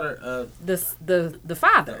the daughter of... The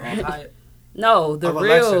father. Ohio. No, the of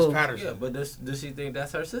real... Alexis Patterson. Yeah, but does she think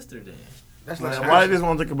that's her sister then? That's not Why did this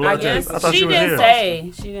one take a I blood guess test? I thought she was didn't here.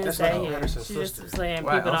 say. She didn't That's say not it. Patterson's She just sister. was saying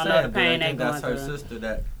Right, people I'm don't know saying, the pain do they think going that's her through. sister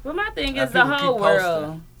that... But my thing that is the people whole keep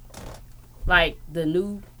world, posting. like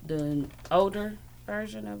the older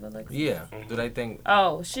version of Alexis. Yeah. Do they think...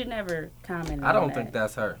 Oh, she never commented. I don't on think that.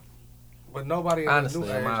 that's her. But nobody Honestly,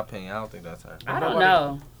 in in my age, opinion, I don't think that's her. I don't nobody-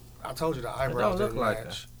 know. I told you the don't eyebrows look didn't like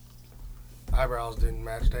match. Eyebrows didn't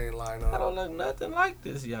match. They didn't line up. I don't look nothing like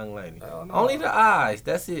this young lady. Hell no. Only the eyes.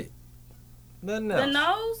 That's it. Nothing else. The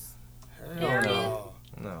nose? Hell Period. no.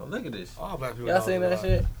 No, look at this. All black people Y'all don't seen look that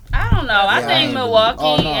alike. shit? I don't know. I Yeah, I think ain't Milwaukee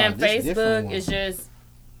believe- oh, no, and this different Facebook one. is just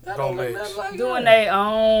That Don't look mix. nothing like doing that. their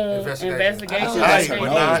own Investigation. investigation. I like see Hey, they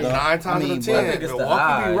that. but did. No, nine times I out mean, of but I I 10, think it's the Milwaukee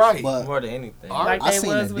be eyes right. But- more than anything. Like I they seen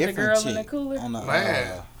was a with the different girl chick in the cooler. on the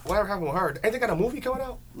Man, whatever happened with her? Ain't they got a movie coming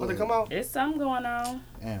out? When they come out? It's something going on.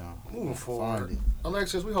 damn, Moving find forward. it.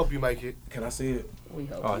 Alexis, we hope you make it. Can I see it? We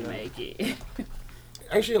hope Oh, we yeah. make it.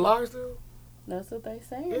 Ain't she alive still? That's what they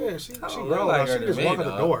say. Yeah, she don't grown look like now. her She to just me, walk in the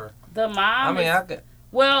dog. door. The mom. I mean, is- I could.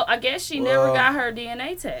 well, I guess she never Well, got her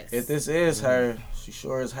DNA test. If this is her, she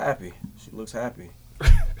sure is happy. She looks happy.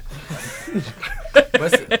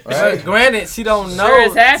 But granted, she don't know. Sure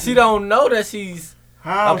is happy. She don't know that she's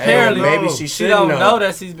How? apparently. maybe she she shouldn't don't know. know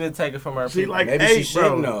that she's been taken from her. She people. like Maybe she 8, should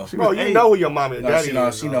bro. know. She Bro, was you 8. know who your mom and No, daddy she know.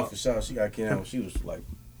 is. She know for sure. She got kidnapped when she was like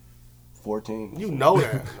 14. You know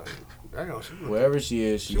that. Damn, Wherever she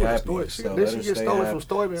is, she happy. Did so she let her get stay stolen happy.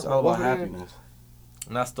 from Stoyman? It's all about Walking in? happiness.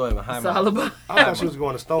 Not Stoyman, High It's Mount. all about. I thought she was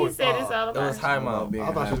going to Stoyman. He said it's all It was about. High Mount.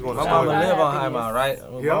 I thought she was going My to mama Stoyman. live on High happiness. Mount, right?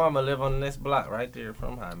 Yep. My mama live on the next block right there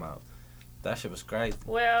from High Mount. That shit was crazy.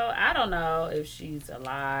 Well, I don't know if she's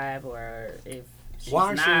alive or if she's Why she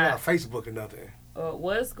ain't not. got Facebook or nothing? Or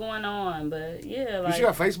what's going on, but yeah, like she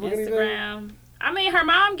got Facebook or anything? Instagram. I mean, her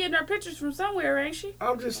mom getting her pictures from somewhere, ain't she?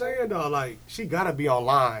 I'm just saying though, like she gotta be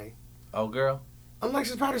online. Oh, girl.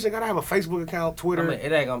 Alexis Patterson gotta have a Facebook account, Twitter. I mean,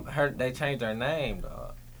 it ain't gonna hurt. They changed her name,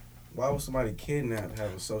 dog. Why would somebody kidnap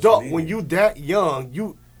have a social Dog, media? when you that young,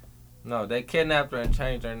 you No, they kidnapped her and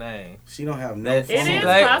changed her name. She don't have no It phone. is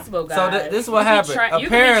They- possible, guys. So this is what You can happened. tra- you can be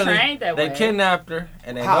Apparently, trained that they way. kidnapped her,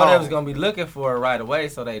 and they How? know they was gonna be looking for her right away.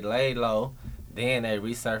 So they laid low. Then they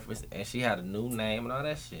resurfaced, and she had a new name and all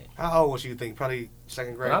that shit. how old was you think? Probably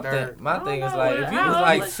second grade, My third. thing, my thing is know. like, if you How was old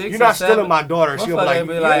like was- 6 You're or not 7, stealing my daughter. She'll be motherfucker like,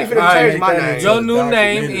 be you like, ain't finna all change right, my that name. is your new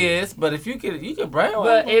name documentary. is, but if you brainwash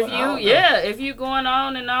But if them, I don't know. if you going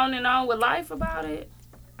on and on and on with life about it,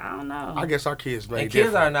 I don't know. I guess our kids and made kids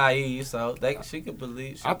different. are naive, so she could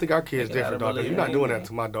believe. I think our kids They gotta different, dog. believe You're not doing that anything.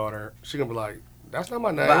 to my daughter. She gonna be like, that's not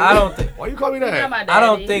my name. But I don't think. Why you call me You're not that? my I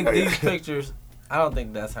don't daddy. think these pictures. I don't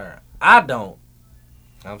think that's her. I don't.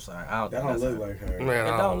 I'm sorry. I don't That think don't that's look her. like her. Man,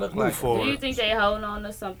 It I don't look move like it. Do forward. you think they holding on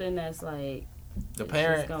to something that's like The it's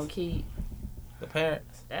parents. just gonna keep? The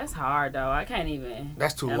parents. That's hard though. I can't even.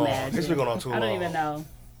 That's too long. imagine. It's been going on too I don't long. even know.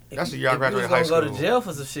 That's the year I If you was graduated high gonna school. go to jail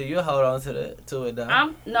for some shit, you'll hold on to it, though.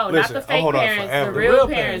 I'm no, Listen, not the I'm fake holding on parents, the forever. real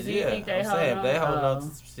parents. Do you yeah. think they I'm holding saying on? they holding on Oh. to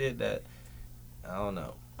some shit that I don't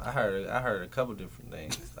know. I heard a couple different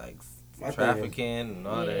things like My thing trafficking and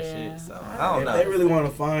all that Yeah. shit. So I don't If know. they really want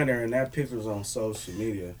to find her and that picture's on social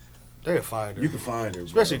media, They'll find her. you can find her.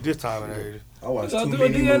 Especially bro. this time of age. I watched Go too do a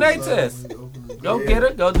many DNA movies. test. Go get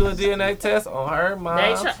her. Go do a DNA test on her mom.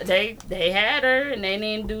 They had her and they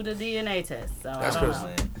didn't do the DNA test. So That's I don't crazy.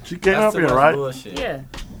 know. She can't That's help too you, much right? bullshit. Yeah,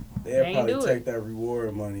 They'll They ain't probably do take it. that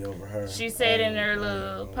reward money over her. she said in her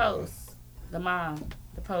little post, the mom,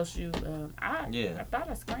 the post you. I thought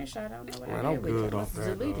I screenshot. I don't know what Man, I I'm did with good it. I off must have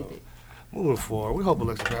that, deleted dog. it. Moving forward, we hope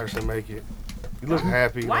Alexa Patterson make it. You look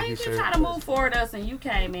happy, Why like you you keep said. trying to move forward us and you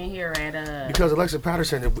came in here at Because Alexa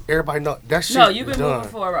Patterson, everybody know that shit No, you've is been done. moving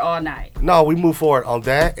forward all night. No, we move forward on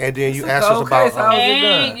that, and then you It's a asked us cold about. case, how- How's it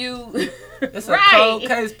And done? you It's a cold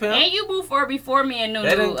case, pimp. And you moved forward before me and Nunu.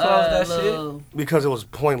 They didn't close that little- because it was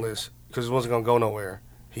pointless. Because it wasn't gonna go nowhere.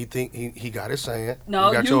 He got his saying.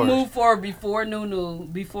 No, got you yours. moved forward before Nunu.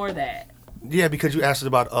 Before that. Yeah, because you asked us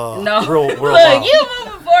about No, real look, wild. you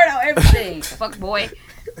moving forward on everything, fuck boy.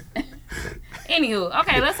 Anywho,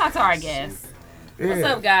 okay, let's talk to our guests. What's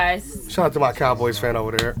Yeah. up, guys? Shout out to my Cowboys fan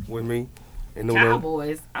over there with me and Nunu.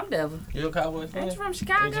 Cowboys. I'm Devil. You a Cowboys fan? Ain't you from What you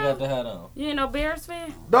got the Chicago? hat on? You ain't no Bears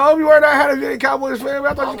fan? Dog, you weren't that had a Cowboys fan.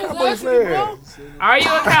 I thought you were a Cowboys fan. Are you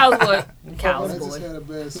a Cowboy? They just Cowboy. had a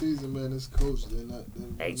bad season, man. This coach, They never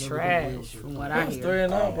been trash, from what I That was hear.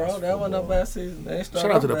 3-0, bro. That wasn't no bad season. They ain't started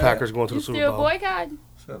Shout out to the bad. Packers going to You the Super still Bowl. boycotting?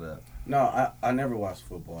 Shut up. No, I never watched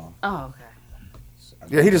football. Oh, okay.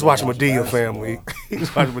 Yeah, he just watching watched Medea basketball. family. He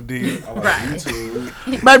just watching Medea. I watch Right.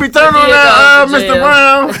 YouTube. Baby, turn on that, Mr.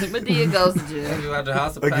 Brown. Medea goes to jail. You at the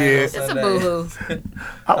House of Again. Pain on It's a Sunday. boo-hoo.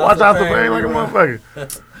 I watch out the Pain, pain like a bro. motherfucker.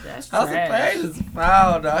 That's House of trash. Pain is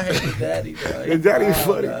foul, dog. I hate the daddy, dog. The daddy's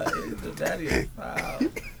Foul, funny. dog. The daddy is foul.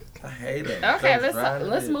 I hate him. Okay, That's right,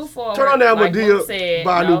 let's it move is. forward. Turn on that Like Medea, Mook said,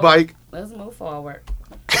 buy a no, new bike. Let's move forward.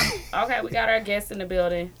 Okay, we got our guests in the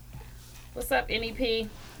building. What's up, NEP?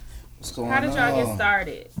 What's going How did y'all get on?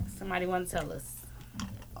 started? Somebody want to tell us?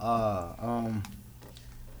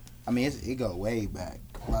 I mean, it go way back.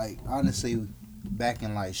 Like, honestly, back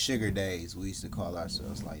in, like, sugar days, we used to call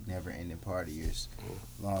ourselves, like, never-ending partiers.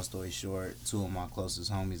 Long story short, two of my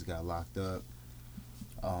closest homies got locked up.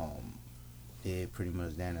 Did pretty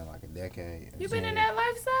much down there, like, a decade. You been in that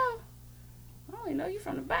lifestyle? I only know you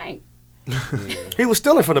from the bank. He was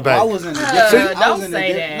stealing from the bank. I was in the don't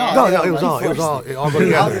say that. No, it was all go I was in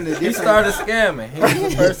together. the He different. started scamming. He was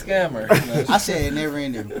the first scammer. I said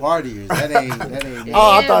never-ending partiers. That ain't.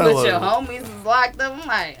 Oh, I thought it but was. your homies is locked up. I'm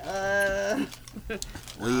like,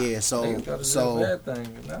 Well, yeah. Niggas gotta do So that bad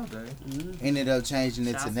thing nowadays. ended up changing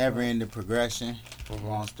it to Shots never-ending progression.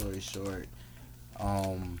 Long story short,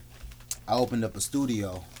 I opened up a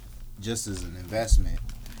studio just as an investment.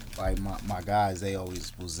 Like my guys, they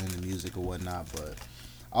always was into music or whatnot, but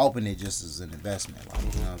I opened it just as an investment. Like,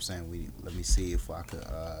 you know what I'm saying? Let me see if I could,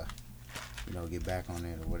 get back on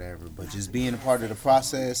it or whatever. But just being a part of the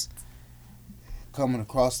process, coming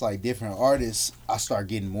across like different artists, I start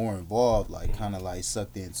getting more involved, like kind of like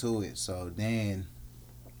sucked into it. So then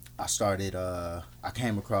I started. I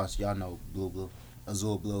came across, y'all know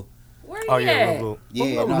Azul Blue. Where you at? Blue.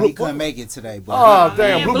 Yeah, no, he couldn't make it today. But Oh,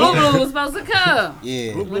 damn, Blue Blue was supposed to come.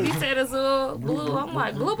 Yeah. When he said Azul Blue, I'm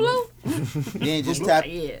like, Blue? Then just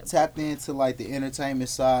tapped into like the entertainment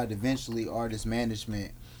side, eventually artist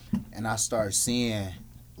management, and I started seeing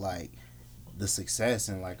like the success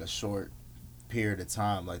in like a short period of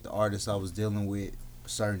time. Like the artists I was dealing with,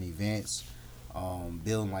 certain events,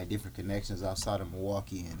 building like different connections outside of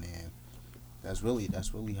Milwaukee, and then that's really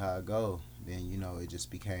how I go. Then it just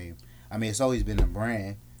became. I mean, it's always been a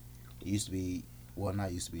brand. It used to be, well,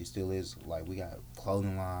 not used to be. It still is. Like we got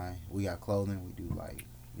clothing line. We got clothing. We do like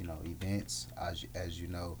events. As you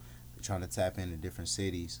know, we're trying to tap into different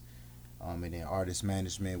cities. And then artist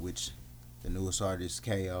management, which the newest artist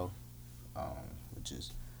KO, which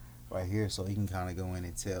is right here, so he can kind of go in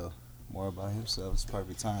and tell more about himself. It's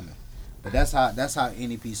perfect timing. But that's how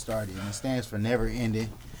NEP started, and it stands for never ending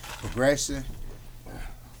progression.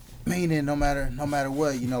 Meaning, no matter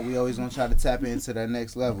what, we always gonna try to tap into that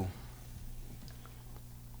next level.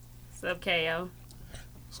 What's up, KO?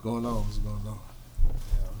 What's going on?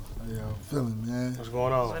 How y'all feeling, man? What's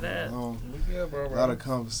going on? What up? A lot of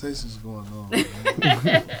conversations going on.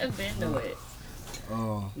 Been to it.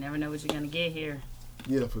 Never know what you're gonna get here.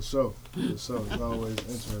 Yeah, for sure. It's always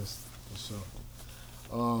interesting, for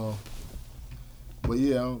sure. But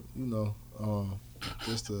yeah,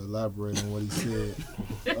 just to elaborate on what he said.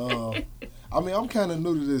 I mean, I'm kind of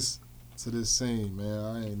new to this scene, man.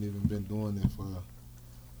 I ain't even been doing it for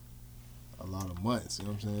a lot of months. You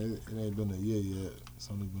know what I'm saying? It ain't been a year yet. It's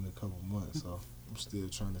only been a couple months, so I'm still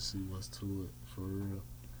trying to see what's to it for real.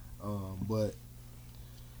 But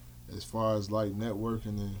as far as like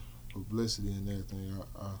networking and publicity and everything,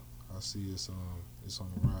 I see it's on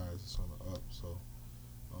the rise. It's on the up. So.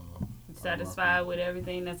 Satisfied with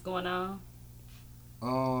everything that's going on?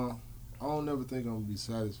 I don't never think I'm gonna be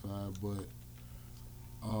satisfied, but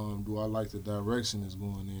do I like the direction it's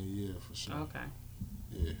going in? Yeah, for sure. Okay.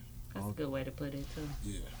 Yeah. That's a good way to put it too.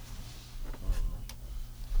 Yeah.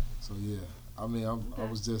 So yeah, I mean, I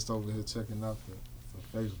was just over here checking out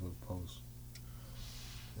the Facebook post.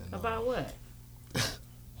 And, about what?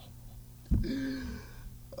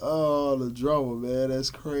 Oh, the drama, man. That's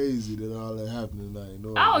crazy that all that happened tonight.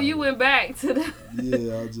 Oh, you went back to the...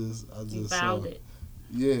 Yeah, I just you found it.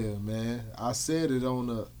 Yeah, man. I said it on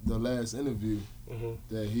the last interview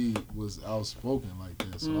that he was outspoken like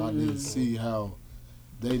that. So I didn't see how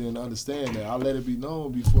they didn't understand that. I let it be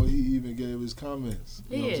known before he even gave his comments.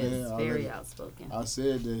 He is very outspoken. I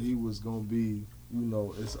said that he was going to be,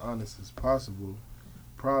 as honest as possible.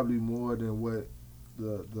 Probably more than what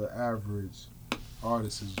the average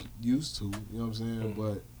artist is used to, you know what I'm saying?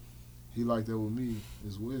 But he like that with me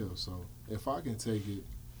as well. So if I can take it,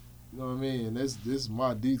 you know what I mean? This is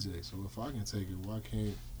my DJ. So if I can take it, why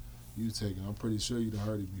can't you take it? I'm pretty sure you'd have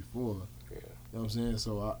heard it before. Yeah. You know what I'm saying?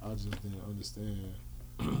 So I just didn't understand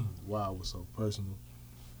why it was so personal.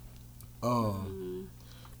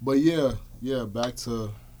 But yeah, back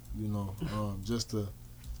to, just to,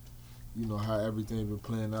 how everything been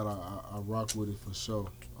playing out. I rock with it for sure.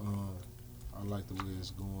 I like the way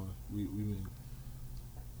it's going. We've been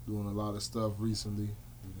doing a lot of stuff recently.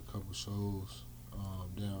 Did a couple shows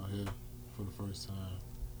down here for the first time.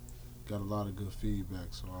 Got a lot of good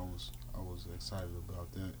feedback, so I was excited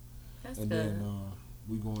about that. That's and good. Then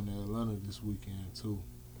we going to Atlanta this weekend too.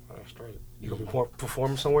 That's straight. You gonna be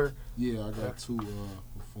performing somewhere? Yeah, I got 2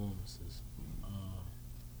 performances.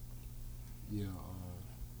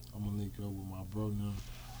 I'm gonna link up with my bro now,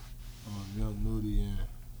 Young Nudie and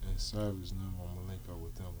Savage now. I'm gonna link up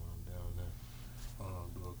with them when I'm down there.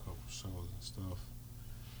 Do a couple shows and stuff.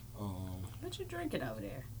 What you drinking over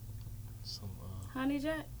there? Some Honey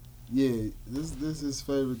Jack? Yeah, this is his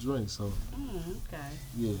favorite drink. So. Okay.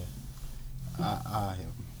 Yeah. I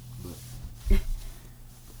have.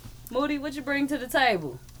 Moody, what you bring to the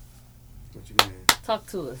table? What you mean? Talk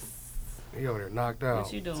to us. He over there knocked out.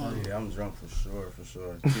 What you doing? Yeah, I'm drunk for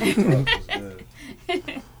sure. TikTok was good.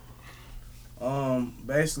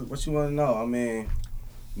 Basically, what you want to know? I mean,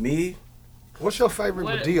 me. What's your favorite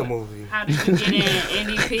Madea movie? How did you get in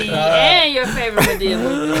NEP and your favorite Madea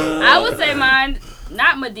movie? I would say mine,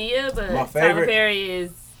 not Madea, but my favorite, Tyler Perry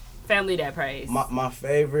is Family That Prays. My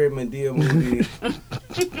favorite Madea movie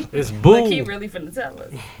is Boo. Like he really finna tell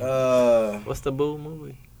us. What's the Boo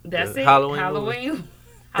movie? That's it. Halloween.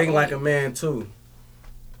 Think Like a Man too.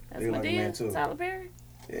 That's Madea? Like a Man too. Tyler Perry?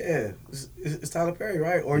 Yeah, it's Tyler Perry,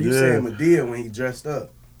 right? Or you saying Madea when he dressed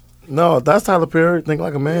up? No, that's Tyler Perry. Think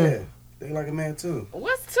Like a Man. Yeah, Think Like a Man too.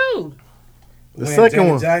 What's 2? The second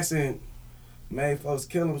Janet one. Jackson made folks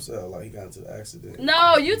kill himself. Like he got into the accident.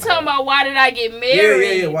 No, you talking about why did I get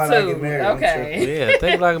married? Yeah. Why did I get married? Okay. Yeah,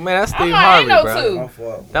 think like a man. That's Steve ain't Harvey, no bro. two. My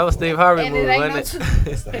fault. That was Steve Harvey And movie, it ain't wasn't no it?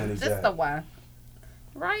 It's the honey Just jack. the one.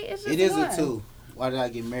 Right? It's just It is one. a 2. Why did I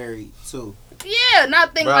get married? 2. Yeah,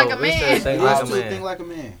 not think Bro, like a we said man. think like a It's 2 man. Think Like a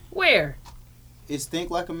Man. Where? It's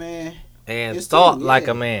Think Like a Man. And It's thought two, like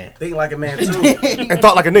yeah. a man. Think like a man too. And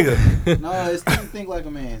thought like a nigga. No, it's 2 Think Like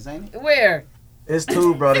a Man, ain't it? Where? It's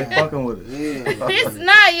two, bro. They fucking with it. Yeah. It's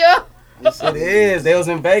not, yo. It is. They was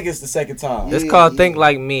in Vegas the second time. It's Yeah, called yeah. Think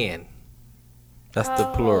Like Men. That's the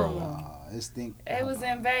plural. It's Think. It was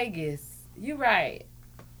in Vegas. You right.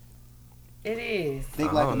 It is. Think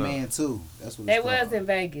I Like a don't know. Man too. That's what it's It called. was in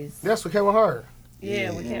Vegas. That's what Kevin Hart.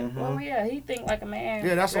 Yeah, we kept, well, yeah, he think like a man.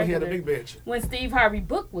 Yeah, that's when he had the regular. big bitch. When Steve Harvey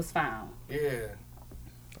book was found. Yeah.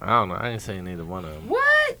 I don't know. I ain't seen neither one of them.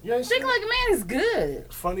 What? You ain't Think seen Like a Man is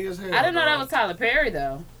good. Funny as hell. I didn't know that dog. was Tyler Perry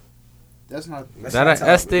though. That's not.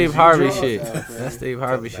 That's Steve Harvey Tyler shit. Perry. That's Steve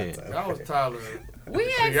Harvey shit. That was Tyler. We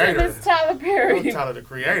the asked creator. him it's Tyler That Perry. was Tyler the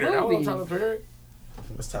creator. That wasn't Tyler Perry.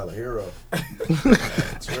 It's Tyler Hero.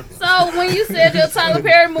 So when you said your Tyler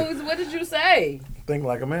Perry movies, what did you say? Think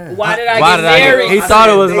Like a Man. Why did I Why get did I get- married? he thought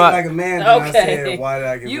it was Think my- like a man. Then I Okay. said, why did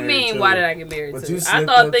I get You married mean too? why did I get married But to? you I slipped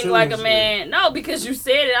thought up Think too Like a and Man. No, because you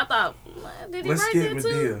said it. I thought, did he Let's write skip that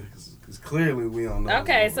too? Medea, because clearly we don't know.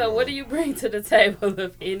 Okay, so what do you bring to the table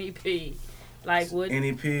of NEP? Like what?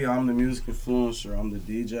 NEP, I'm the music influencer. I'm the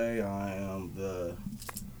DJ. I am the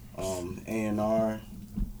A&R.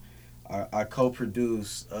 I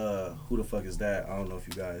co-produce Who the Fuck Is That? I don't know if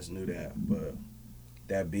you guys knew that, but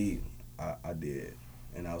that beat I did.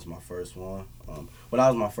 And that was my first one. Well, that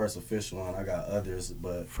was my first official one. I got others,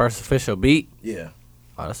 but First official beat. yeah.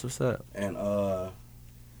 Oh, that's what's up. And I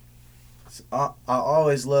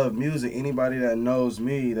always love music. Anybody that knows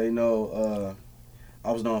me, they know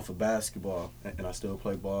I was known for basketball, and I still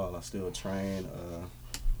play ball. I still train.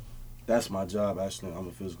 That's my job, actually. I'm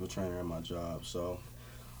a physical trainer in my job, so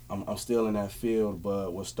I'm still in that field.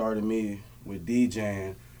 But what started me with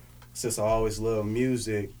DJing, since I always loved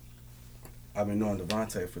music, I've been knowing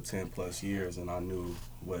Devontae for 10 plus years, and I knew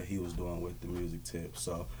what he was doing with the music tip.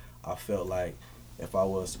 So I felt like if I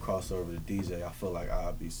was to cross over to DJ, I feel like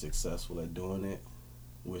I'd be successful at doing it,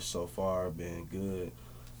 which so far been good.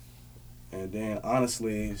 And then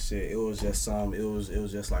honestly, shit, it was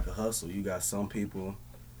just like a hustle. You got some people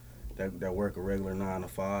that work a regular 9 to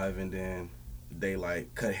 5, and then they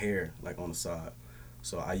like cut hair like on the side.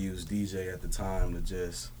 So I used DJ at the time to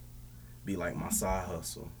just be like my side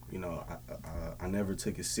hustle. You know, I never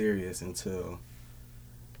took it serious until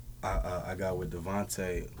I got with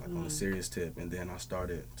Devontae like on a serious tip, and then I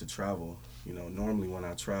started to travel. You know, normally when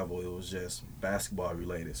I travel, it was just basketball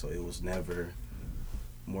related, so it was never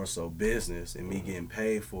more so business and me getting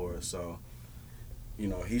paid for it. So, you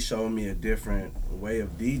know, he showed me a different way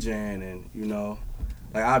of DJing, and you know,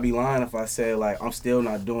 like I'd be lying if I said like I'm still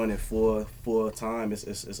not doing it full time.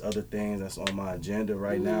 It's other things that's on my agenda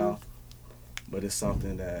right now, but it's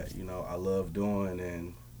something that, you know, I love doing,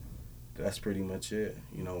 and that's pretty much it.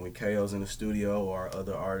 You know, when KO's in the studio or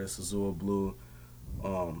other artists, Azul Blue,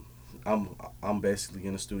 I'm basically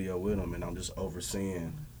in the studio with them, and I'm just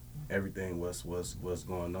overseeing everything what's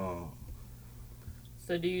going on.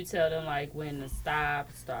 So do you tell them like when to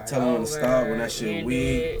stop, start Tell them when to over, stop, when that shit end weak,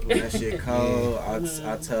 it? when that shit cold.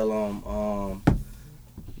 I tell them,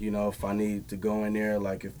 you know, if I need to go in there,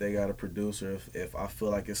 like if they got a producer, if I feel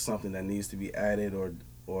like it's something that needs to be added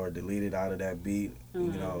or deleted out of that beat, you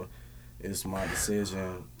know, it's my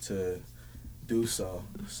decision to do so.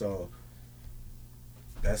 So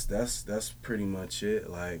that's pretty much it.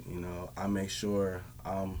 Like, you know, I make sure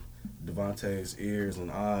I'm Devontae's ears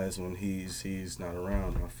and eyes when he's not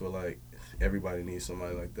around. I feel like everybody needs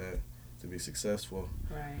somebody like that to be successful,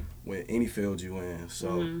 right, with any field you in.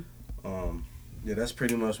 So yeah, that's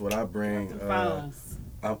pretty much what I bring.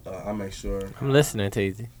 I make sure. I'm listening,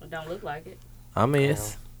 TZ. It don't look like it. I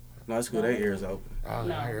miss. No, it's good. Their ears open. I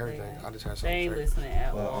heard everything. I just had They something ain't to say. listening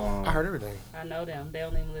at all. I heard everything. I know them. They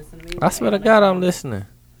don't even listen to me. I swear to God, I'm listening.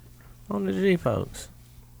 On the G folks.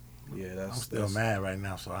 Yeah, I'm still mad right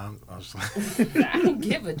now, so I'm I don't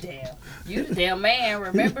give a damn. You the damn man,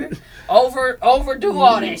 remember? Overdo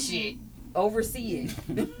all that shit. Oversee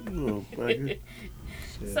it.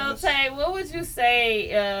 So Tay, what would you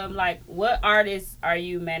say? Like, what artists are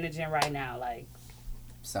you managing right now? Like,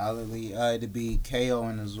 solidly, it'd be KO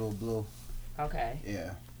and Azul Blue. Okay.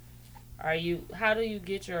 Yeah. How do you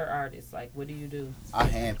get your artists? Like, what do you do? I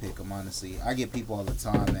handpick them, honestly. I get people all the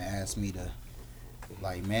time that ask me to,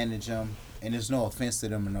 like, manage them. And there's no offense to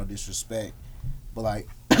them and no disrespect. But, like,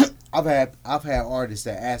 I've had artists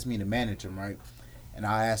that ask me to manage them, right? And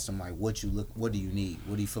I asked them like, what do you need?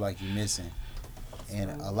 What do you feel like you're missing? And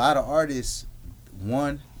a lot of artists,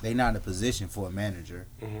 one, they not in a position for a manager.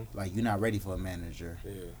 Like, you're not ready for a manager.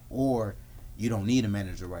 Or you don't need a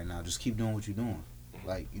manager right now. Just keep doing what you're doing.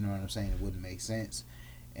 Like, you know what I'm saying? It wouldn't make sense.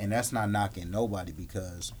 And that's not knocking nobody,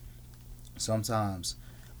 because sometimes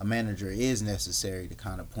a manager is necessary to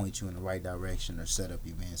kind of point you in the right direction or set up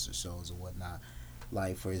events or shows or whatnot.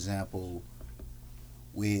 Like, for example,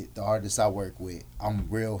 with the artists I work with, I'm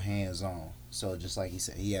real hands-on. So just like he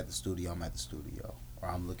said, he at the studio, I'm at the studio. Or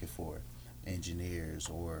I'm looking for engineers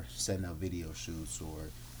or setting up video shoots or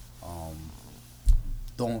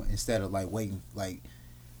instead of like waiting, like,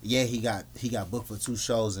 yeah, he got booked for 2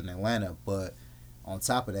 shows in Atlanta, but on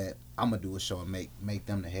top of that, I'm gonna do a show and make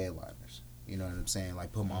them the headliners. You know what I'm saying?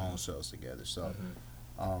 Like, put my own shows together. So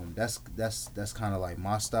that's kind of like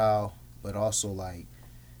my style, but also like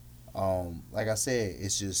I said,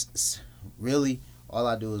 it's really all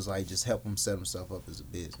I do is like just help them set themselves up as a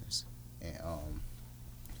business. And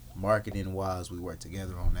marketing wise, we work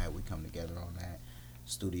together on that. We come together on that,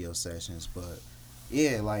 studio sessions. But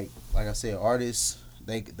yeah, like I said, artists,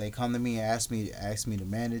 they come to me and ask me to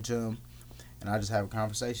manage them, and I just have a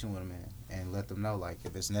conversation with them and let them know like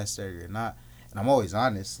if it's necessary or not. And I'm always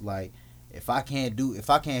honest. Like, if I can't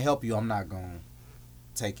help you, I'm not gonna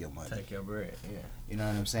take your money. Take your bread. Yeah. You know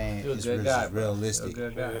what I'm saying? You're a It's good guy, bro. realistic. You're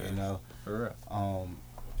a good guy. You know. For real.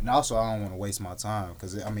 And also, I don't want to waste my time,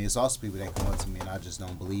 because I mean, it's also people that come up to me and I just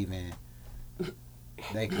don't believe in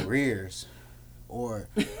their careers. Or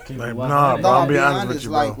like, nah, bro, I'll be honest with you,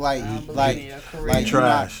 bro. Like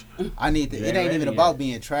trash. I need to. It ain't even about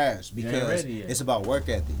being trash, because it's about work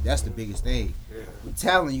ethic. That's the biggest thing. With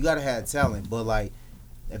talent, you gotta have talent, but like,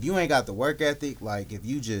 if you ain't got the work ethic, like if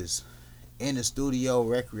you just in the studio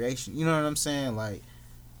recreation, you know what I'm saying? Like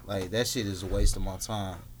that shit is a waste of my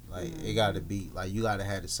time. Like, it gotta be like, you gotta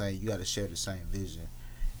have you gotta share the same vision.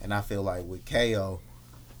 And I feel like with KO,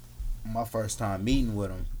 my first time meeting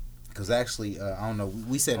with him. Because actually, I don't know,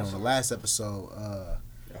 we said on the last episode,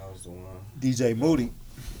 that was the one. DJ Moody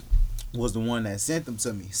was the one that sent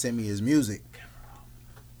me his music.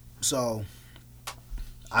 So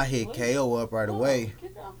I hit KO up right away.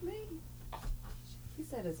 Get it off me. He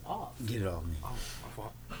said it's off. Get it off me.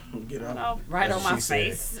 Get off. Right on my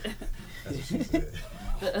face.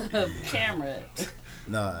 The camera.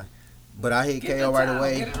 Nah, but I hit KO right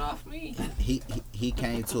away. Get it off me. He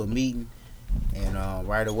came to a meeting. And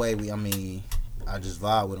right away, I just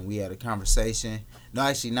vibed with him. We had a conversation. No,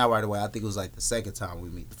 actually, not right away. I think it was like the second time we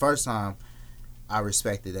meet. The first time, I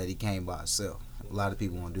respected that he came by himself. A lot of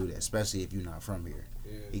people won't do that, especially if you're not from here.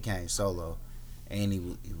 Yeah. He came solo, and he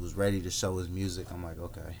was ready to show his music. I'm like,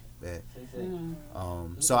 okay, bet.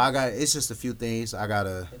 So it's just a few things. I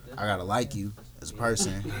gotta like you as a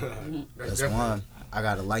person. That's one. I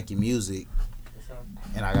gotta like your music,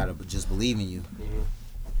 and I gotta just believe in you.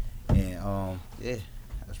 And yeah,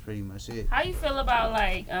 that's pretty much it. How you feel about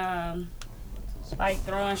like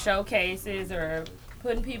throwing showcases or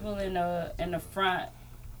putting people in the front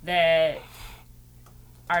that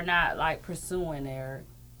are not like pursuing their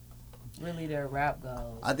rap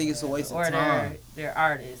goals? I think it's a waste of time. Or their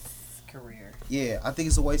artist's career. Yeah, I think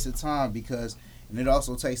it's a waste of time, because it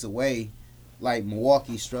also takes away, like,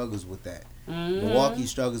 Milwaukee struggles with that. Milwaukee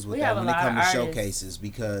struggles with that when it comes to showcases,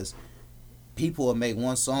 because people will make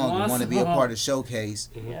one song and want to be a part of showcase,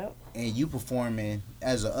 and you performing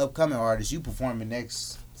as an upcoming artist, you performing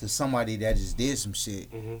next to somebody that just did some shit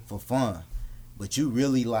for fun, but you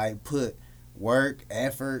really like put work,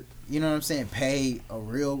 effort, you know what I'm saying, pay a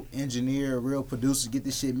real engineer, a real producer, get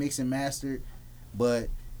this shit mixed and mastered, but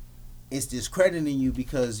it's discrediting you,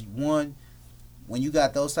 because one, when you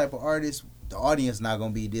got those type of artists, the audience not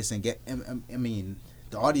gonna be the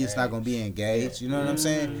audience not gonna be engaged, you know what I'm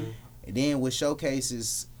saying? And then with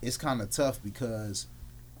showcases, it's kind of tough, because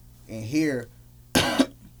in here,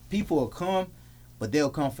 people will come, but they'll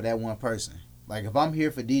come for that one person. Like, if I'm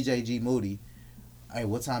here for DJ G Moody, hey,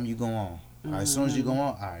 what time you go on? All right, as soon as you go on,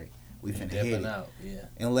 all right, we finna hit it. Out. Yeah.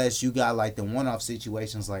 Unless you got like the one-off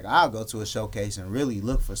situations, like I'll go to a showcase and really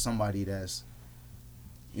look for somebody that's,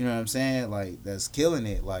 you know what I'm saying, like that's killing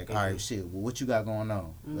it. Like, all right, shit, well, what you got going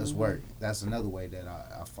on? Let's work. That's another way that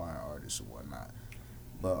I find artists or whatnot.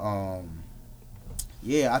 But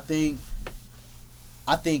yeah, I think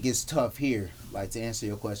it's tough here. Like, to answer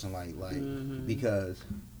your question, like because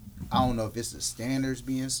I don't know if it's the standards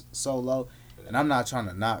being so low, and I'm not trying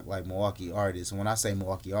to knock like Milwaukee artists. And when I say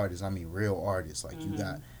Milwaukee artists, I mean real artists. Like, you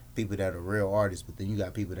got people that are real artists, but then you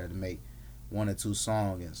got people that make 1 or 2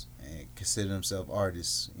 songs and consider themselves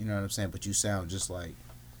artists. You know what I'm saying? But you sound just like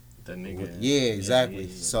The nigga. Yeah, exactly.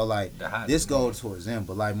 Yeah. So like this nigga. goes towards them,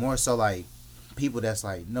 but like more so like people that's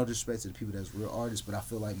like no disrespect to the people that's real artists, but I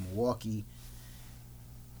feel like Milwaukee,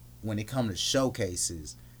 when it comes to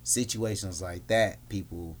showcases, situations like that,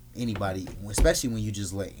 anybody, especially when you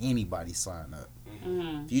just let anybody sign up.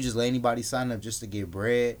 Mm-hmm. If you just let anybody sign up just to get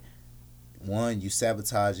bread, one, you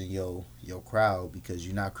sabotaging your crowd because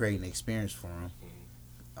you're not creating an experience for them.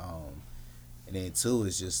 And then two,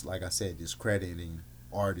 it's just like I said, discrediting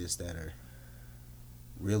artists that are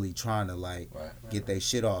really trying to get their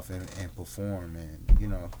shit off and perform,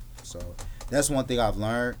 and so that's one thing I've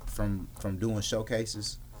learned from doing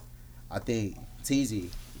showcases. I think TZ,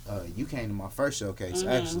 you came to my first showcase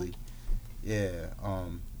actually,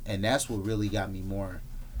 and that's what really got me more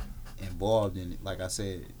involved in it. Like I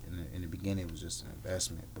said in the beginning, it was just an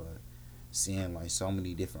investment, but seeing like so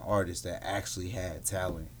many different artists that actually had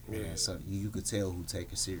talent, and so you could tell who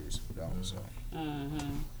take it serious, so.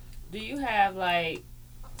 Do you have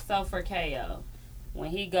so for KO, when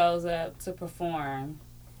he goes up to perform,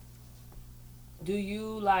 do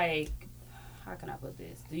you how can I put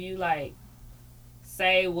this? Do you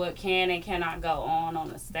say what can and cannot go on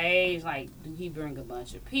the stage? Do he bring a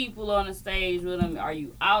bunch of people on the stage with him? Are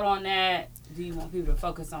you out on that? Do you want people to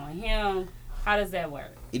focus on him? How does that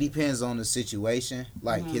work? It depends on the situation.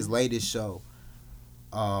 His latest show,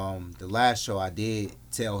 the last show, I did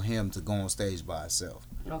tell him to go on stage by himself.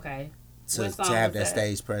 Okay. To have that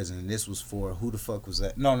stage presence. And this was for, who the fuck was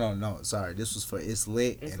that? No. Sorry. This was for It's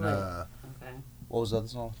Lit. It's and Lit. Okay. What was the other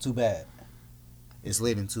song? Too Bad. It's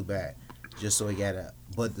Lit and Too Bad. Just so he got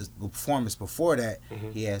but the performance before that,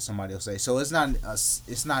 he had somebody else say. So it's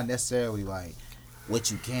not necessarily what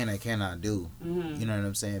you can and cannot do. You know what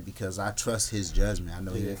I'm saying? Because I trust his judgment. I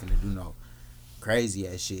know he ain't finna do no crazy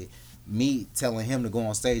ass shit. Me telling him to go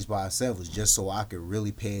on stage by himself was just so I could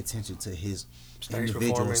really pay attention to his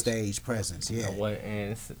individual stage presence. Yeah.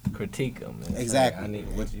 And critique him. Exactly. I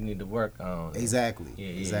need what you need to work on. Exactly.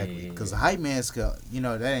 Exactly. Because the hype man's, that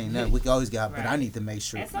ain't nothing. We can always get, but I need to make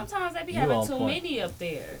sure. And sometimes they be having too many up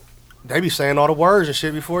there. They be saying all the words and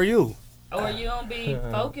shit before you. Or you don't be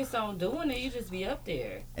focused on doing it, you just be up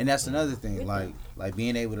there. And that's another thing, like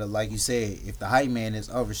being able to, like you said, if the hype man is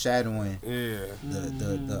overshadowing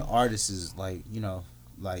the artist is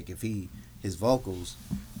if his vocals,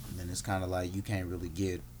 then it's kind of you can't really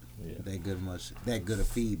get that good of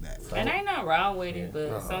feedback. And ain't nothing wrong with it,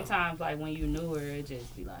 but sometimes when you newer, it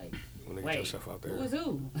just be wait, who is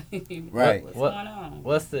who? Right. What's going on?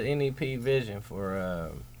 What's the NEP vision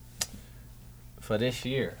for this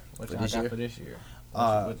year? What y'all got for this year?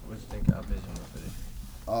 What you think y'all vision for this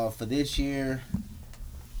year? For this year,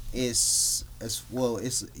 it's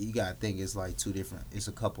you gotta think it's two different. It's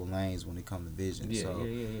a couple lanes when it comes to vision.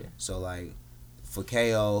 So for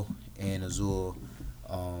KO and Azul,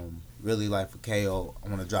 really for KO, we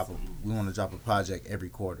want to drop a project every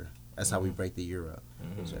quarter. That's how we break the year up.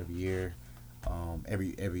 So every year,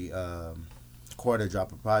 every quarter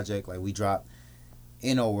drop a project. We drop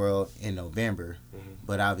Inno World in November,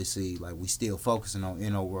 but obviously we still focusing on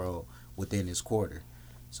Inno World within this quarter.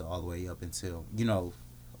 So all the way up until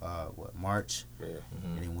March,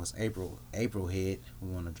 and then once April hit, we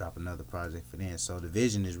want to drop another project for then. So the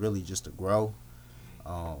vision is really just to grow.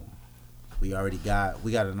 We got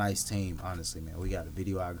a nice team, honestly, man. We got a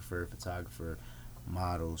videographer, photographer,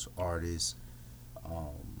 models, artists,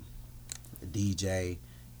 DJ.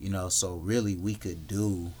 So really we could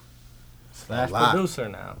do producer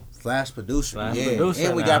now. Producer, producer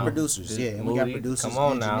and we now. Got producers, and we got Moody, producers, come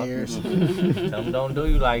on engineers. Tell them don't do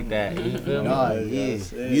you like that. You feel me?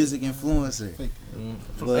 Music influencer.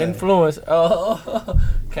 Influence. Oh,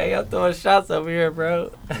 okay, I'm throwing shots over here,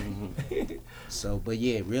 bro. So, but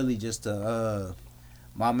really just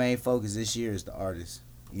my main focus this year is the artists.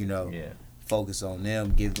 Focus on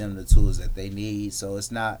them, give them the tools that they need. So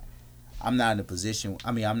I'm not in a position.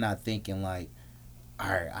 I'm not thinking all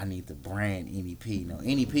right, I need to brand NEP. No,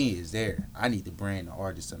 NEP is there. I need to brand the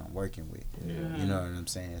artists that I'm working with. You know what I'm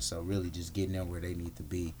saying? So really just getting them where they need to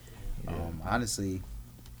be. Honestly,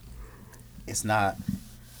 it's not.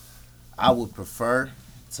 I would prefer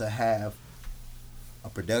to have a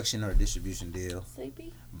production or a distribution deal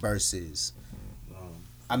versus.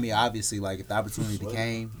 Obviously, if the opportunity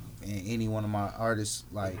came and any one of my artists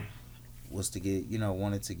was to get,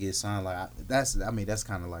 wanted to get signed, that's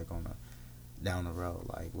kind of on a down the road,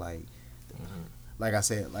 like I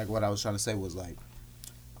said, what I was trying to say was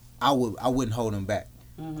I wouldn't hold him back.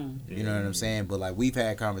 You know what I'm saying? But we've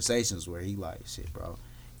had conversations where he shit, bro,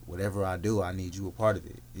 whatever I do, I need you a part of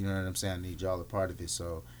it. You know what I'm saying? I need y'all a part of it.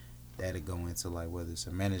 So that'll go into whether it's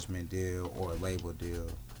a management deal or a label deal,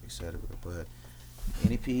 etc. But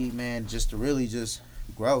NEP, man, just to really just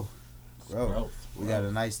grow. We got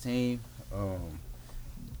a nice team.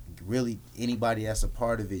 Really, anybody that's a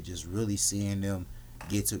part of it, just really seeing them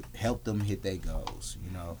get to help them hit their goals,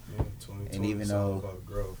 you know. Yeah, and even though about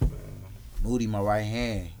growth, man. Moody my right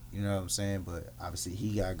hand, you know what I'm saying, but obviously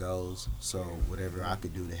he got goals, so whatever I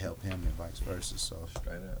could do to help him and vice versa. So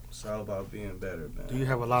straight up, it's all about being better, man. Do you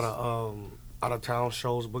have a lot of out of town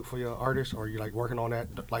shows booked for your artists, or are you like working on that?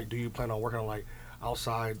 Like, do you plan on working on like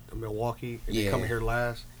outside Milwaukee and then coming here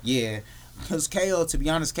last? Yeah, because KO, to be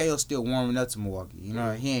honest, KO's still warming up to Milwaukee. You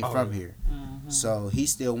know, he ain't from here, so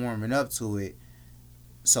he's still warming up to it.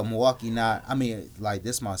 So Milwaukee, like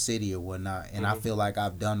this my city or whatnot, and I feel like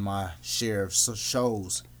I've done my share of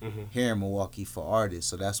shows here in Milwaukee for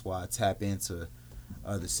artists. So that's why I tap into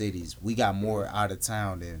other cities. We got more out of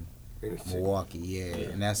town than Milwaukee,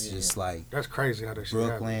 and that's just like that's crazy how that shit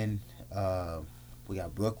Brooklyn. We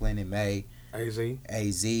got Brooklyn in May. AZ.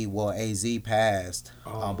 Well, AZ passed,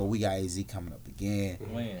 but we got AZ coming up again.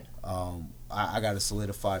 When? I got to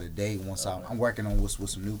solidify the date once I'm working on with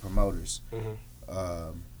some new promoters.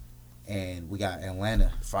 And we got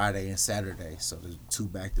Atlanta Friday and Saturday, so there's 2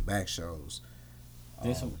 back-to-back shows.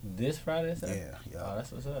 This Friday? Yeah. Oh,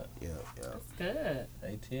 that's what's up. Yeah. That's good.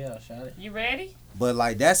 ATL, shout it. You ready? But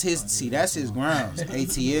like that's his grounds.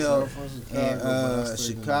 ATL and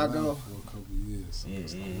Chicago. Yeah,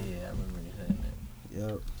 I remember you saying that.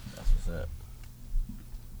 Yep. That's what's up.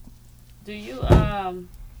 Do you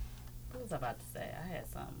what was I about to say? I had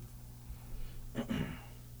something.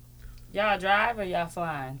 Y'all drive or y'all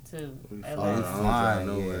flying too? We flying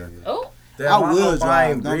nowhere. Oh. I will drive.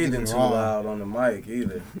 I ain't breathing too loud on the mic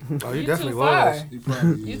either. Oh, you definitely too was.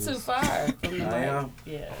 You too far from the mic.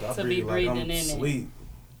 Yeah, to be breathing in it.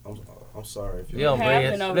 I'm sorry if you don't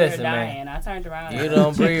breathe. Listen, man. I turned around. You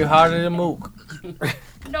don't breathe harder than Mook.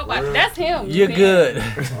 Nobody. That's him. You're good.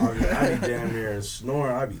 I be down there and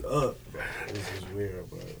snoring. I be up. This is weird,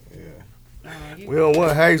 but yeah. We don't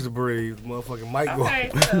want Hayes to breathe. Motherfucking Mike go. Okay,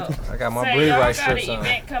 so I got my breathe right strips on. Y'all got an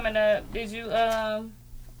event coming up. Did you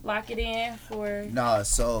lock it in for? Nah,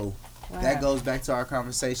 so that goes back to our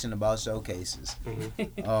conversation about showcases.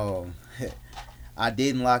 I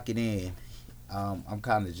didn't lock it in.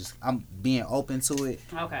 I'm being open to it.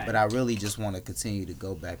 Okay. But I really just want to continue to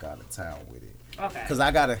go back out of town with it. Okay. Cause I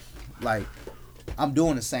gotta I'm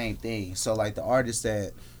doing the same thing. So like the artists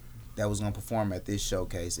that was gonna perform at this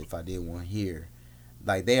showcase, if I did one here,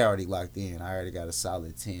 like they already locked in. I already got a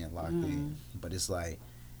solid 10 locked in. But it's like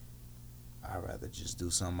I'd rather just do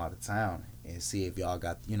something out of town and see if y'all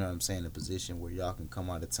got, you know what I'm saying, a position where y'all can come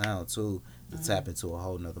out of town too to tap into a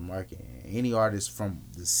whole nother market. And any artist from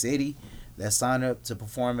the city that sign up to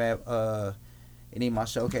perform at any of my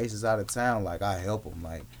showcases out of town, like I help them.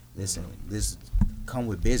 Like, listen, this come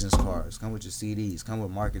with business cards, come with your CDs, come with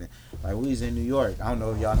marketing. Like we was in New York. I don't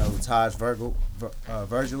know if y'all know who Taj Virgil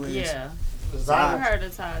is. Yeah, I heard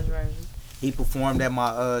of Taj Virgil. He performed at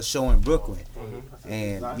my show in Brooklyn,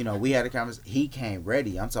 and you know we had a conversation. He came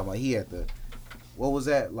ready. I'm talking about he had the, what was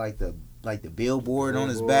that, like the billboard on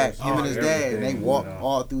his back, him and his dad, and they walked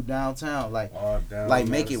all through downtown, like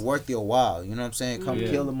make it worth your while. You know what I'm saying? Come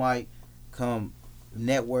kill the mic, come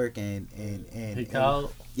network and he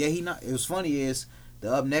called. Yeah, he not. It was funny is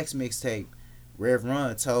the Up Next mixtape. Rev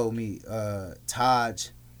Run told me Taj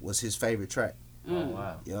was his favorite track. Oh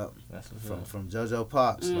wow. Yep. That's from JoJo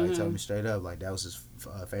Pops. Like told me straight up, like that was his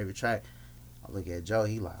favorite track. I look at Joe,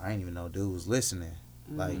 he like, I didn't even know dude was listening.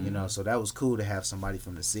 Like, you know, so that was cool to have somebody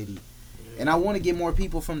from the city. And I want to get more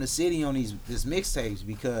people from the city on these mixtapes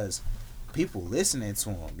because people listening to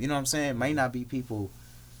them. You know what I'm saying? May not be people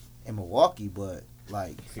in Milwaukee, but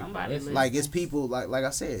like it's people like I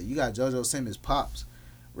said, you got JoJo Simmons Pops,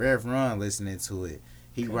 Rev Run listening to it.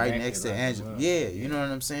 He right next to Angela. Yeah, you know what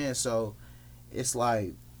I'm saying? So it's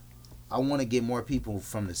like I want to get more people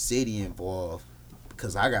from the city involved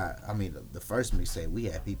because the first mixtape we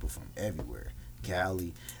had people from everywhere.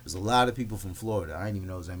 Cali, there's a lot of people from Florida. I didn't even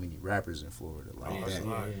know there's that many rappers in Florida like that.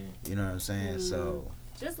 You know what I'm saying? So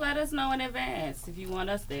just let us know in advance if you want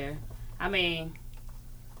us there. I mean,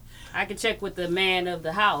 I can check with the man of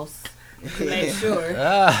the house to make sure.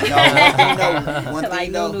 One thing like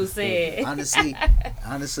Nunu said.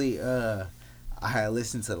 Honestly, I had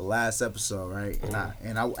listened to the last episode, right?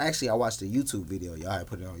 And I watched the YouTube video. Y'all had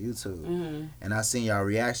put it on YouTube, and I seen y'all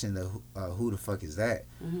reaction to who the fuck is that?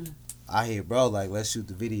 I hear, bro, like, let's shoot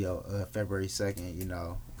the video February 2nd, you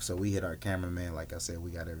know. So we hit our cameraman, like I said,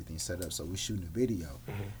 we got everything set up. So we shooting the video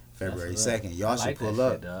February 2nd. Y'all should pull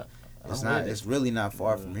up. It's not. It's really not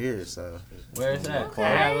far from here. So Where is that?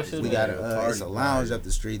 we got it's a lounge up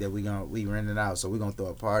the street that we rented out. So we gonna throw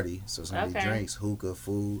a party. So it's gonna be drinks, hookah,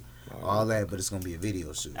 food, all that. But it's gonna be a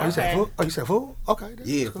video shoot. Oh, you said food? Oh, you said food? Okay.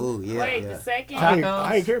 Yeah, food. Yeah. Wait, yeah. the second.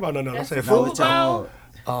 I ain't care about nothing else. I said No, food.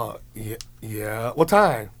 Yeah. What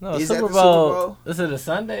time? No, Is Super that the Super Bowl. Bowl? Is it a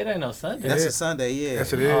Sunday? It ain't no Sunday. That's a Sunday. Yeah.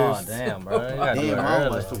 Yes, it is. Oh damn, bro! You gotta do it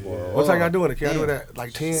early. What time y'all doing it? Can y'all do it at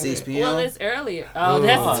like 10? 6 p.m. Well, it's earlier. Oh,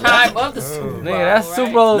 that's the time of the Super Bowl. Nigga, that's Super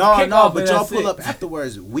right? Bowl. No, kickoff but at y'all 6. pull up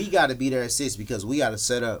afterwards. We got to be there at 6 because we got to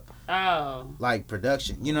set up Oh. like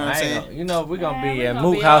production. You know what I'm I ain't saying? know. You know we gonna Man, be we at gonna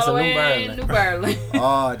Mook be House all in the New way in Berlin. New Berlin.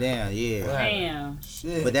 Oh damn, yeah. Damn.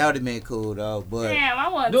 Shit. But that would have been cool though. But Damn, I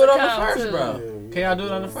want Do to it on the come first, too. bro. Can y'all do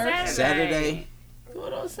it on the first? Saturday, Do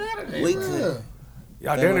it on Saturday. we bro. could.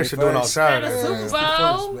 Y'all damn near should do it on Saturday. Super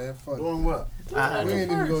Bowl. Man, fuck. Doing what? We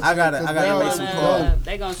ain't even go I gotta check make the some down. calls.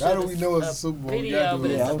 They gonna Now show that we know it's a Super Bowl, we video, gotta but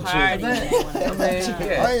do it. it's a I'm party.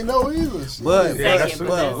 I ain't know either. Shit. But Second, but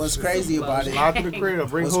but what's crazy about it? Out to the crib,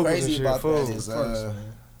 bring What's hookahs and crazy shit, about that food. is,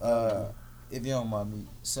 if you don't mind me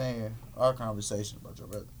saying, our conversation about your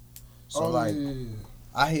brother. So like,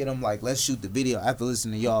 I hit him like, let's shoot the video. After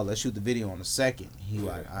listening to y'all, let's shoot the video on the 2nd. He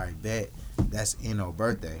like, all right, bet. That's Inno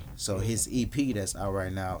birthday. So his EP that's out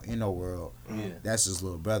right now, Inno World, that's his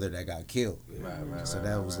little brother that got killed. So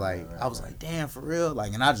that was like, I was like, damn, for real?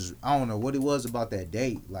 Like, and I don't know what it was about that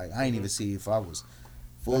date. Like, I ain't even see if I was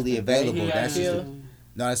fully available. He got That's his, killed?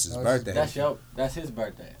 no, that's his birthday. That's his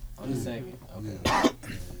birthday on the 2nd. Okay.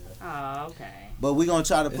 Oh, okay. But we gonna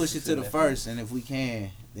try to push It's it to the in first, and if we can,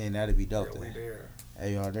 then that'd be dope. We Then. there.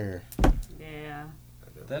 Hey, y'all there? Yeah.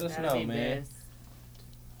 Let us That'd know, be man. best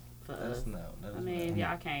for Let us. us know. Let I us mean, know. if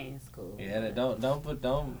y'all can't, it's cool. Yeah, don't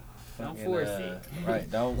fucking, force it. Right,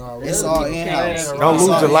 don't. It's all in-house. Don't It's lose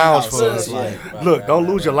all your lounge in-house. for So us. it's like, Look, don't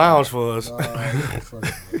lose your lounge for us.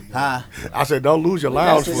 huh? I said, don't lose your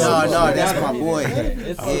lounge for No, us. that's my boy.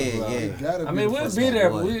 It's Yeah. I mean, we'll be there,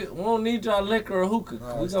 but we won't need y'all liquor or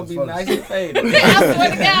hookah. We gonna be nice and faded. I swear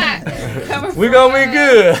to God. Coming We from gonna be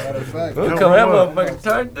us. good. We'll Come come that on. motherfucker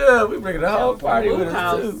turned up. We bring the whole party with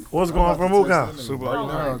us too. What's going on from Mook House? Super Oh Bowl.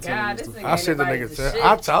 my God, this nigga I said the ain't nigga invited said. to shit.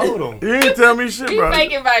 I told him. You ain't tell me shit, He bro.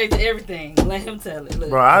 fake invited to everything. Let him tell it. Look.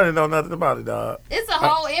 Bro, I didn't know nothing about it, dog. It's a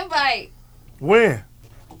whole invite. When?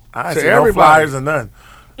 I ain't To seen no everybody. flyers or nothing.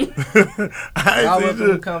 I Y'all ain't welcome seen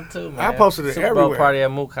to shit. come too, man. I posted it Super Bowl everywhere. party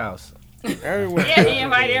at Mook House. Everywhere. Yeah, he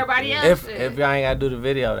invited everybody else. If y'all ain't gotta do the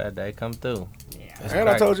video that day, come through. It's And I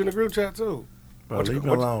cracking. told you in the group chat too. Bro, What you- leave me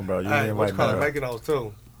what you- alone, bro. You Hey, ain't what you invite call it? me. Making those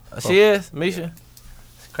too. She is, Misha.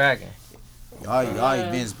 It's cracking. Y'all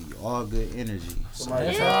events be all good energy. So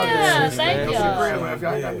Yeah, thank y'all.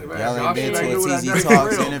 y'all ain't been to a TZ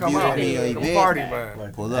Talks interview or me or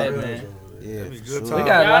event. Pull up, Hey, man. Yeah, Be for good sure. We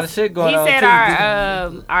got a lot of shit going He on said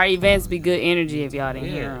too. our events be good energy if y'all didn't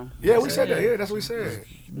hear him. Yeah, we said that. Yeah, that's what we said.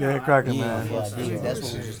 Dead cracking, man. That's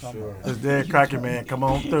what we was talking about. It's dead cracking, man. Come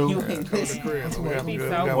on through. Come to the crib. So we have Be good.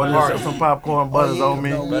 so We got What a is party. it? Some popcorn, butters on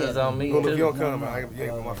me. Butters on me If you too. don't come, man, you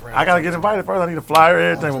ain't with my friend. I gotta get invited first. I need a flyer,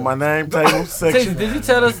 everything with my name, table, Tixie, section. did you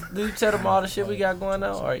tell them all the shit we got going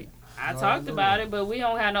on? Or, I talked about it, but we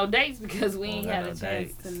don't have no dates because we ain't Don't had have a no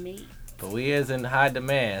chance dates. to meet. but we is in high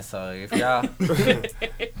demand, so if y'all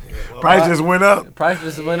Price just went up. price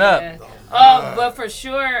just went up. But for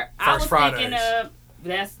sure, I was First thinking Fridays. of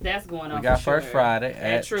that's going on. We got for First sure. Friday At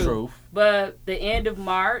at Truth. But the end of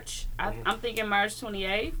March, I'm thinking March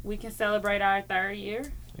 28th, we can celebrate our 3rd year.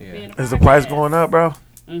 Yeah. Is the price going up, bro?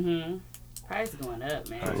 Mm-hmm. Price going up,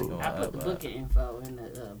 man. Price going I put up, the booking info in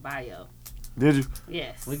the bio. Did you?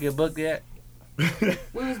 Yes. We get booked yet?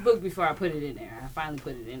 We was booked before I put it in there. I finally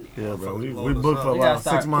put it in there. Yeah, bro. We booked for We gotta about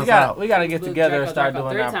 6 months we out. gotta get Booked together and Draco start Draco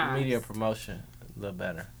doing 3 our times. media promotion a little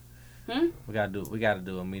better. We gotta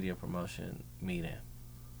do a media promotion meeting.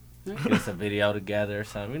 Get us a video together or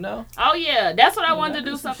something, you know? Oh yeah, that's what I wanted to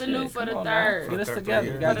gotta do some something new shit. for the Come on now. 3rd. Get us together.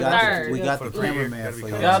 We For the got 3rd. the cameraman for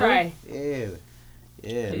That's y'all. Y'all do? right. Yeah.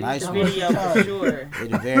 Yeah, The nice one. video for sure.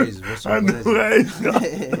 It varies. What's your I knew budget?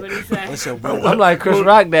 that. What he say? What's your budget? I'm like Chris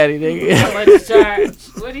Rock Daddy, How nigga. much is charge?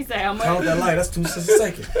 What he say? How much? Count that light. That's 2 cents a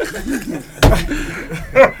second.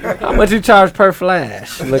 How much you charge per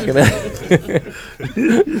flash? Looking at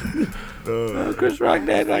Chris Rock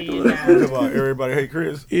Daddy like a little. Talking about everybody hate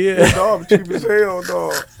Chris. Yeah. Dog cheap as hell,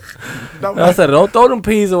 dog. I said, don't throw them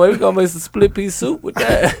peas away. We gonna make some split pea soup with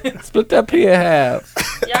that. Split that pea in half.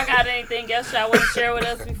 Y'all got anything else y'all want to share with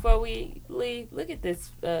us before we leave? Look at this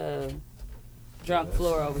drunk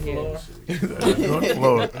floor over here.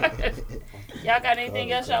 Lord. Y'all got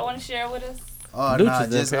anything else y'all want to share with us? Oh, Lucha's nah,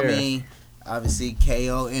 in just, I Paris. mean, obviously,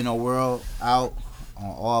 KO in a world out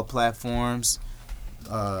on all platforms.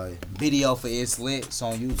 Video for It's Lit. It's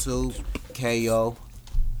on YouTube. KO.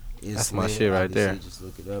 That's my shit right there. Just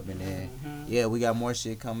look it up and then yeah, we got more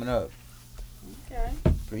shit coming up. Okay.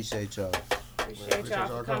 Appreciate y'all. Appreciate y'all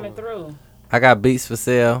for coming through. I got beats for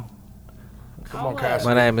sale. Come on, Cassidy.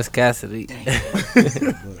 My name is Cassidy.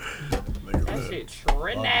 That shit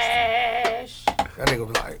trash. That nigga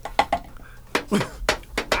was like,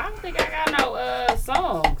 I don't think I got no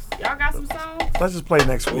songs. Y'all got some songs? Let's just play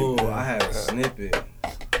next week. Ooh, I had a snippet.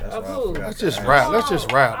 That's Of why I who? forgot let's to just ask. rap. Let's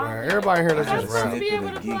just rap, man. Everybody here, let's Are just you supposed to rap. be able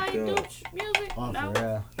to Geeked play up. douche music? Oh, No. for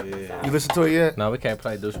real. Yeah. You listen to it yet? No, we can't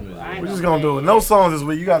play douche music. I ain't We're just gonna gonna do play it. No songs this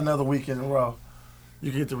week. You got another week in a row.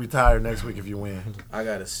 You get to retire next week if you win. I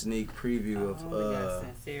got a sneak preview We of got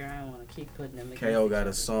sincere. I don't want to keep putting them. KO got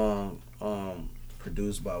a song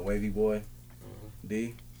produced by Wavy Boy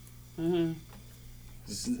D. Wavy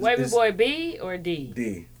Boy B or D?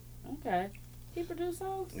 D. Okay. He produced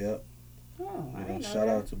songs? Yep. Oh, I didn't know Shout that.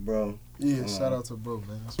 out to bro. Yeah, shout out to bro,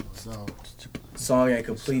 man. That's what's up. Song ain't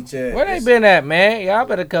complete yet. Where they been at, man? Y'all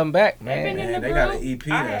better come back, They man. been in the They got an group. EP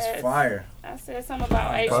that's fire. I said something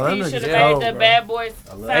about Bro, that HP nigga's should have cold, made the bro. Bad Boys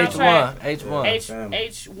soundtrack. H1.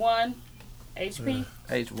 H1. HP.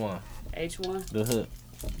 H1. H1. The hook.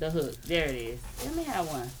 The hook. There it is. Let me have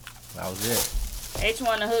one. That was it.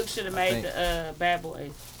 H1 the hook should have made Think. the Bad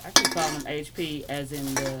Boys. I keep calling them HP as in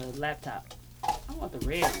the laptop. I want the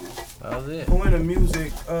red one. That was it. Who in the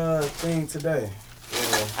music thing today?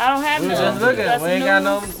 I don't have We no. just looking. That's We ain't got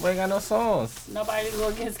news. no songs. Nobody to go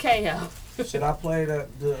against KO. Should I play the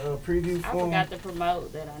preview I for him? forgot to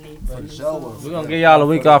promote that I need some new songs. We're gonna give y'all a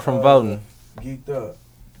week off from voting. Geeked Up.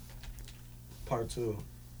 Part 2.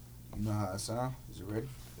 You know how it sound? Is it ready?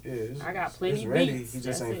 Yeah, it's, I got plenty it's ready. beats. He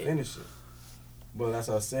just That's ain't it. finished it. But that's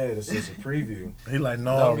what I said. It's just a preview. He like,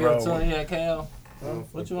 no, Don't give it to bro. him yet, KO.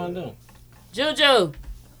 What you wanna do? Juju.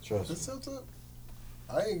 Trust me. It's up to,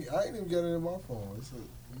 I ain't even got it in my phone. It's a,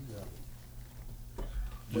 you got it.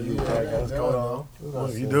 But You yeah, got I it. got Let's that go, one, dog. though. What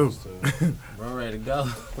if you do? Bro, ready to go.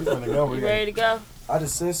 We gonna go. You ready to go? I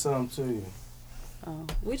just sent something to you.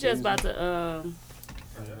 We just about to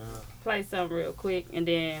play something real quick and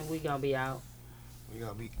then we gonna be out. We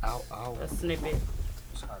gotta be out. A snippet.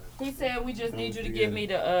 He said we just need you to give me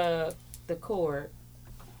the chord.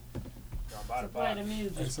 To play the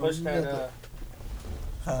music. Hey, so when you got the-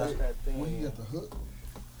 when you got the hook?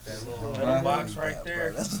 That little metal box right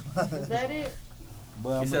there. Is that it?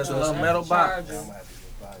 He says a little metal box. It's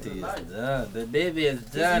done. The baby is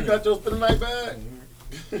done. You got your spinning night bag?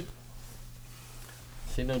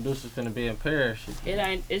 She knew Deuce was finna be in Paris.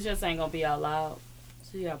 It just ain't gonna be out loud.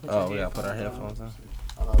 So you gotta put your Oh, we gotta put our headphones headphones on.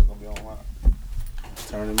 I thought it was gonna be online.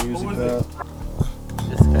 Turn the music up.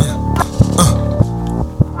 Just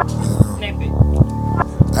Snip it.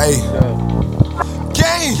 Hey.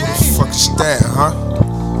 Gang! Fucking that, huh?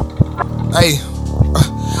 Hey.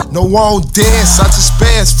 No, I don't dance, I just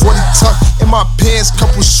spaz. 40 tuck in my pants,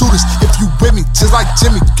 couple shooters. If you with me, just like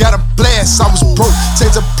Jimmy, got a blast. I was broke,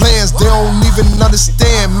 change the plans, they don't even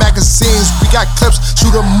understand. Magazines, we got clips,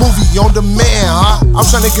 shoot a movie on demand, huh? I'm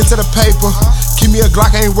trying to get to the paper. Give me a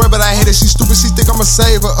Glock, I ain't worried, but I hate it. She stupid, she think I'm a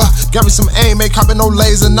saver. Got me some aim, ain't copping no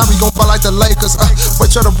laser. Now we gon' fight like the Lakers.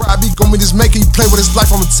 But try to ride, be gon' me just make it. He play with his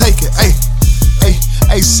life, I'ma take it. Ayy. Ay,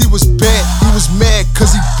 AC was bad, he was mad cause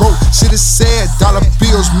he broke. Shit is sad, dollar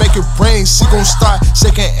bills make it rain. She gon' start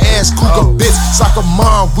shaking ass, cougar bitch, soccer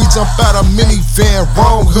mom. We jump out a minivan,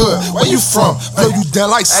 wrong hood. Where you from? Blow you down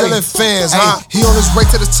like selling fans, huh? He on his way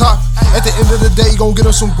to the top. At the end of the day, he gon' get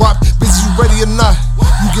him some guap. Bitch, you ready or not?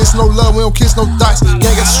 You get no love, we don't kiss no thoughts. Gang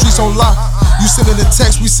got the streets on lock. You sending the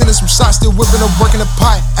text, we sending some shots, still whipping up, working the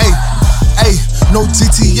pot. Ayy. Ayy, no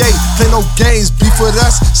GTA, play no games, beef with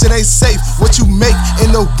us, shit ain't safe. What you make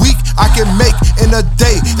in a week, I can make in a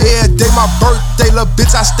day. Every day my birthday, little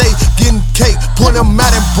bitch, I stay getting cake. Point them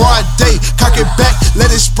out in broad day, cock it back, let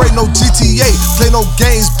it spray, no GTA. Play no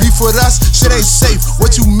games, beef with us, shit ain't safe.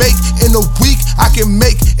 What you make in a week, I can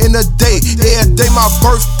make in a day. Every day my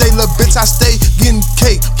birthday, little bitch, I stay getting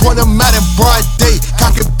cake. Point them out in broad day,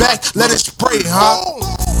 cock it back, let it spray, huh?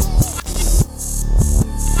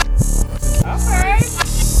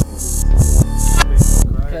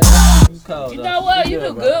 You know what? You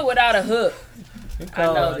do good without a hook. I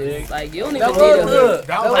know this. Like you don't even need a hook.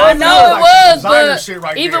 I know it was,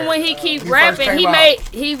 but even when he keep rapping,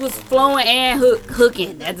 he was flowing and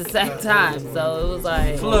hooking at the same time. So it was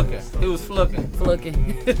like flucking. He was flucking.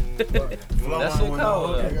 That shit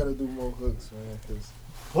cold. I gotta do more hooks, man. Cause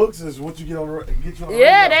hooks is what you get on the radio.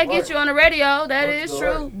 yeah, that gets you on the radio. That is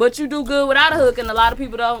true. But you do good without a hook, and a lot of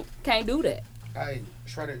people can't do that. Hey,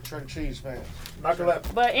 shredded cheese fan.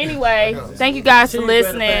 But anyway, thank you guys for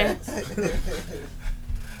listening.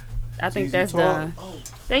 I think that's done.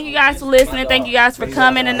 Thank you guys for listening. Thank you guys for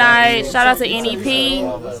coming tonight. Shout out to NEP.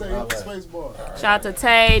 Shout out to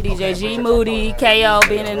Tay, DJ G Moody, KO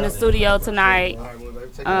being in the studio tonight.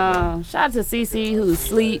 Shout out to CC who's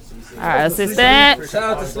asleep. Our assistant. Shout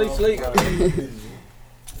out to Sleep.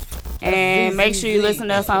 And make sure you listen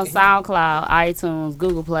to us on SoundCloud, iTunes,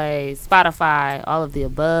 Google Play, Spotify, all of the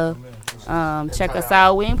above. Check us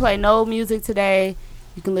out. We ain't play no music today.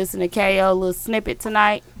 You can listen to KO, a little snippet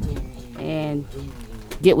tonight, and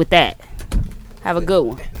get with that. Have a good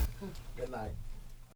one.